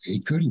roadblock, he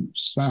couldn't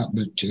stop.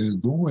 But to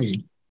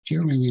avoid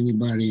killing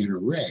anybody in a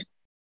wreck,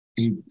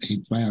 he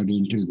plowed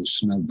into the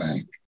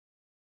snowbank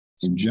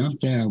and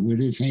jumped out with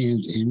his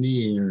hands in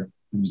the air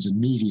and was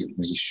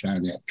immediately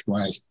shot at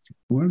twice.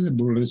 One of the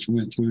bullets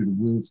went through the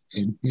roof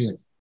and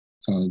hit,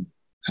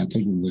 I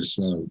think it was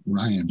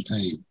Ryan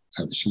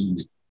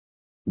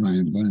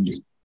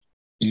Bundy,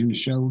 in the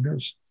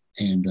shoulders.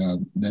 And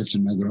that's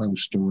another whole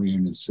story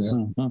in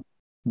itself. Mm-hmm.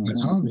 Mm-hmm. But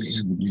all the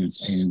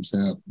evidence adds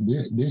up.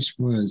 This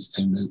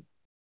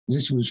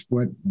was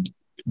what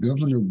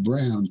Governor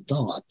Brown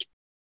thought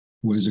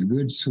was a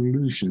good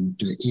solution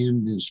to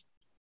end this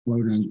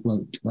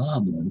quote-unquote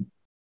problem,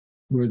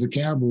 where the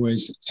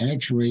Cowboys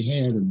actually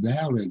had a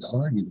valid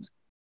argument.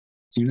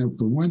 You know,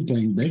 for one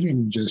thing, they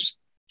didn't just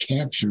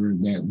capture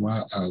that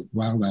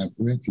wildlife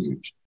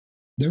refuge.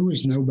 There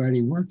was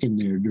nobody working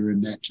there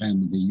during that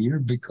time of the year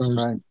because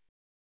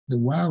the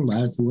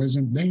wildlife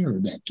wasn't there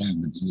that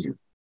time of the year.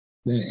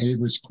 It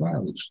was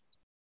closed.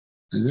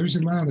 And there's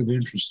a lot of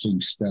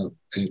interesting stuff.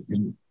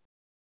 It's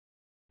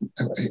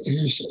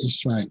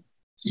like,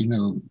 you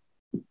know,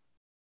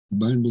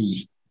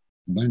 Bundy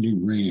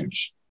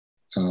Ranch.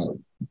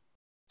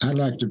 I'd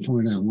like to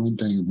point out one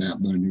thing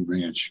about Bundy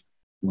Ranch,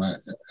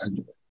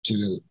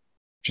 to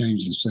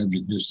change the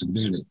subject just a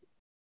bit.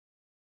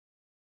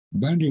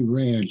 Bundy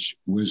Ranch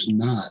was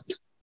not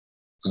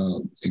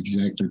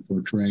exactly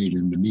portrayed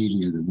in the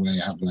media the way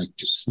I'd like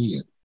to see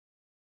it.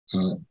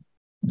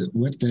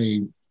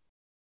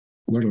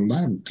 What a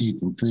lot of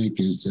people think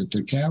is that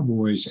the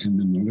Cowboys and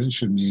the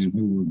militiamen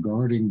who were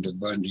guarding the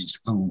Bundy's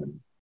home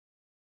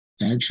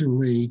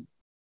actually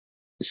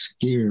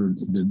scared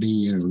the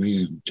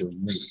BLM to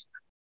leave.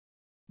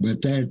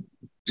 But that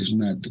is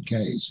not the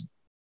case.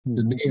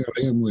 The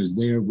BLM was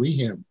there. We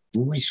have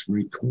voice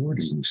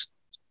recordings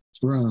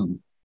from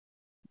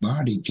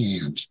body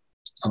cams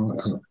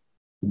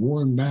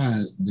worn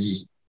by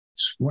the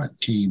SWAT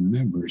team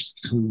members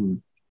who were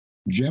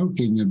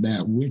joking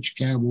about which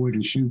cowboy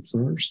to shoot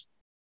first.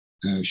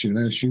 Should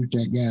I shoot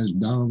that guy's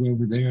dog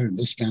over there? And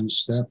this kind of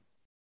stuff,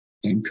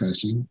 and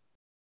cussing.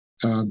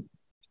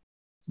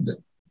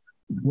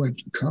 What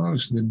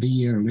caused the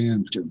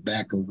BLM to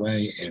back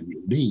away and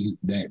leave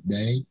that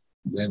day,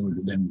 that would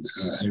have been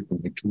April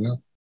the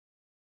 12th.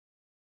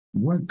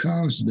 What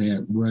caused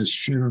that was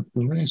Sheriff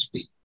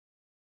Gillespie.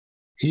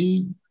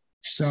 He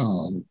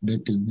saw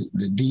that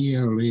the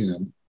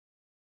BLM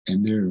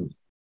and their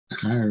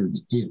hired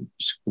hit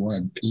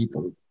squad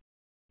people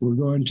were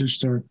going to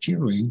start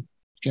killing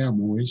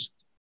cowboys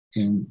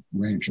and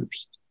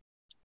ranchers.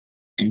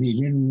 And he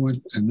didn't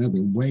want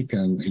another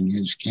Waco in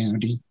his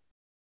county.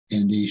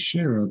 And the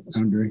sheriff,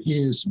 under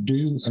his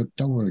due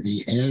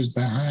authority as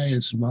the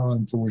highest law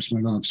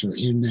enforcement officer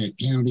in that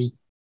county,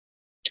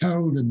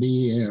 told the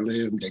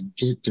BLM to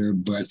get their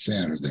butts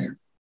out of there.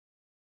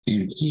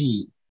 And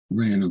he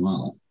ran them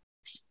off.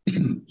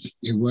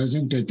 It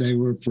wasn't that they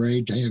were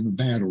afraid to have a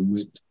battle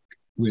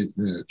with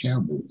the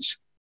cowboys.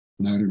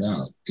 Not at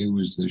all. It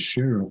was the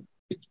sheriff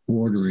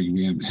ordering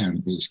them out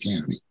of his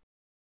county.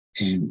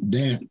 And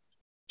that,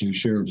 to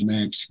Sheriff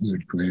Mack's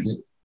good credit,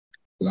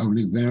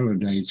 only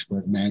validates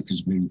what Mack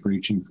has been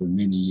preaching for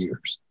many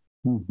years.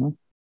 Mm-hmm.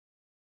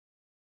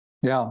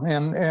 Yeah,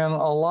 and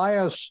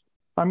Elias,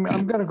 I'm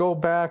going to go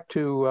back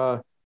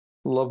to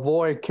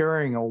Lavoy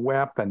carrying a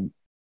weapon.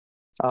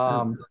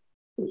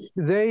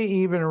 They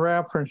even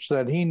referenced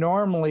that he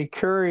normally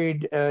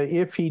carried,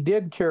 if he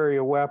did carry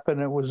a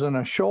weapon, it was in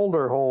a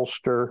shoulder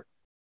holster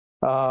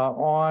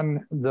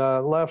on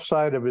the left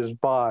side of his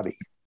body.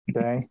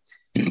 Okay,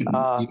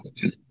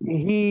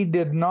 he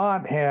did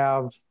not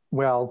have.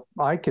 Well,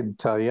 I can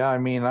tell you, I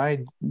mean,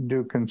 I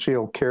do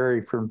concealed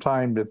carry from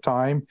time to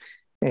time.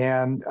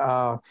 And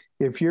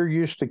if you're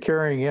used to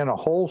carrying in a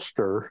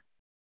holster,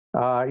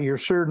 you're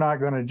sure not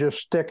going to just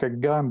stick a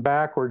gun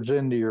backwards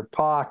into your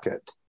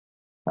pocket.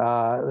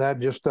 That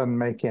just doesn't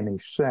make any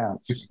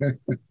sense.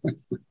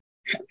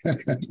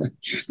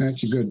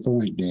 That's a good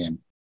point, Dan.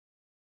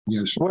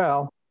 Yes.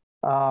 Well,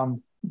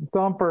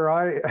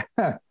 Thumper,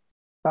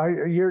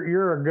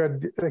 you're a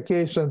good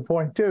case in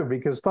point too,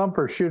 because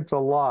Thumper shoots a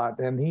lot,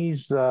 and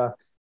he's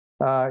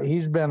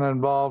been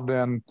involved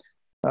in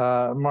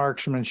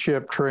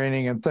marksmanship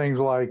training and things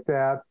like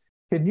that.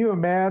 Can you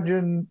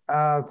imagine,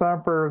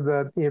 Thumper,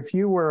 that if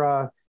you were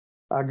a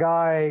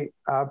guy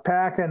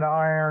packing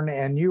iron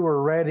and you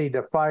were ready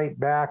to fight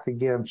back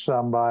against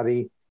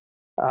somebody,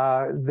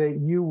 that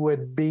you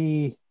would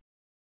be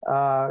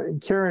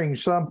carrying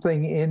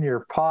something in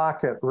your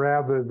pocket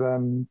rather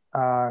than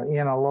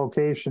in a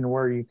location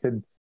where you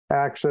could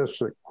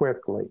access it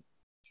quickly?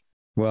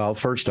 Well,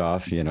 first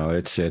off,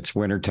 it's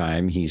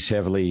wintertime. He's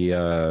heavily,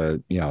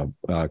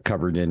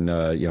 covered in,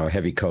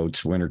 heavy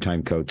coats,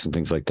 wintertime coats and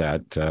things like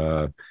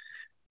that.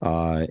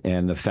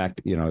 And the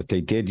fact, if they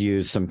did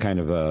use some kind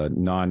of a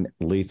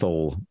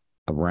non-lethal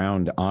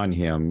round on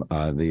him,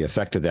 the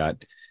effect of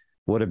that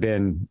would have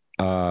been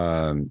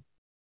a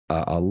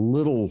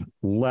little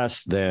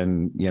less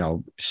than,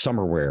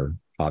 summer wear,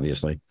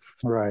 obviously.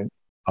 Right.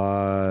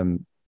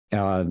 The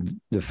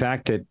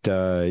fact that,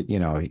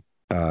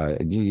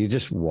 you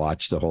just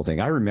watch the whole thing.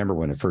 I remember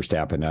when it first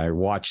happened. I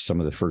watched some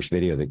of the first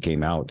video that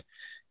came out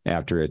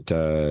after it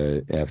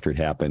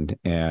happened,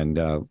 and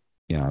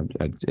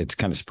it's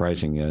kind of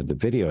surprising. The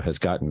video has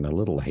gotten a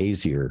little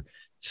hazier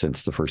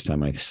since the first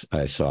time I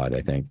saw it,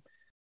 I think.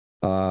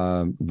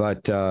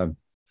 But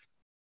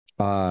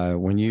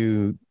when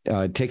you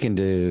take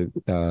into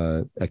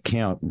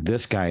account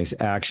this guy's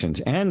actions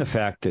and the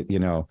fact that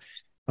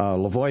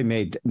Lavoy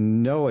made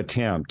no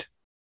attempt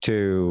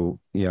to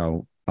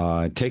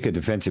take a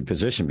defensive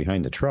position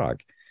behind the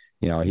truck.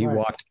 He right.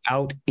 walked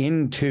out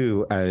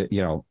into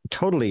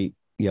totally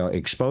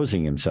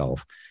exposing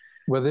himself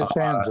with his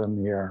hands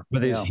in the air.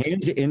 With his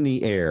hands in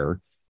the air.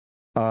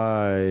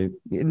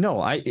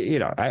 No,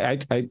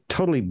 I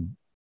totally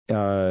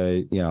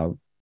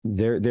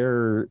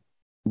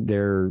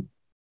they're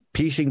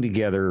piecing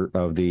together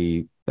of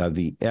the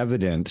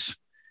evidence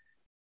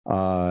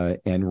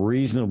and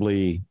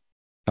reasonably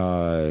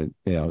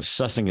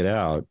sussing it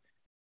out.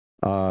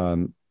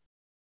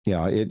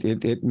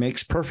 It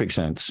makes perfect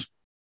sense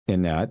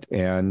in that,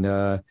 and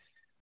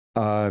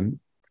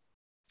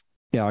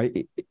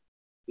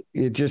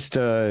it just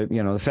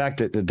the fact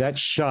that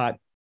shot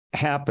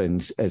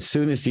happens as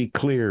soon as he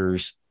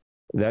clears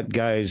that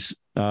guy's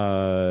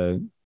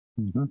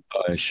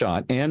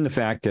shot, and the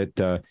fact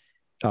that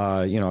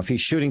if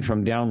he's shooting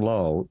from down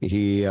low,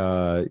 he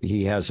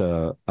has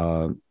a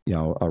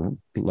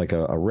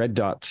red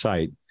dot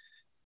sight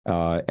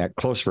at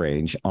close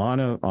range on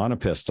a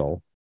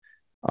pistol,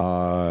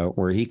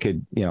 where he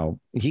could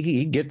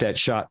he get that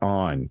shot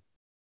on,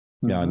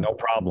 no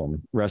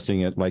problem,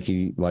 resting it like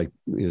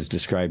is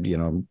described,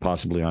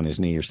 possibly on his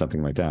knee or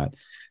something like that,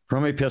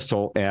 from a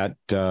pistol at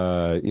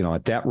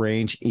at that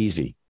range,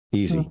 easy,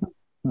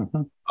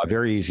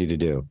 very easy to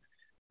do.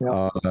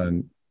 Yeah.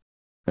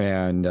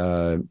 And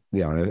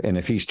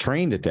if he's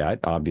trained at that,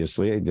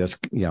 obviously, this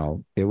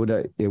it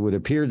would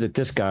appear that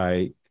this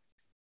guy,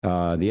 the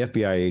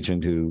FBI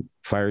agent who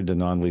fired the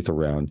non-lethal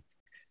round,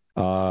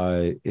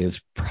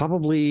 is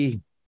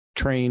probably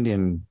trained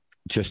in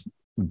just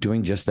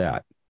doing just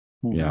that.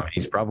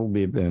 He's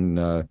probably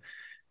been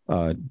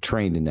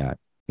trained in that,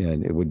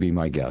 and it would be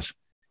my guess.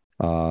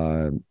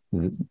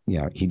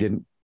 He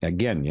didn't.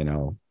 Again,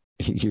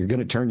 you're going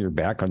to turn your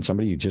back on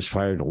somebody you just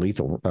fired a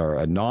lethal or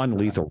a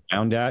non-lethal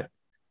round at.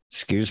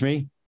 Excuse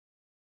me.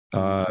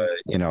 That's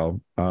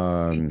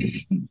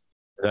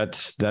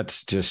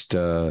just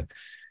no,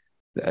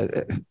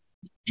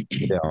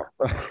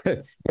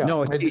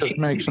 it just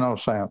makes no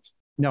sense.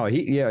 No,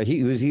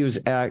 he was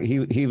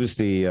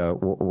the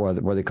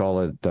what they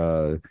call it.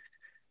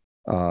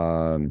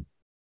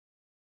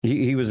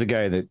 He was the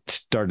guy that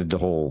started the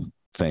whole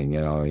thing.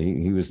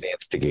 He was the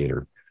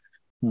instigator.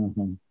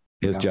 Mm-hmm.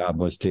 His job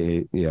was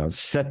to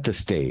set the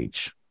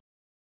stage.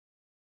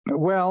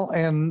 Well,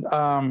 and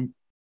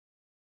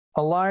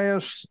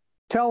Elias,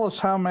 tell us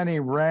how many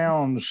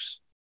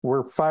rounds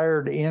were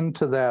fired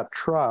into that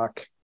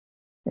truck,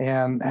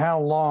 and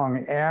how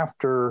long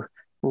after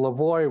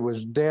Lavoy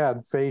was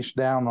dead, face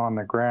down on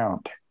the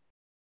ground.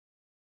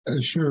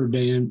 Sure,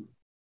 Dan.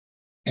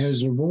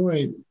 As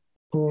Lavoy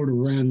pulled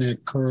around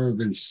that curve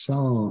and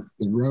saw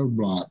the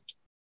roadblock,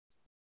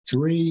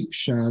 3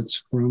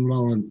 shots from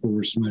law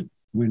enforcement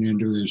went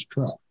into his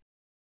truck.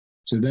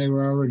 So they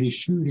were already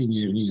shooting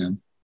at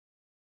him.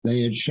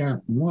 They had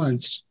shot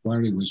once while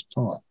he was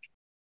parked.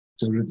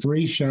 So the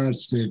 3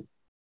 shots that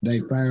they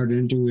fired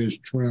into his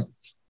truck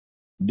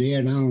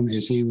dead on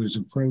as he was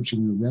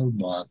approaching the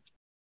roadblock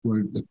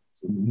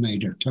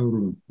made a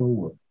total of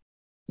 4.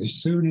 As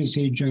soon as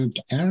he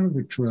jumped out of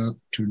the truck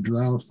to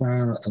draw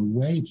fire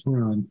away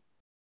from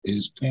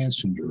his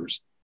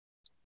passengers,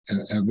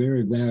 a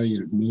very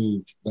valiant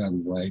move, by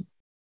the way,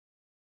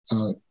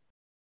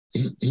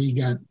 he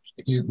got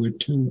hit with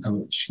 2,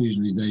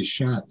 they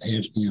shot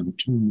at him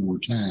 2 more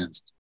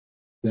times.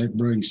 That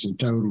brings the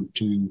total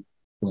to,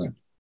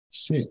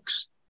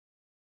 6?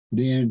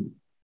 Then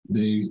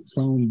the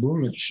foam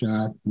bullet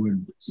shot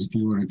would, if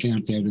you want to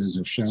count that as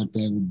a shot,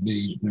 that would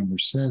be number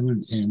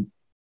 7. And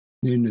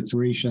then the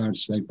 3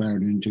 shots they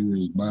fired into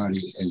his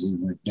body as he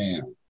went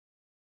down.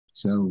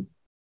 So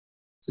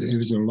there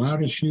was a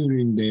lot of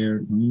shooting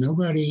there.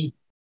 Nobody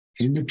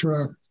in the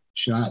truck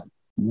shot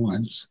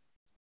once.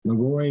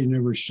 Lavoy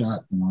never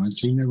shot once.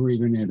 He never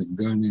even had a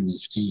gun in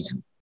his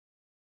hand.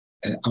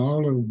 And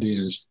all of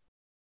this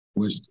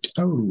was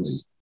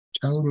totally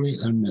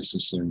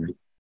unnecessary,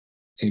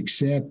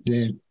 except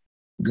that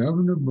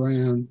Governor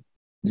Brown,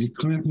 the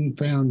Clinton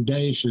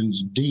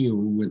Foundation's deal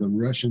with a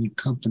Russian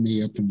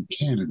company up in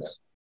Canada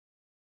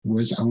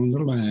was on the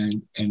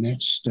line and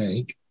at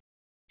stake.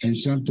 And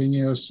something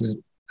else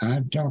that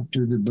I've talked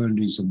to the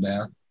Bundys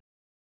about,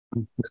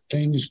 the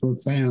things were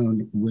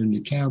found when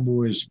the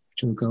Cowboys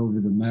took over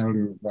the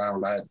Malheur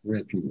Wildlife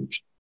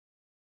Refuge.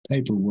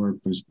 Paperwork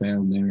was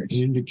found there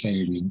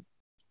indicating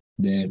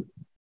that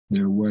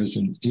there was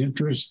an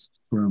interest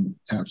from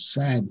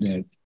outside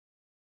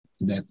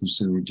that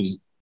facility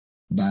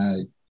by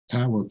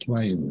power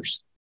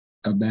players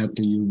about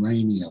the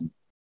uranium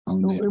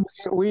on that.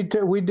 We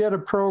did a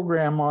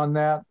program on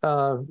that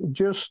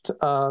just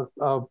a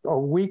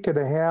week and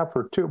a half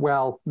or two.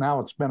 Well, now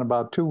it's been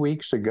about 2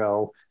 weeks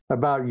ago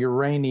about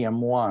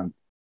uranium-1.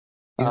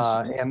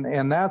 Yes.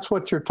 And that's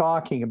what you're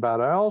talking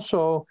about. I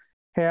also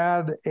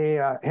have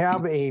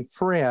a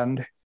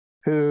friend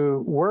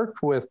who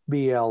worked with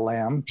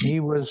BLM. He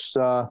was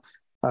a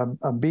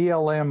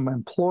BLM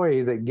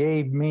employee that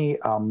gave me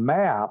a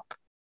map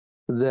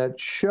that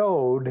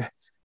showed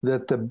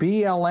that the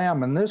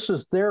BLM, and this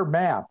is their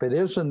map, it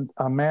isn't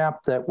a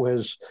map that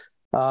was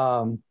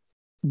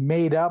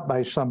made up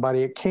by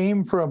somebody. It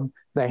came from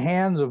the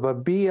hands of a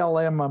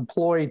BLM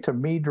employee to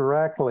me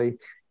directly,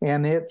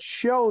 and it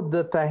showed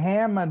that the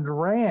Hammond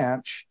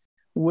Ranch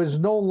was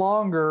no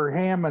longer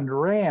Hammond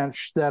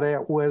Ranch, that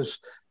it was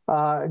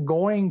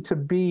going to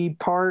be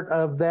part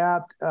of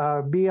that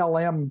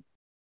BLM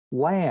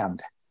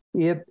land.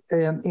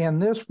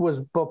 And this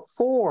was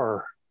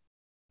before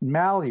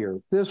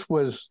Malheur. This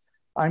was,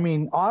 I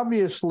mean,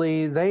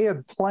 obviously they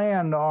had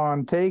planned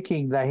on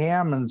taking the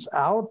Hammonds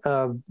out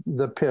of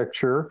the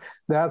picture.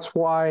 That's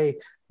why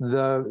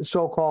the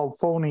so-called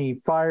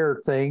phony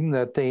fire thing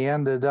that they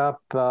ended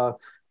up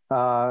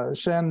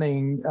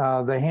sending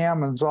the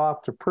Hammonds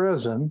off to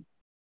prison.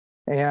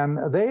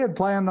 And they had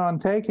planned on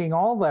taking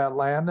all that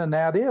land, and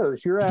that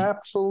is, you're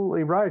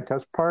absolutely right.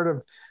 That's part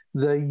of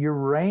the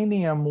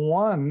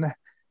uranium-1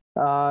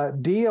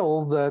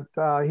 deal that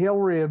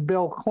Hillary and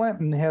Bill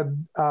Clinton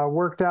had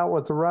worked out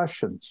with the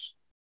Russians.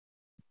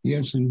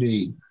 Yes,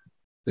 indeed.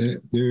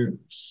 You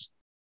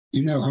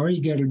know, all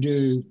you got to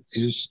do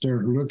is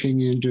start looking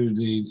into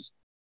the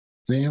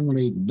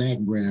family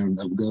background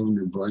of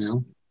Governor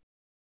Brown,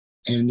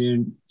 and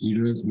then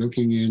you're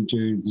looking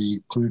into the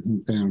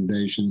Clinton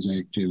Foundation's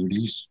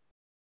activities.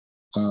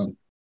 You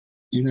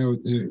know,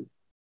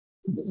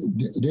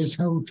 this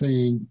whole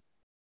thing,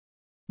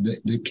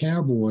 the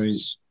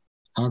Cowboys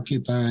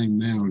occupying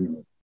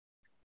Malheur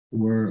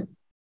were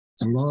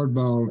a large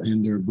ball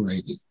in their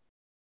gravy.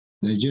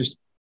 They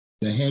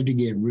had to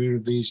get rid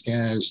of these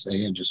guys.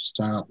 They had to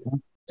stop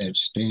that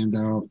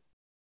standoff,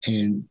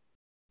 and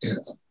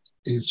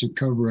it's a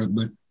cover-up.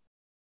 But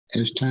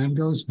as time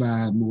goes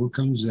by, more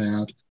comes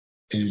out,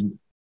 and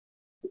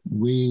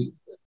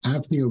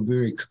I feel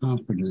very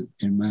confident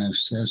in my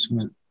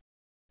assessment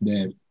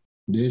that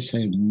this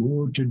had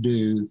more to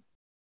do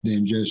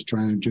than just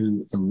trying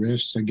to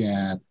arrest a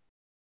guy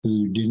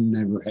who didn't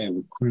ever have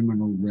a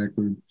criminal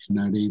record,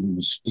 not even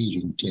a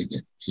speeding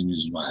ticket in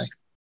his life,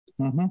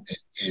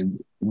 and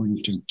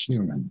wanted to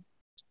kill him.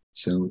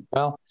 So,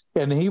 well,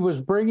 and he was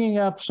bringing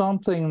up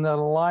something that,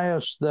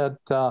 Elias, that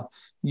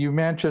you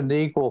mentioned,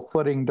 equal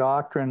footing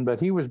doctrine, but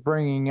he was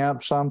bringing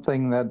up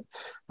something that,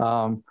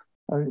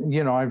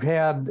 you know, I've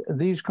had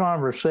these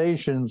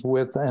conversations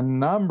with a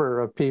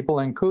number of people,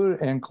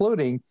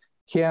 including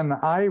Ken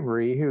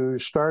Ivory, who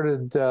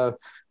started the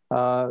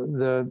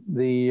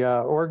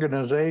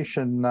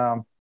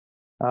organization.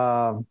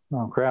 Oh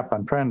crap!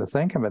 I'm trying to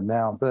think of it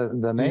now.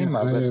 The name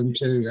of it. I am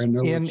too. I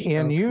know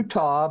in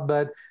Utah,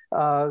 but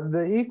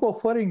the equal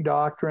footing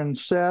doctrine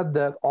said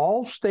that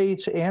all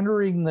states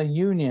entering the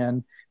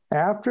Union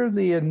after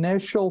the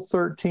initial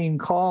 13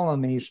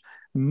 colonies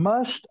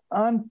must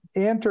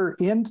enter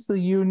into the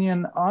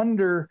Union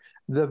under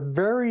the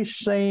very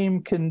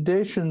same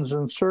conditions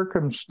and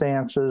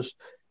circumstances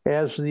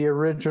as the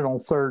original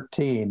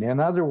 13. In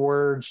other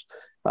words,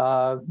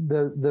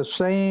 the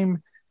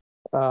same,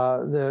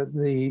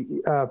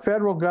 the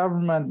federal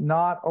government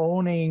not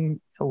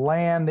owning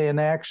land in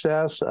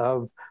excess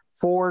of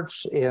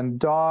forts and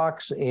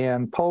docks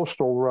and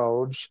postal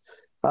roads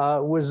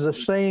was the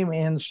same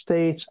in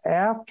states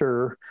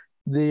after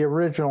the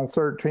original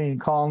 13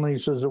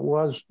 colonies as it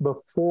was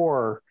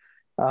before.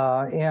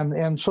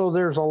 And so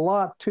there's a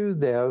lot to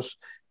this,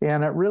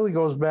 and it really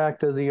goes back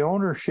to the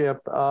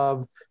ownership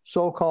of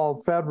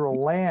so-called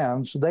federal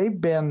lands. They've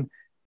been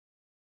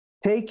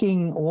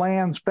taking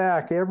lands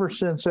back ever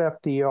since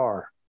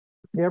FDR,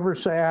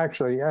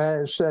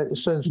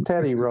 since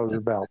Teddy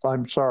Roosevelt.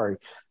 I'm sorry.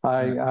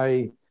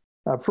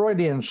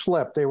 Freudian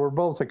slip. They were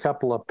both a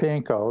couple of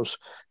pinkos,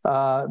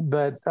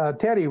 but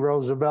Teddy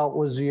Roosevelt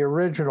was the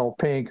original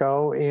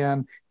pinko,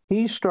 and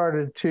he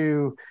started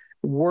to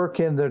work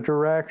in the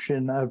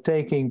direction of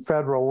taking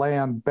federal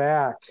land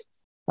back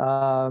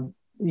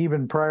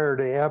even prior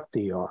to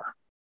FDR.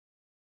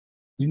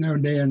 You know,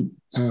 Dan,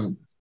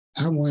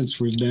 I once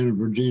was down in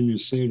Virginia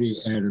City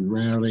at a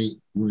rally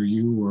where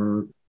you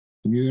were,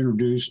 and you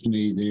introduced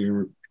me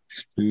there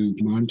to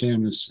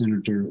Montana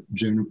Senator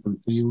Jennifer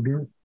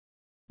Fielder.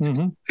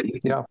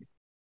 Yeah.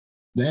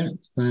 That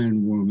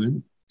fine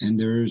woman, and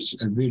there's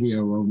a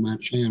video on my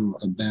channel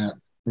about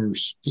her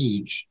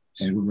speech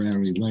at a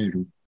rally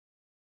later.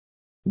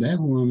 That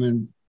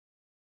woman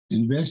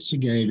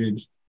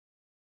investigated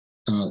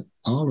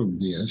all of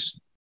this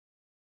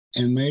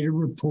and made a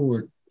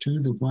report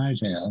to the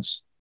White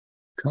House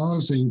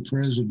causing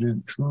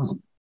President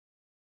Trump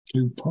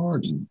to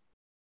pardon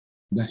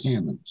the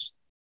Hammonds.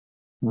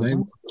 They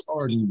were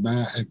pardoned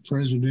by a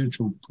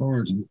presidential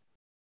pardon.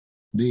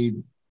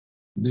 The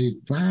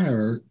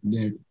fire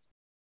that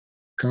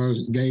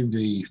gave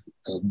the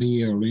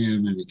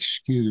BLM an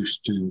excuse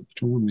to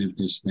torment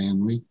this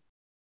family,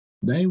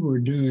 they were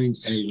doing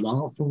a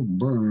lawful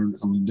burn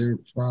on their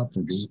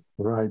property.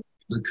 Right.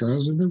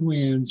 Because of the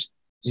winds,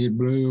 it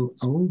blew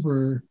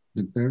over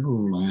the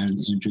federal line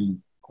into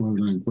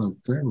quote-unquote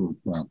federal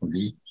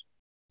property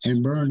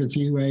and burned a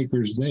few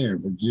acres there,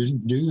 but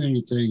didn't do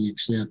anything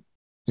except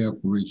help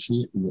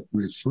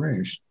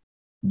refresh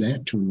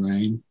that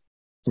terrain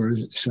for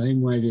the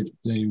same way that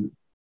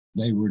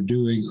they were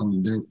doing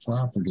on their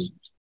property.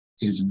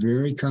 It's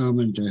very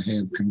common to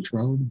have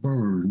controlled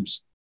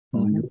burns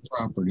on your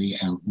property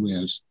out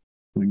west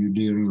when you're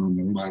dealing on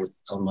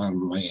a lot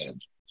of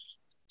land.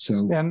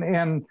 So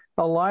and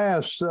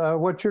Elias,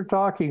 what you're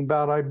talking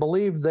about, I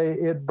believe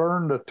it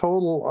burned a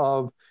total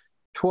of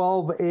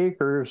 12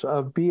 acres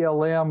of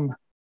BLM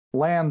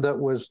land that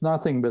was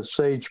nothing but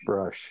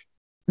sagebrush.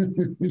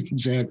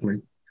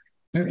 Exactly.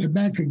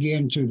 Back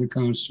again to the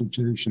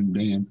Constitution,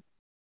 Dan.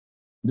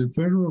 The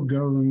federal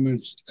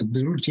government's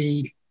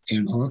ability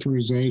and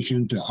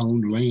authorization to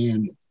own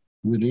land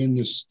within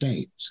the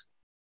states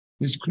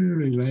is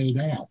clearly laid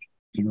out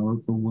in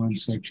Article 1,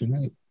 Section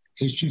 8.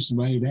 It's just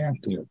laid out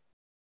there.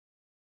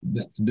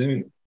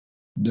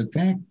 The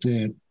fact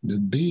that the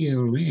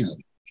BLM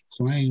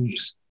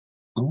claims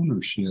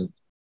ownership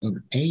of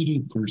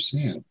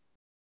 80%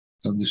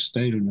 of the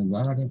state of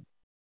Nevada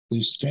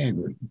is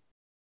staggering.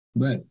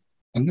 But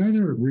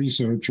another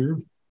researcher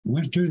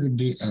went to the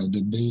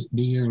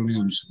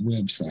BLM's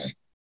website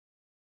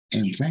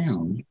and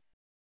found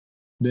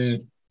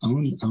that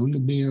on the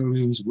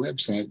BLM's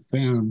website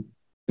found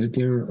that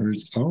there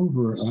is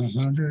over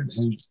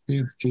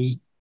 $150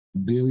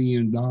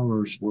 billion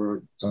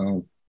worth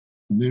of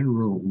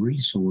mineral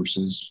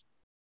resources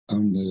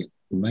on the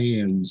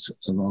lands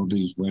of all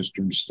these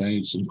western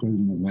states,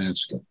 including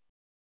Alaska.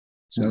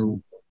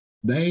 So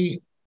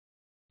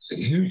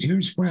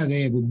here's why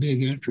they have a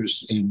big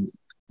interest in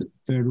the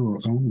federal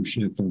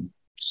ownership of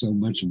so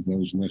much of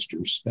those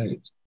western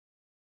states.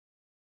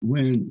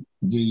 When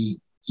the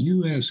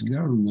U.S.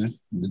 government,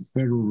 the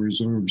Federal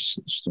Reserve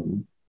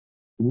System,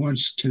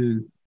 wants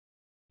to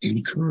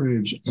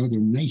encourage other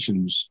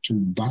nations to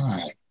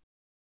buy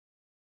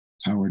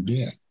our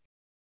debt,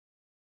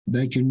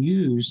 they can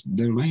use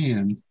the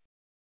land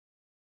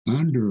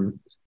under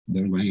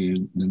the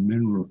land, the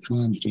mineral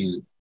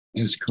content,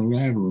 as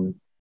collateral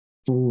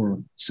for,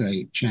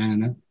 say,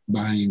 China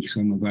buying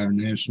some of our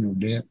national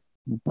debt.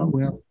 Oh,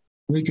 well,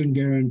 we can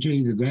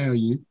guarantee the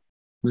value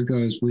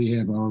because we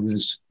have all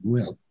this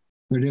wealth.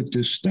 But if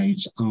the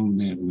states own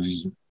that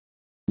land,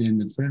 then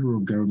the federal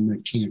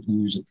government can't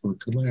use it for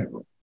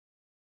collateral,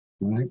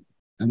 right?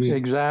 I mean,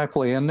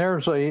 exactly. And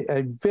there's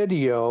a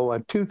video, a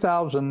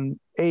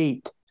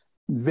 2008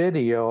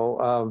 video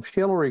of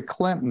Hillary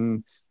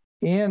Clinton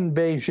in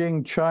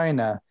Beijing,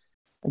 China,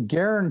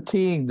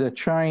 guaranteeing the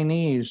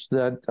Chinese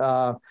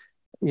that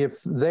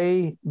if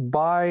they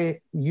buy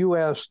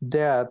U.S.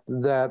 debt,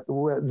 that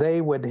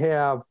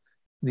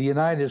the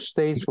United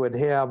States would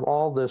have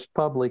all this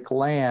public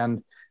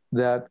land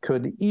that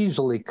could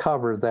easily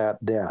cover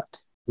that debt.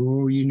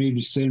 Oh, you need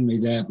to send me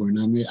that one.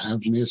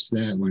 I've missed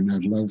that one.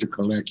 I'd love to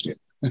collect it.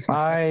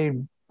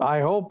 I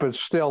hope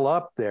it's still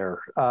up there.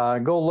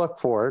 Go look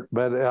for it,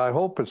 but I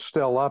hope it's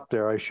still up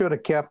there. I should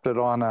have kept it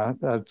on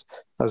a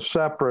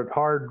separate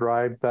hard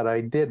drive, but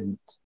I didn't.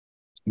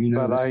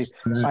 But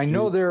I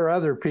know there are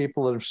other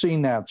people that have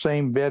seen that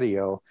same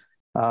video,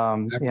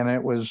 and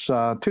it was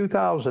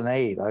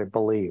 2008, I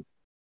believe.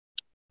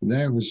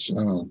 That was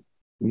a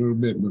little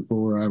bit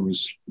before I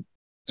was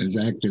as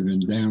active in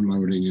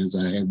downloading as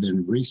I have been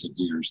in recent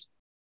years.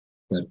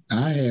 But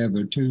I have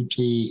a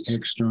 2T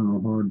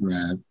external hard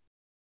drive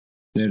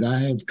that I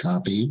have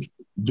copied,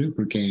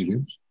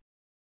 duplicated,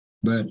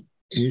 but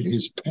it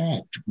is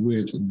packed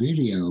with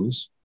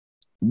videos,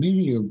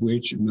 many of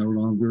which no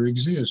longer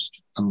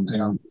exist on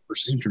our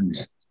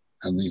internet.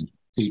 I mean,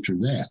 feature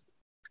that.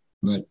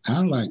 But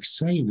I like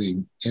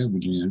saving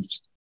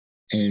evidence.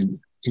 And,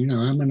 you know,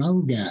 I'm an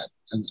old guy.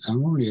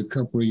 I'm only a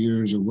couple of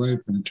years away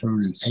from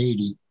turning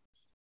 80,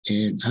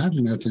 and I've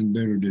nothing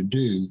better to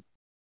do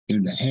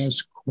than to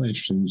ask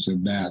questions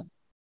about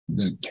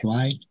the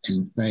plight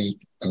and fate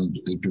of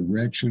the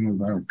direction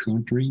of our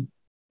country,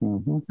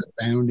 the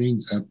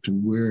founding up to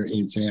where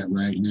it's at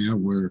right now,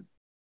 where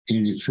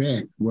in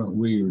effect what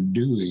we are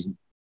doing,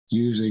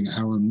 using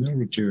our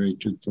military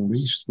to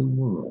police the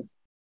world,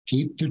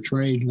 keep the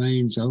trade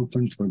lanes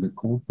open for the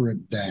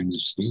corporate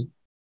dynasty,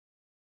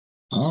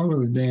 all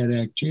of that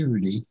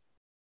activity,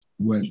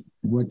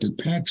 what the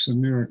Pax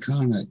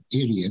Americana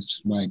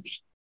idiots like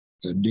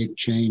Dick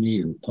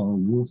Cheney or Paul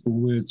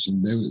Wolfowitz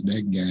and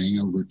that gang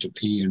over to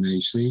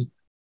PNAC,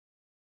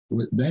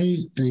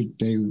 they think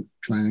they're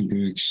trying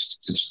to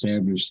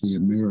establish the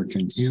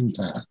American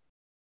empire.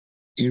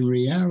 In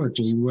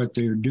reality, what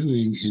they're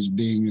doing is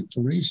being a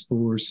police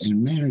force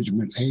and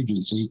management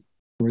agency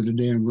for the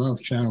damn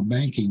Rothschild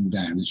banking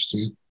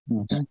dynasty.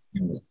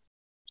 Mm-hmm.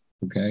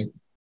 Okay?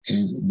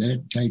 And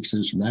that takes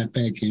us right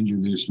back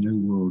into this New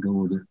World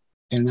Order.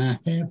 And I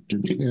have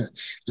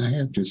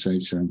to say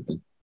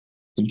something.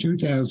 In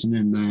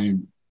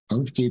 2009,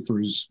 Oath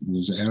Keepers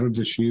was out of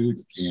the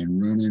chute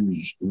and running.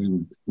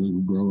 We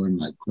were growing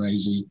like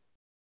crazy.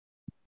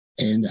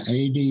 And the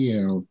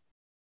ADL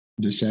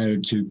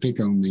decided to pick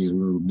on me a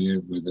little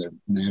bit with a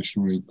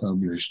nationally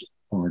published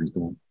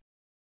article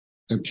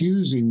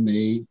accusing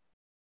me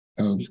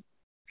of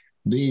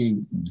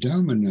being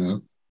dumb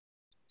enough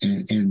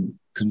and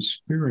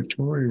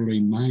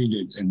conspiratorially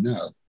minded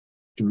enough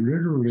to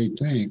literally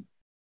think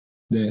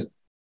that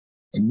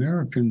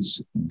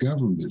Americans'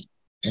 government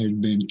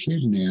had been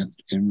kidnapped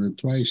and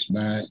replaced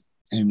by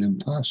an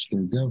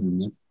imposter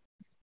government,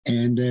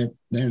 and that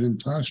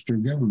imposter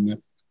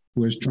government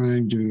was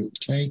trying to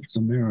take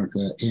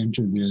America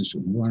into this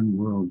one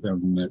world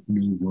government,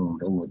 new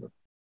world order.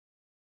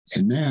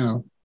 And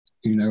now,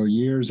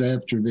 years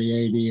after the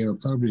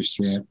ADL published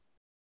that,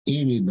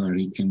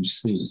 anybody can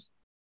see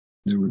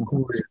the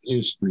recorded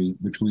history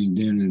between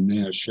then and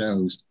now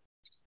shows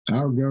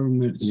our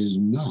government is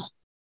not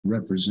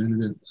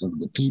representative of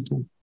the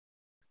people.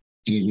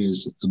 It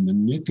is a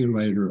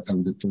manipulator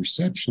of the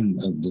perception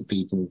of the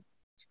people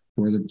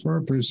for the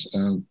purpose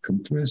of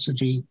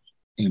complicity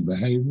and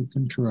behavior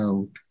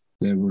control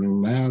that would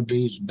allow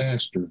these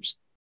bastards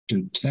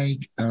to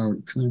take our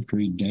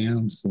country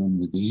down from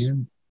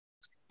within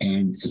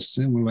and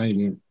assimilate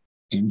it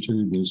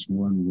into this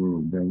one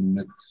world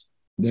government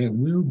that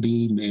will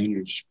be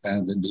managed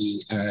by the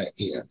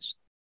DIS.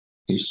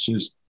 It's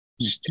just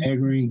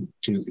staggering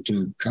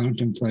to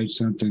contemplate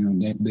something on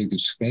that big a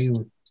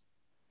scale.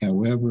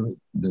 However,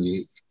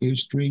 the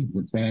history,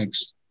 the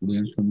facts, the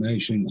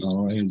information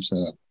all adds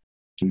up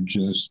to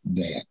just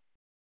that.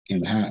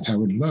 And I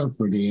would love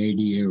for the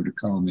ADO to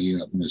call me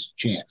up and let's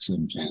chat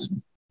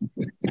sometime.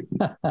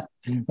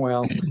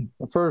 Well,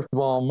 first of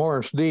all,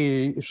 Morris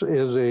D is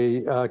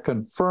a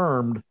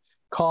confirmed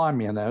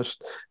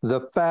communist. The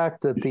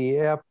fact that the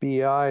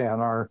FBI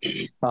and our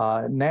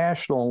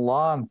national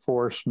law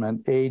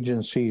enforcement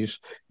agencies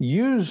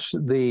use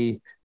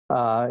the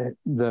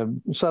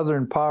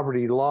Southern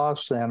Poverty Law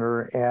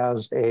Center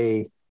as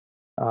a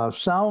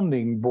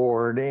sounding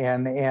board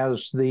and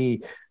as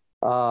the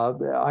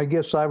I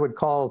guess I would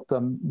call it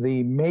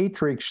the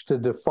matrix to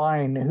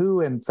define who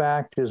in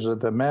fact is a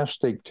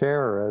domestic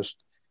terrorist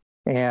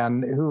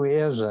and who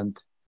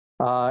isn't,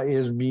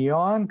 is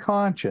beyond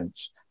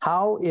conscience.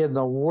 How in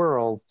the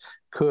world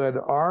could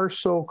our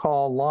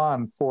so-called law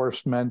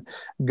enforcement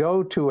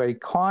go to a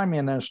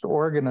communist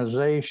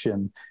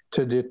organization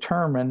to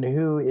determine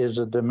who is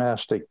a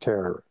domestic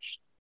terrorist?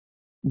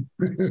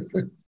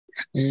 It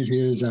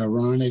is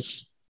ironic,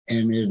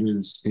 and it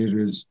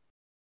is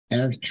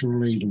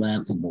actually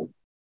laughable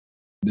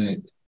that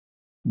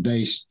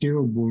they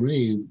still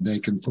believe they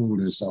can pull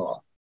this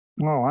off.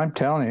 Oh, I'm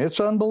telling you, it's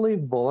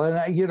unbelievable.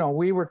 And,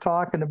 we were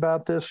talking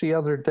about this the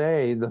other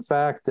day, the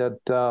fact that,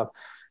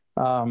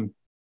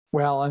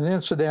 well, and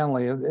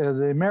incidentally,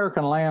 the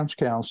American Lands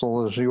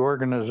Council is the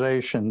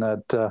organization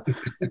that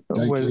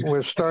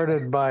was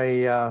started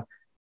by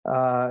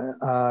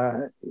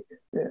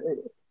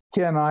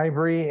Ken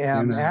Ivory,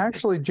 and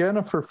actually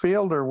Jennifer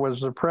Fielder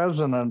was the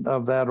president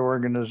of that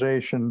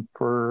organization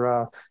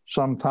for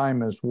some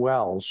time as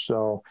well.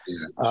 So,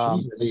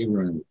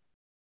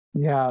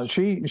 yeah,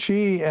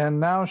 she and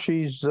now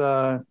she's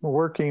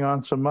working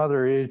on some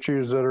other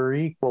issues that are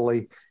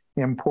equally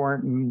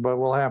important, but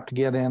we'll have to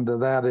get into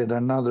that in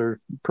another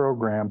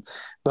program.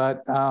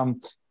 But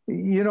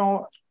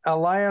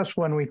Elias,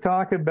 when we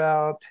talk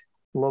about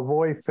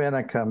Lavoy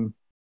Finicum,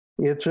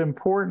 it's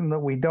important that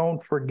we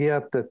don't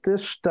forget that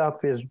this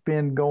stuff has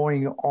been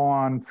going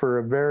on for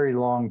a very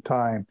long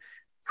time.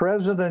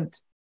 President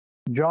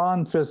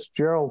John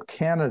Fitzgerald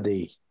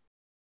Kennedy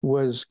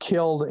was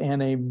killed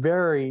in a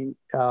very,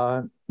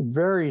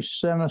 very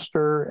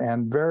sinister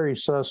and very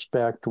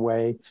suspect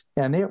way,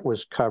 and it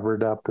was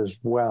covered up as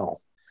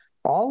well.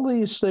 All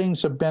these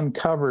things have been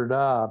covered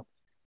up,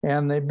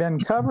 and they've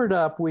been covered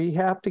up. We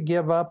have to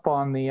give up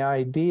on the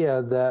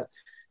idea that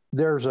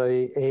there's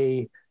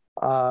a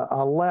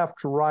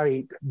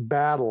left-right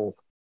battle.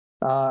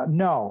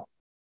 No,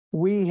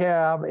 we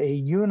have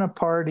a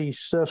uniparty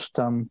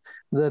system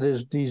that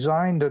is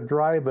designed to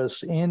drive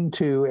us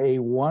into a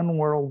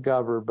one-world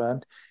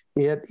government.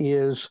 It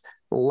is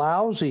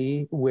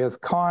lousy with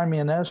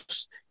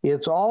communists.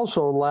 It's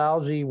also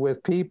lousy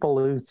with people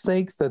who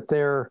think that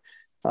they're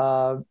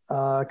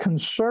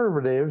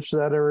conservatives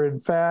that are in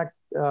fact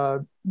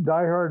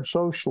diehard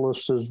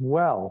socialists as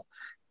well.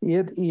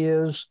 It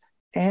is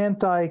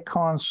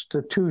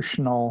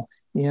anti-constitutional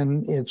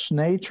in its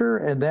nature,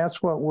 and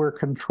that's what we're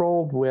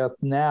controlled with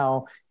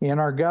now in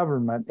our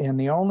government. And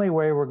the only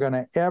way we're going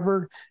to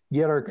ever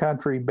get our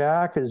country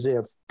back is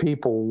if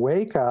people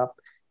wake up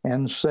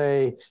and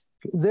say,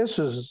 this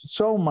is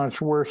so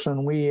much worse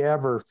than we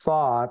ever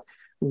thought.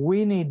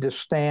 we need to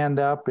stand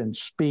up and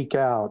speak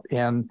out.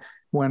 And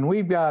when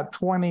we've got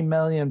 20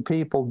 million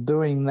people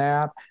doing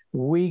that,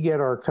 we get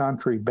our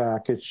country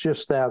back. It's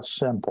just that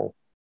simple.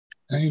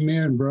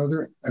 Amen,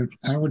 brother.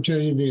 I will tell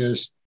you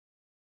this.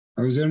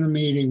 I was in a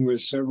meeting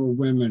with several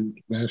women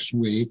last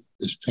week,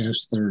 this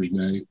past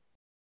Thursday,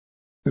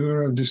 who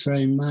are of the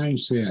same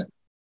mindset.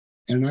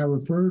 And I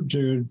referred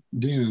to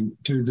them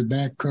to the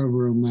back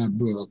cover of my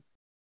book,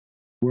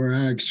 where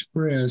I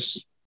express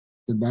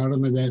the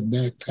bottom of that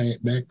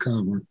back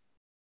cover,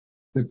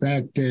 the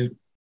fact that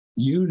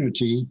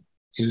unity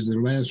is the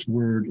last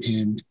word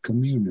in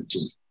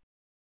community.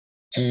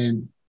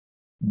 And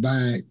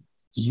by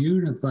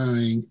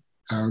unifying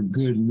our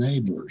good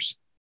neighbors,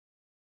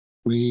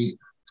 we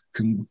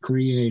can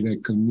create a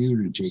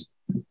community.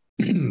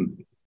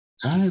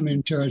 I am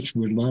in touch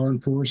with law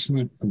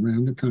enforcement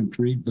around the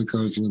country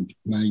because of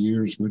my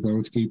years with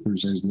Oath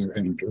Keepers as their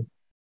editor.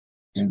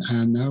 And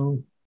I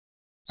know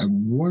a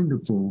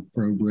wonderful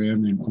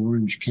program in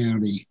Orange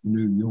County,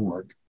 New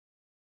York,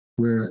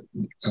 where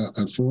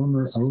a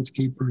former Oath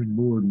Keepers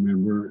board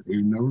member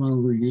who no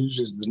longer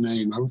uses the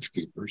name Oath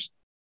Keepers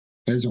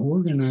has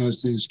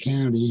organized this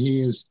county. He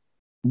has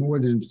more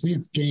than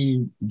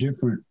 15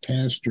 different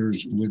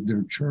pastors with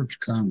their church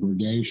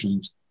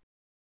congregations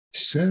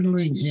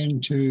settling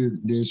into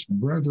this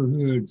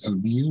brotherhood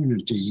of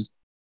unity,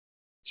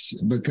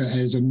 because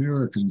as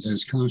Americans,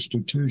 as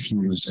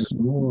constitutionalists, as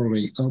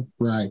morally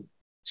upright,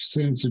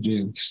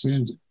 sensitive,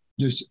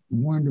 just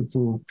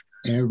wonderful,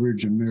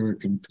 average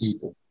American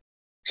people.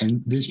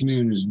 And this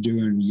man is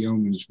doing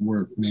yeoman's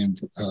work, man.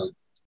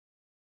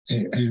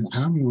 And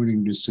I'm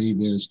wanting to see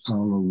this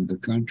all over the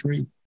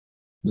country,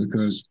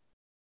 because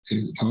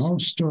it all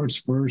starts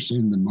first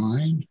in the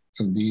mind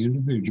of the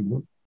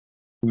individual.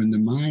 When the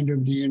mind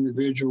of the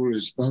individual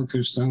is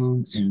focused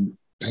on and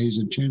pays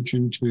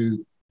attention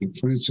to the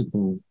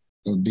principle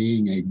of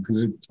being a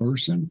good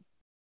person,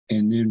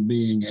 and then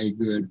being a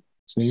good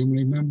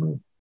family member,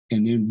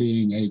 and then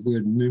being a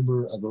good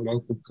member of a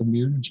local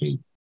community,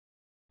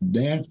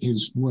 that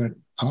is what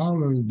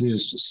all of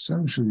this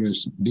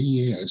socialist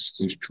BS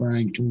is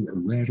trying to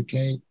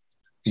eradicate.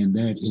 And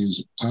that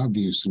is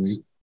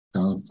obviously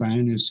our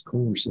finest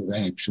course of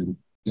action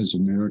as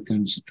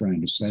Americans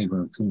trying to save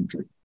our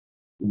country.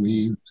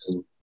 We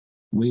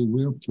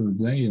will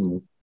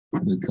prevail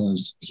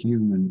because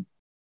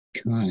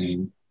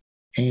humankind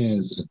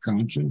has a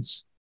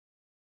conscience.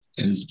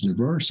 As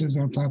diverse as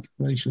our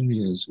population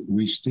is,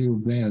 we still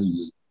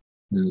value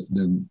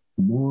the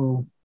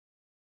moral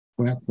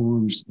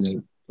platforms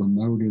that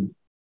promoted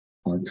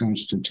our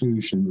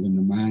Constitution in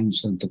the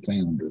minds of the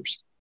founders.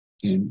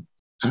 And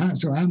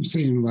so I'm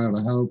seeing a lot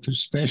of hope,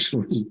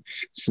 especially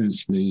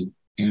since the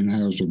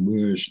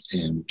Anheuser-Busch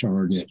and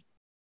Target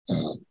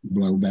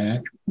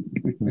blowback.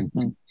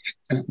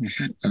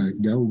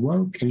 Go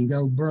woke and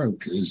go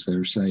broke, as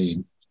they're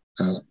saying.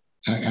 I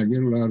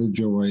get a lot of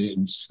joy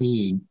in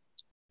seeing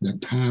the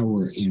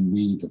power in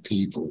we, the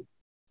people,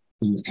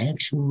 who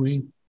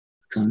actually,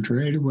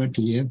 contrary to what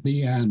the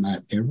FBI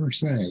might ever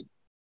say,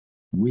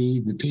 we,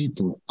 the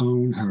people,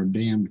 own our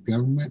damned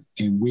government,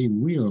 and we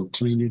will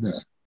clean it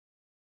up.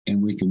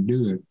 And we can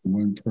do it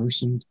one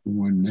person,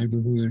 one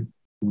neighborhood,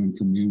 one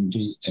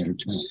community at a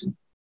time,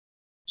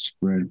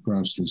 spread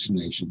across this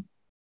nation.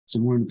 It's a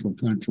wonderful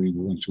country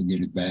once we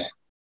get it back.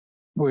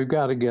 We've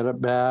got to get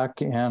it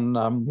back. And,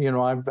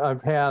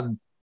 I've had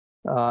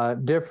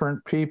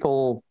different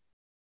people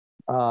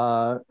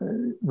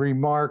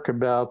remark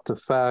about the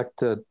fact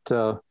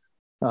that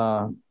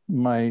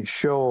my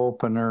show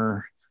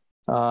opener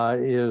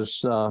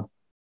is,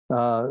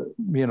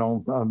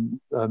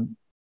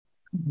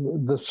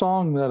 the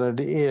song that it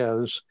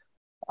is,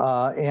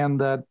 and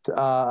that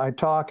I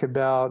talk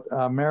about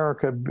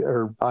America,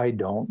 or I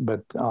don't,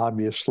 but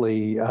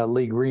obviously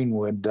Lee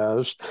Greenwood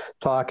does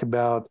talk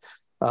about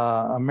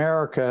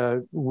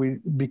America,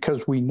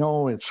 because we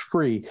know it's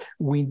free.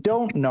 We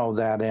don't know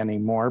that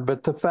anymore,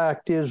 but the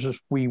fact is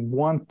we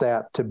want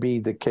that to be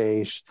the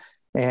case.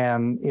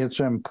 And it's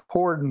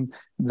important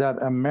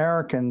that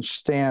Americans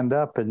stand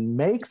up and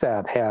make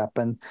that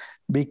happen,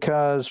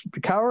 because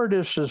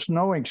cowardice is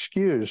no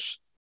excuse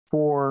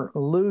for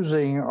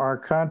losing our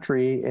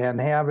country and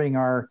having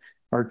our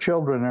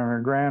children and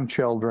our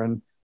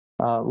grandchildren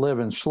live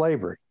in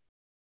slavery.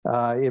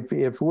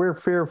 If we're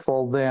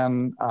fearful,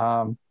 then,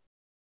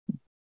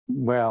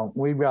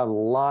 we've got a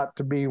lot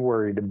to be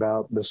worried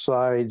about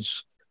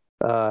besides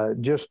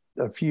just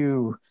a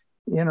few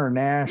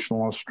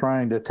internationalists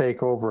trying to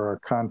take over our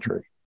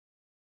country.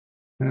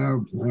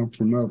 I'll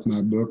promote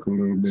my book a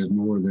little bit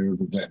more there,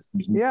 but that.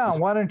 Yeah,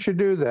 why don't you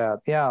do that?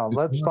 Yeah,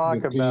 let's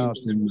talk about.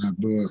 In my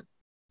book,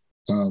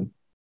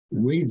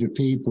 we the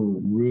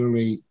people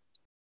really,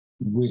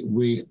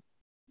 we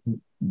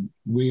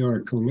are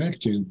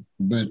collective,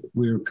 but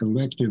we're a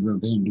collective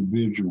of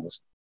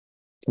individuals.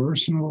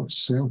 Personal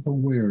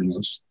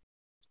self-awareness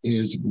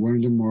is one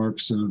of the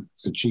marks of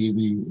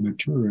achieving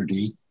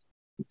maturity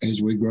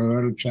as we grow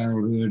out of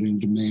childhood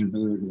into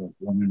manhood or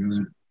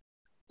womanhood,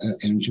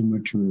 into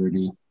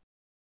maturity.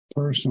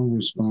 personal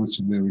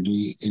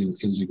responsibility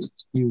is a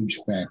huge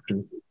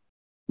factor.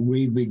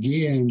 We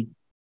begin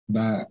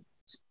by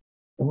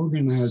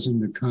organizing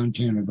the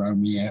content of our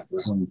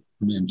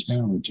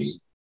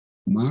mentality,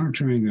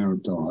 monitoring our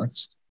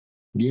thoughts,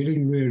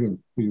 getting rid of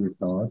fear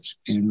thoughts,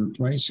 and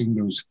replacing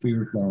those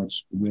fear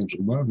thoughts with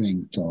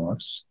loving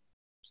thoughts.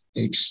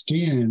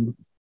 Extend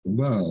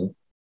love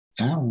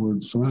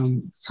outward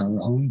from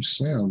our own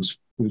selves,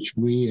 which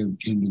we have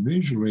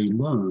individually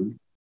learned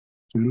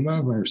to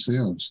love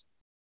ourselves.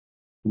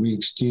 We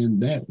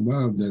extend that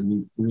love that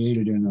we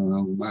created in our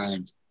own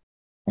minds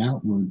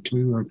outward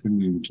to our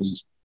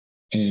communities,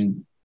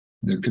 and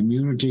the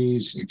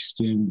communities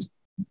extend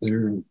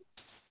their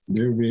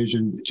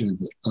vision to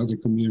the other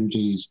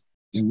communities,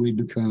 and we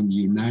become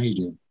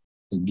united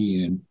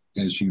again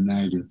as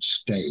United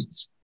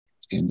States.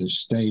 And the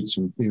states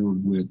are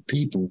filled with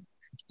people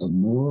of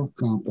moral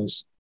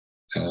compass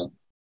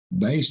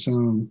based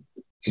on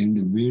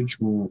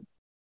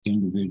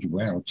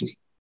individuality.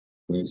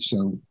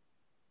 So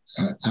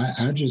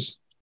I just,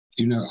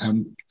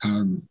 I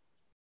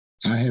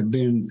have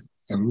been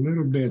a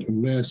little bit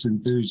less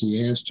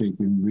enthusiastic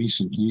in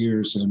recent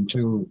years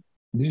until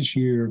this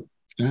year.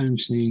 I'm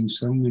seeing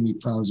so many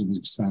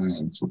positive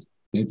signs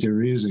that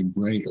there is a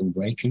great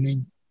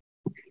awakening.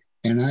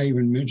 And I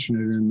even mentioned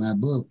it in my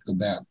book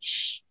about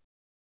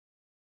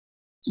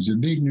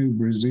Zbigniew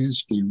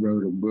Brzezinski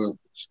wrote a book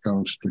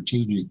called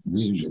Strategic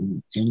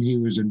Vision, and he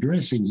was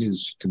addressing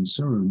his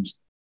concerns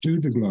to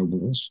the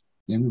globalists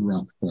and the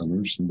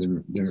Rockefellers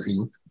and their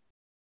ilk,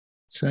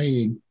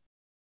 saying,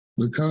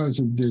 because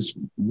of this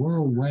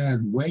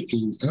worldwide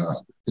waking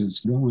up that's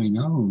going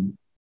on,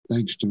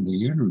 thanks to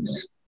the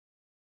internet,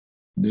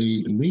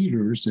 the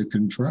leaders, the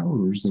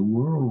controllers, the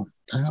world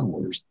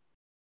powers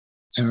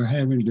are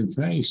having to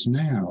face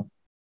now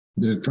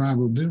the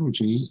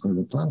probability or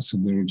the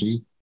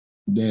possibility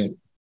that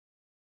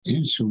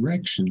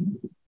insurrection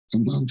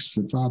amongst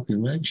the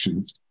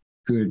populations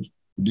could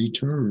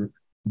deter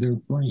their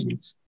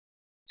plans.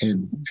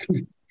 And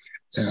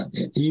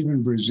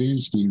even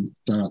Brzezinski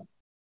thought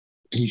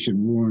he should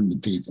warn the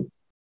people,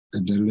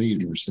 the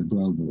leaders, the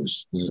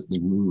globalists, the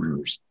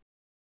rulers.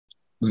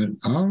 But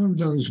all of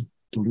those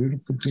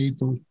political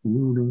people,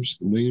 rulers,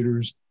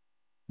 leaders,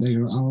 they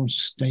are all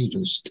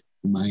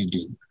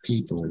statist-minded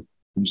people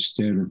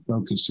instead of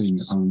focusing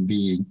on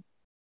being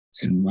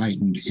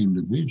enlightened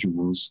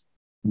individuals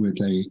with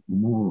a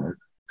moral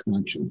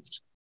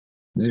conscience.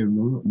 They're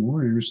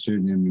more interested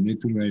in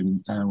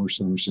manipulating power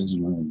sources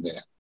and all of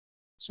that.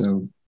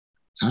 So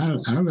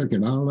I look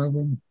at all of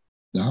them,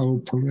 the whole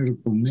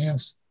political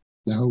mess,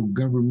 the whole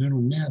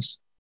governmental mess,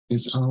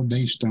 it's all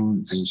based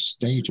on a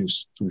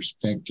statist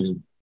perspective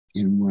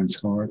in one's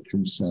heart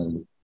and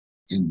soul.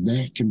 And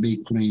that can be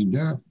cleaned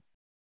up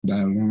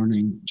by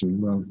learning to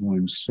love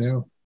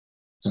oneself,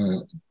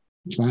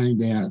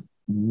 find out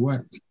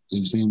what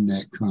is in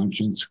that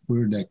conscience,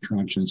 where that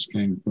conscience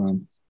came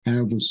from,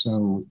 how the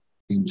soul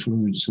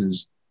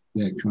influences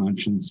that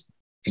conscience,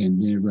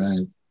 and thereby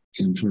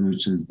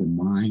influences the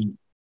mind.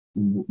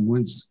 And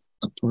once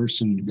a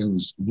person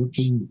goes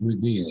looking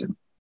within,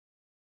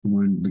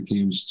 one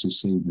begins to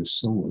see the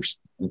source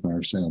of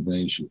our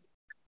salvation,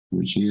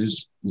 which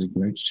is the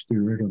great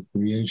spirit of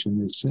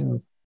creation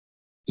itself.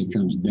 It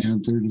comes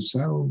down through the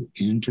soul,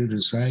 into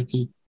the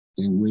psyche,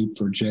 and we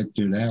project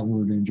it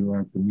outward into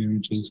our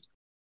communities.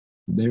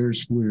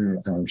 There's where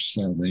our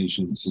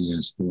salvation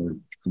is for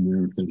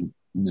American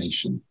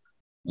nation.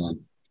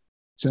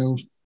 So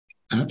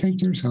I think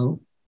there's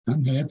hope.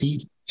 I'm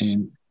happy.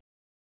 And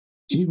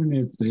even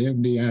if the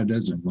FBI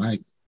doesn't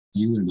like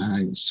you and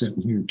I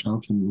sitting here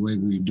talking the way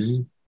we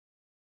do,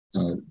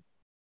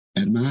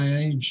 at my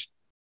age,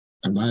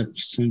 a life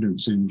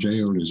sentence in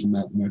jail is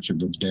not much of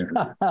a deterrent.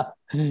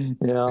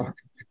 Yeah.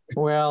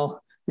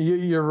 Well,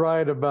 you're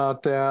right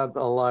about that,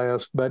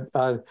 Elias. But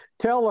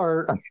tell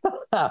her,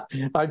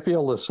 I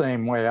feel the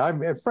same way.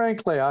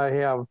 Frankly, I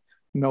have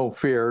no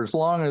fear. As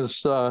long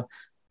as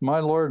my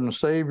Lord and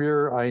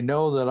Savior, I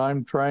know that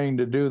I'm trying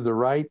to do the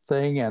right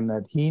thing and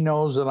that he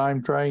knows that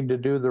I'm trying to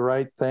do the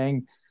right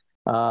thing,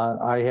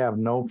 I have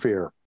no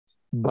fear.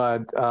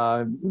 But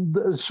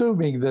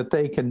assuming that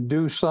they can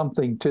do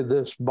something to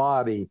this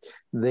body,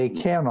 they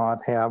cannot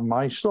have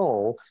my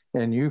soul.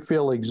 And you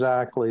feel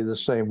exactly the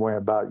same way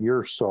about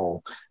your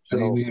soul. So,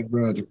 amen,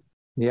 brother.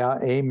 Yeah,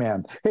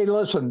 amen. Hey,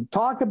 listen,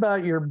 talk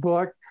about your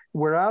book.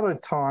 We're out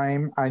of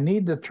time. I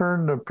need to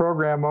turn the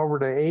program over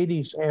to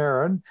 80s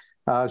Erin.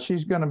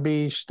 She's going to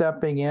be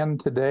stepping in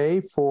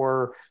today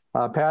for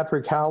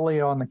Patrick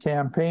Howley on the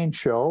campaign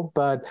show.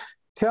 But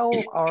tell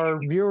our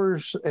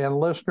viewers and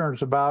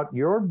listeners about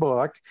your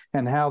book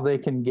and how they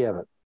can get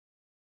it.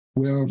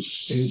 Well,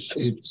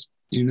 it's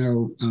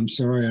I'm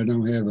sorry I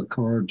don't have a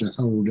card to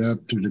hold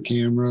up to the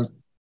camera,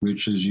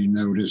 which, as you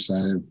notice,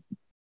 I have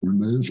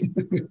removed.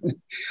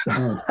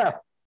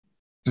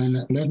 And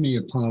let me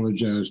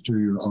apologize to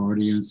your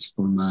audience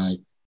for my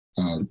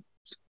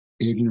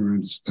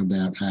ignorance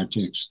about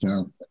high-tech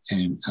stuff.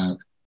 And,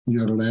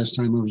 the last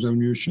time I was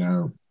on your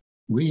show,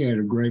 we had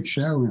a great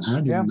show, and I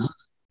did not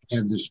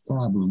have this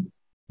problem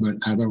but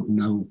I don't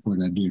know what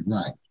I did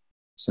right.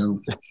 So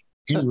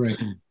anyway.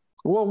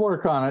 We'll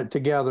work on it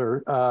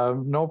together.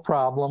 No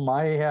problem.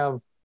 I have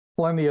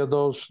plenty of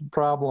those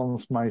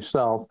problems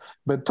myself.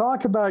 But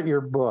talk about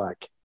your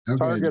book.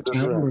 Okay, the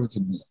title of the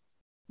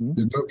book.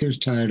 The book is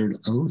titled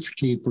Oath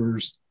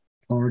Keepers,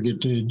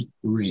 Targeted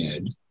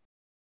Red.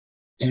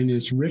 And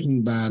it's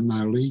written by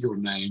my legal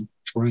name,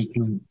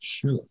 Franklin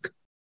Shook.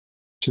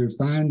 To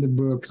find the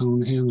book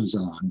on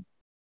Amazon,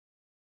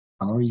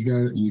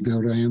 you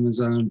go to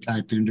Amazon,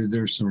 type into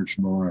their search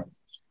bar,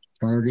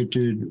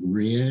 Targeted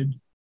Red,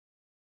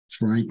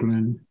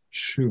 Franklin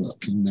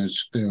Shook, and that's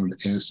spelled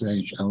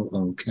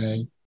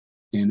S-H-O-O-K,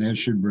 and that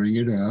should bring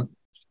it up.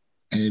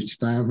 And it's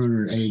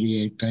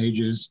 588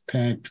 pages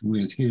packed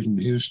with hidden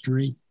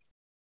history,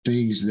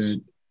 things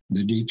that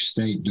the deep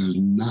state does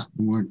not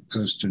want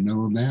us to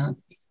know about.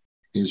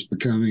 It's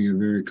becoming a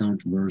very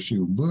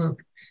controversial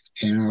book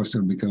and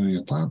also becoming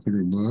a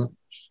popular book.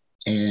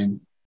 And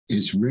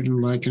it's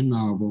written like a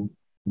novel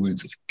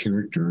with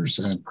characters.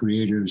 I've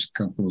created a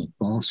couple of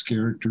false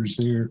characters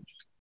there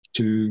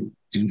to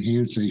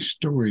enhance a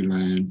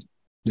storyline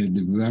that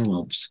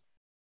develops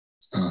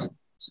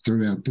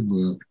throughout the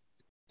book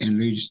and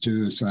leads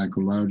to a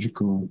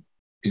psychological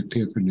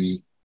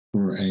epiphany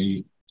for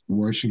a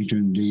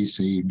Washington,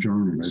 D.C.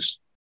 journalist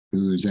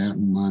who is out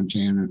in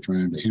Montana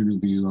trying to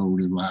interview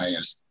old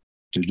Elias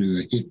to do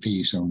a hit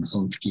piece on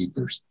Oath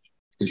Keepers.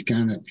 It's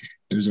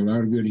there's a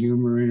lot of good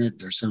humor in it.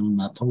 There's some of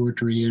my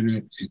poetry in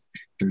it.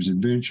 There's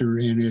adventure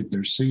in it.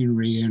 There's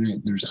scenery in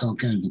it. There's all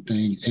kinds of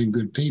things and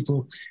good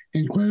people,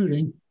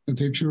 including a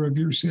picture of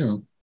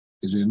yourself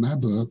is in my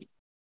book.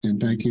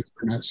 And thank you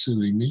for not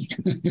suing me.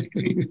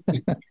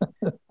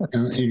 At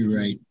any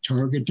rate,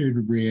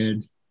 Targeted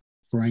Red,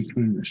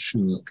 Franklin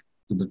Shook,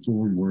 for the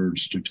 4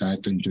 words to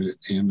type into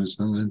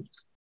Amazon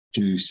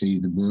to see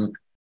the book.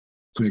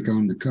 Click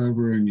on the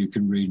cover and you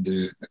can read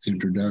the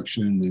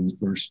introduction and the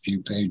first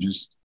few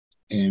pages.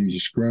 And you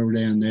scroll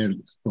down there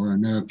far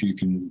enough, you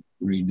can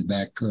read the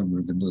back cover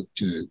of the book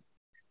too.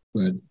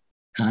 But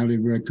highly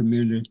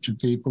recommend it to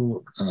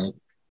people.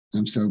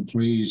 I'm so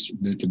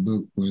pleased that the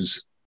book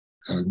was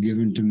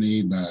given to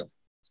me by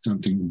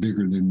something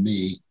bigger than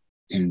me.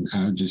 And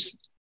I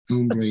just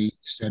humbly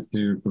sat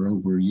there for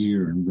over a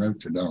year and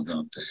wrote the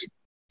doggone thing.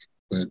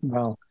 But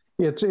well,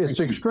 it's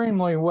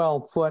extremely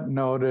well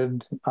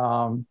footnoted.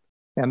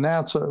 And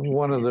that's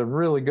one of the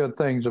really good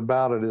things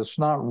about it. It's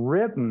not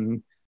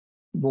written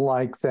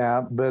like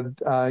that, but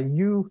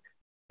you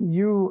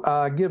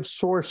give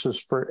sources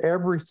for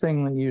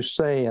everything that you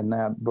say in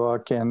that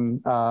book.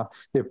 And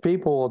if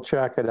people will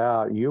check it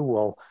out, you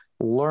will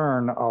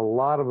learn a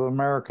lot of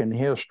American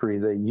history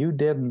that you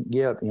didn't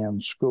get in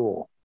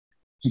school.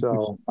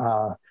 So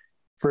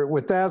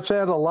with that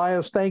said,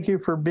 Elias, thank you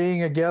for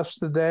being a guest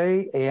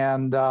today.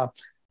 And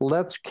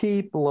let's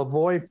keep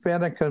Lavoy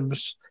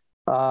Finicum's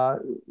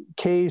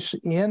case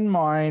in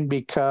mind,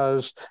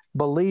 because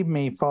believe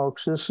me,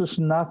 folks, this is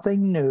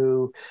nothing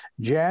new.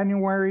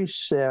 January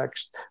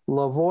 6th,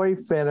 Lavoy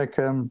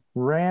Finicum,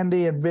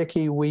 Randy and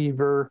Vicki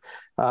Weaver,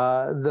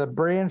 the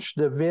Branch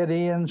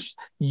Davidians,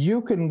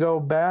 you can go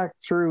back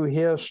through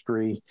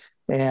history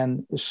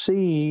and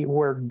see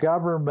where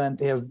government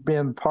has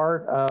been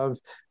part of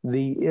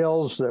the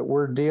ills that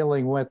we're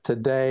dealing with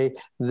today.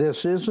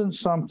 This isn't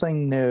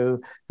something new.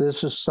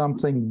 This is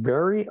something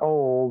very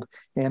old,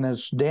 and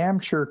it's damn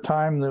sure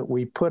time that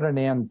we put an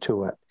end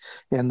to it.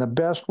 And the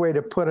best way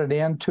to put an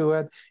end to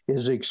it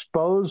is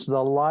expose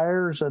the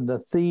liars and the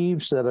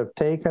thieves that have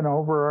taken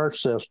over our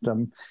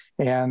system.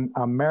 And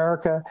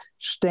America,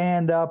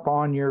 stand up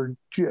on your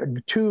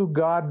 2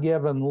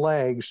 God-given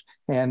legs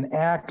and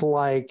act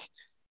like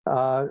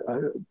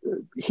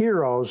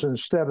heroes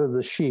instead of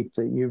the sheep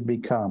that you've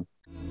become.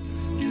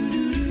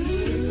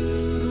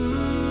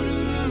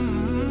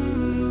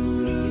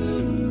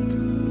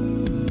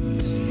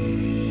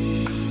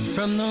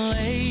 From the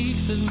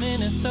lakes of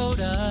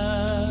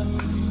Minnesota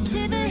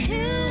to the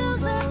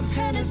hills of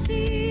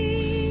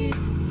Tennessee,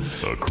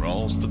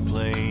 across the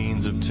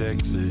plains of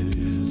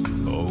Texas,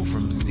 oh,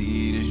 from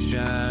sea to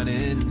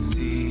shining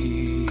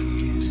sea,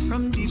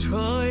 from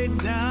Detroit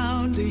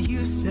down to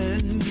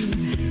Houston,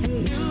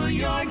 New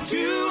York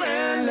to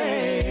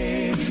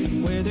LA,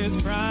 where there's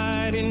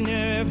pride in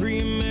every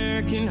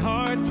American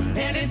heart,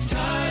 and it's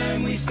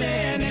time we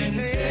stand and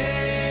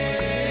say,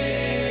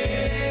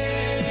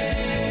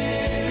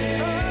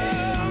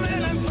 oh,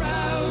 and I'm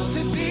proud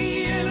to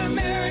be an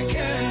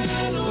American,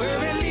 where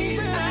at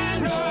least I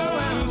know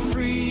I'm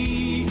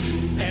free,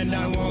 and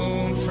I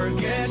won't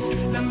forget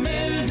the